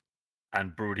Dax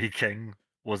and Brody King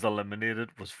was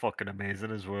eliminated was fucking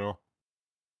amazing as well.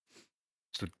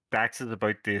 So Dax is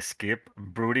about to escape,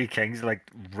 and Brody King's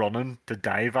like running to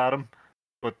dive at him,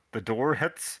 but the door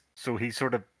hits, so he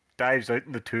sort of dives out,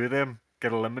 and the two of them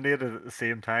get eliminated at the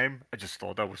same time. I just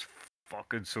thought that was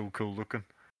fucking so cool looking.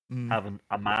 Having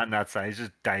a man that size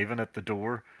just diving at the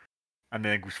door, and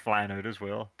then goes flying out as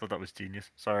well. Thought that was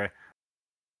genius. Sorry.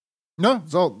 No,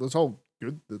 it's all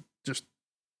good. Just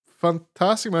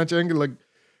fantastic match. I think like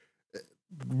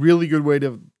really good way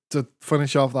to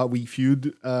finish off that wee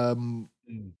feud.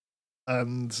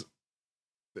 And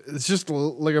it's just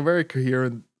like a very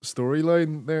coherent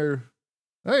storyline there.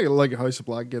 Hey, like House of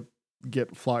Black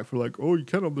get flack for like, oh, you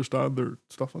can't understand their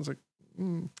stuff. I was like,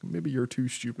 maybe you're too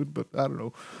stupid, but I don't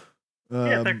know.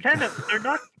 Yeah,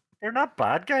 they're not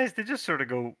bad guys. They just sort of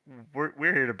go,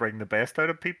 we're here to bring the best out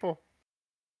of people.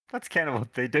 That's kind of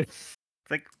what they do. It's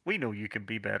like, we know you can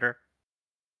be better,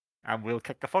 and we'll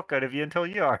kick the fuck out of you until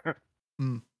you are.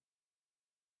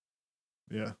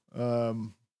 Yeah.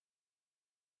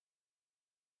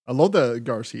 I love that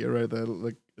Garcia right there.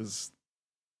 Like is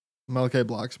Malachi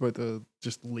Black's about to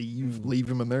just leave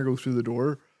him in there, go through the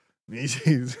door. And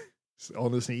he's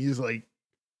on his knees like,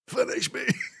 finish me.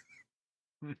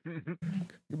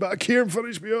 Get back here and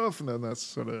finish me off. And then that's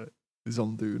sort of his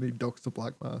undoing. He ducks the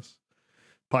Black Mass.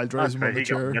 Pile drives him on the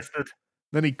chair.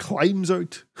 Then he climbs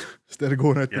out instead of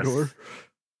going out the door.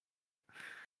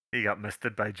 He got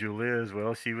misted by Julia as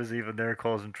well. She was even there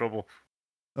causing trouble.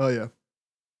 Oh yeah.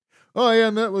 Oh yeah,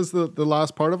 and that was the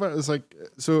last part of it. It's like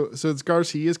so it's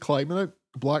Garcia's climbing it,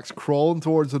 Black's crawling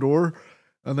towards the door,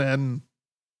 and then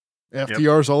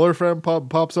FTR's other friend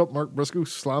pops up, Mark Briscoe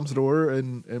slams the door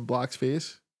in Black's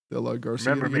face to allow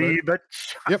Garcia Remember to get me, out.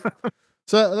 bitch? Yep.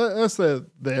 So that's the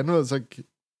end. It's like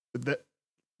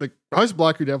House of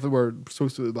Black who definitely were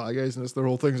supposed to be the bad guys, and it's their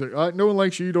whole thing. It's like, no one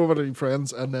likes you, you don't have any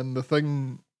friends, and then the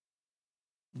thing,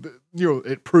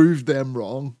 it proved them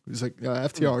wrong. It's like, yeah,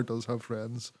 FTR does have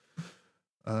friends.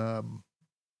 And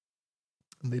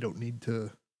they don't need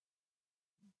to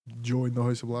join the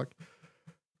House of Black.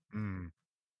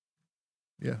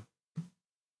 Yeah.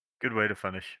 Good way to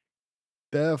finish.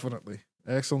 Definitely.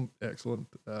 Excellent.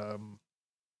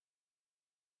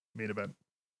 Main event.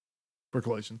 for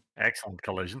collision. Excellent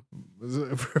collision. It was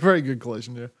a very good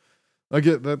collision, yeah. Like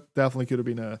that definitely could have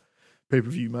been a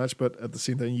pay-per-view match, but at the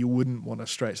same time, you wouldn't want to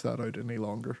stretch that out any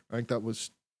longer. I think that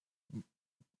was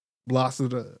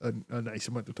lasted a nice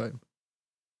amount of time.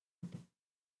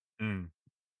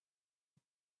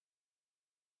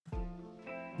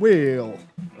 Well,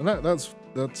 and that's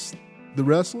the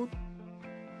wrestling.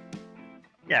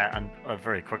 Yeah, and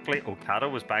very quickly, Okada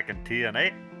was back in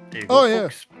TNA. There you Oh, go, yeah.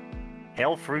 folks.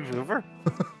 Hell freeze over.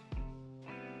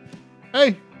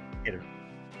 Hey,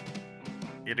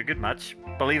 He had a good match,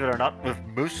 believe it or not, with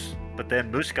Moose. But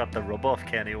then Moose got the rub off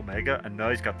Kenny Omega, and now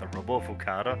he's got the rub off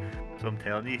Okada. So I'm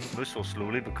telling you, Moose will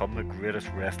slowly become the greatest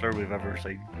wrestler we've ever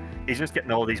seen. He's just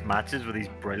getting all these matches with these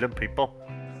brilliant people.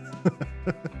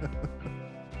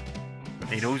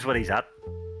 He knows what he's at.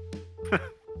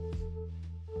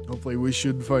 hopefully we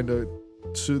should find out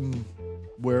soon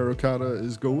where Okada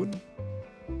is going.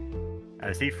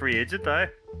 Is he free agent now?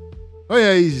 Oh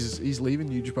yeah, he's leaving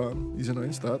New Japan. He's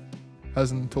announced that.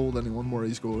 Hasn't told anyone where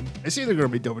he's going. It's either going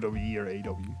to be WWE or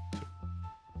AEW.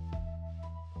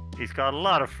 He's got a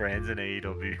lot of friends in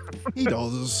AEW. He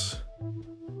does.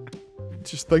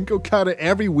 Just think, Okada,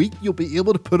 every week you'll be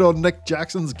able to put on Nick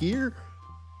Jackson's gear.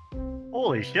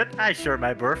 Holy shit, I share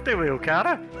my birthday with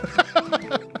Okada.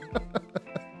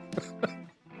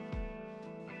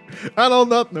 And on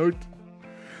that note,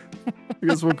 I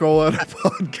guess we'll call that a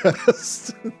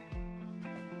podcast.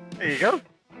 There you go.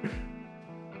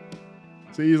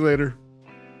 See you later.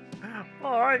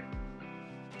 All right.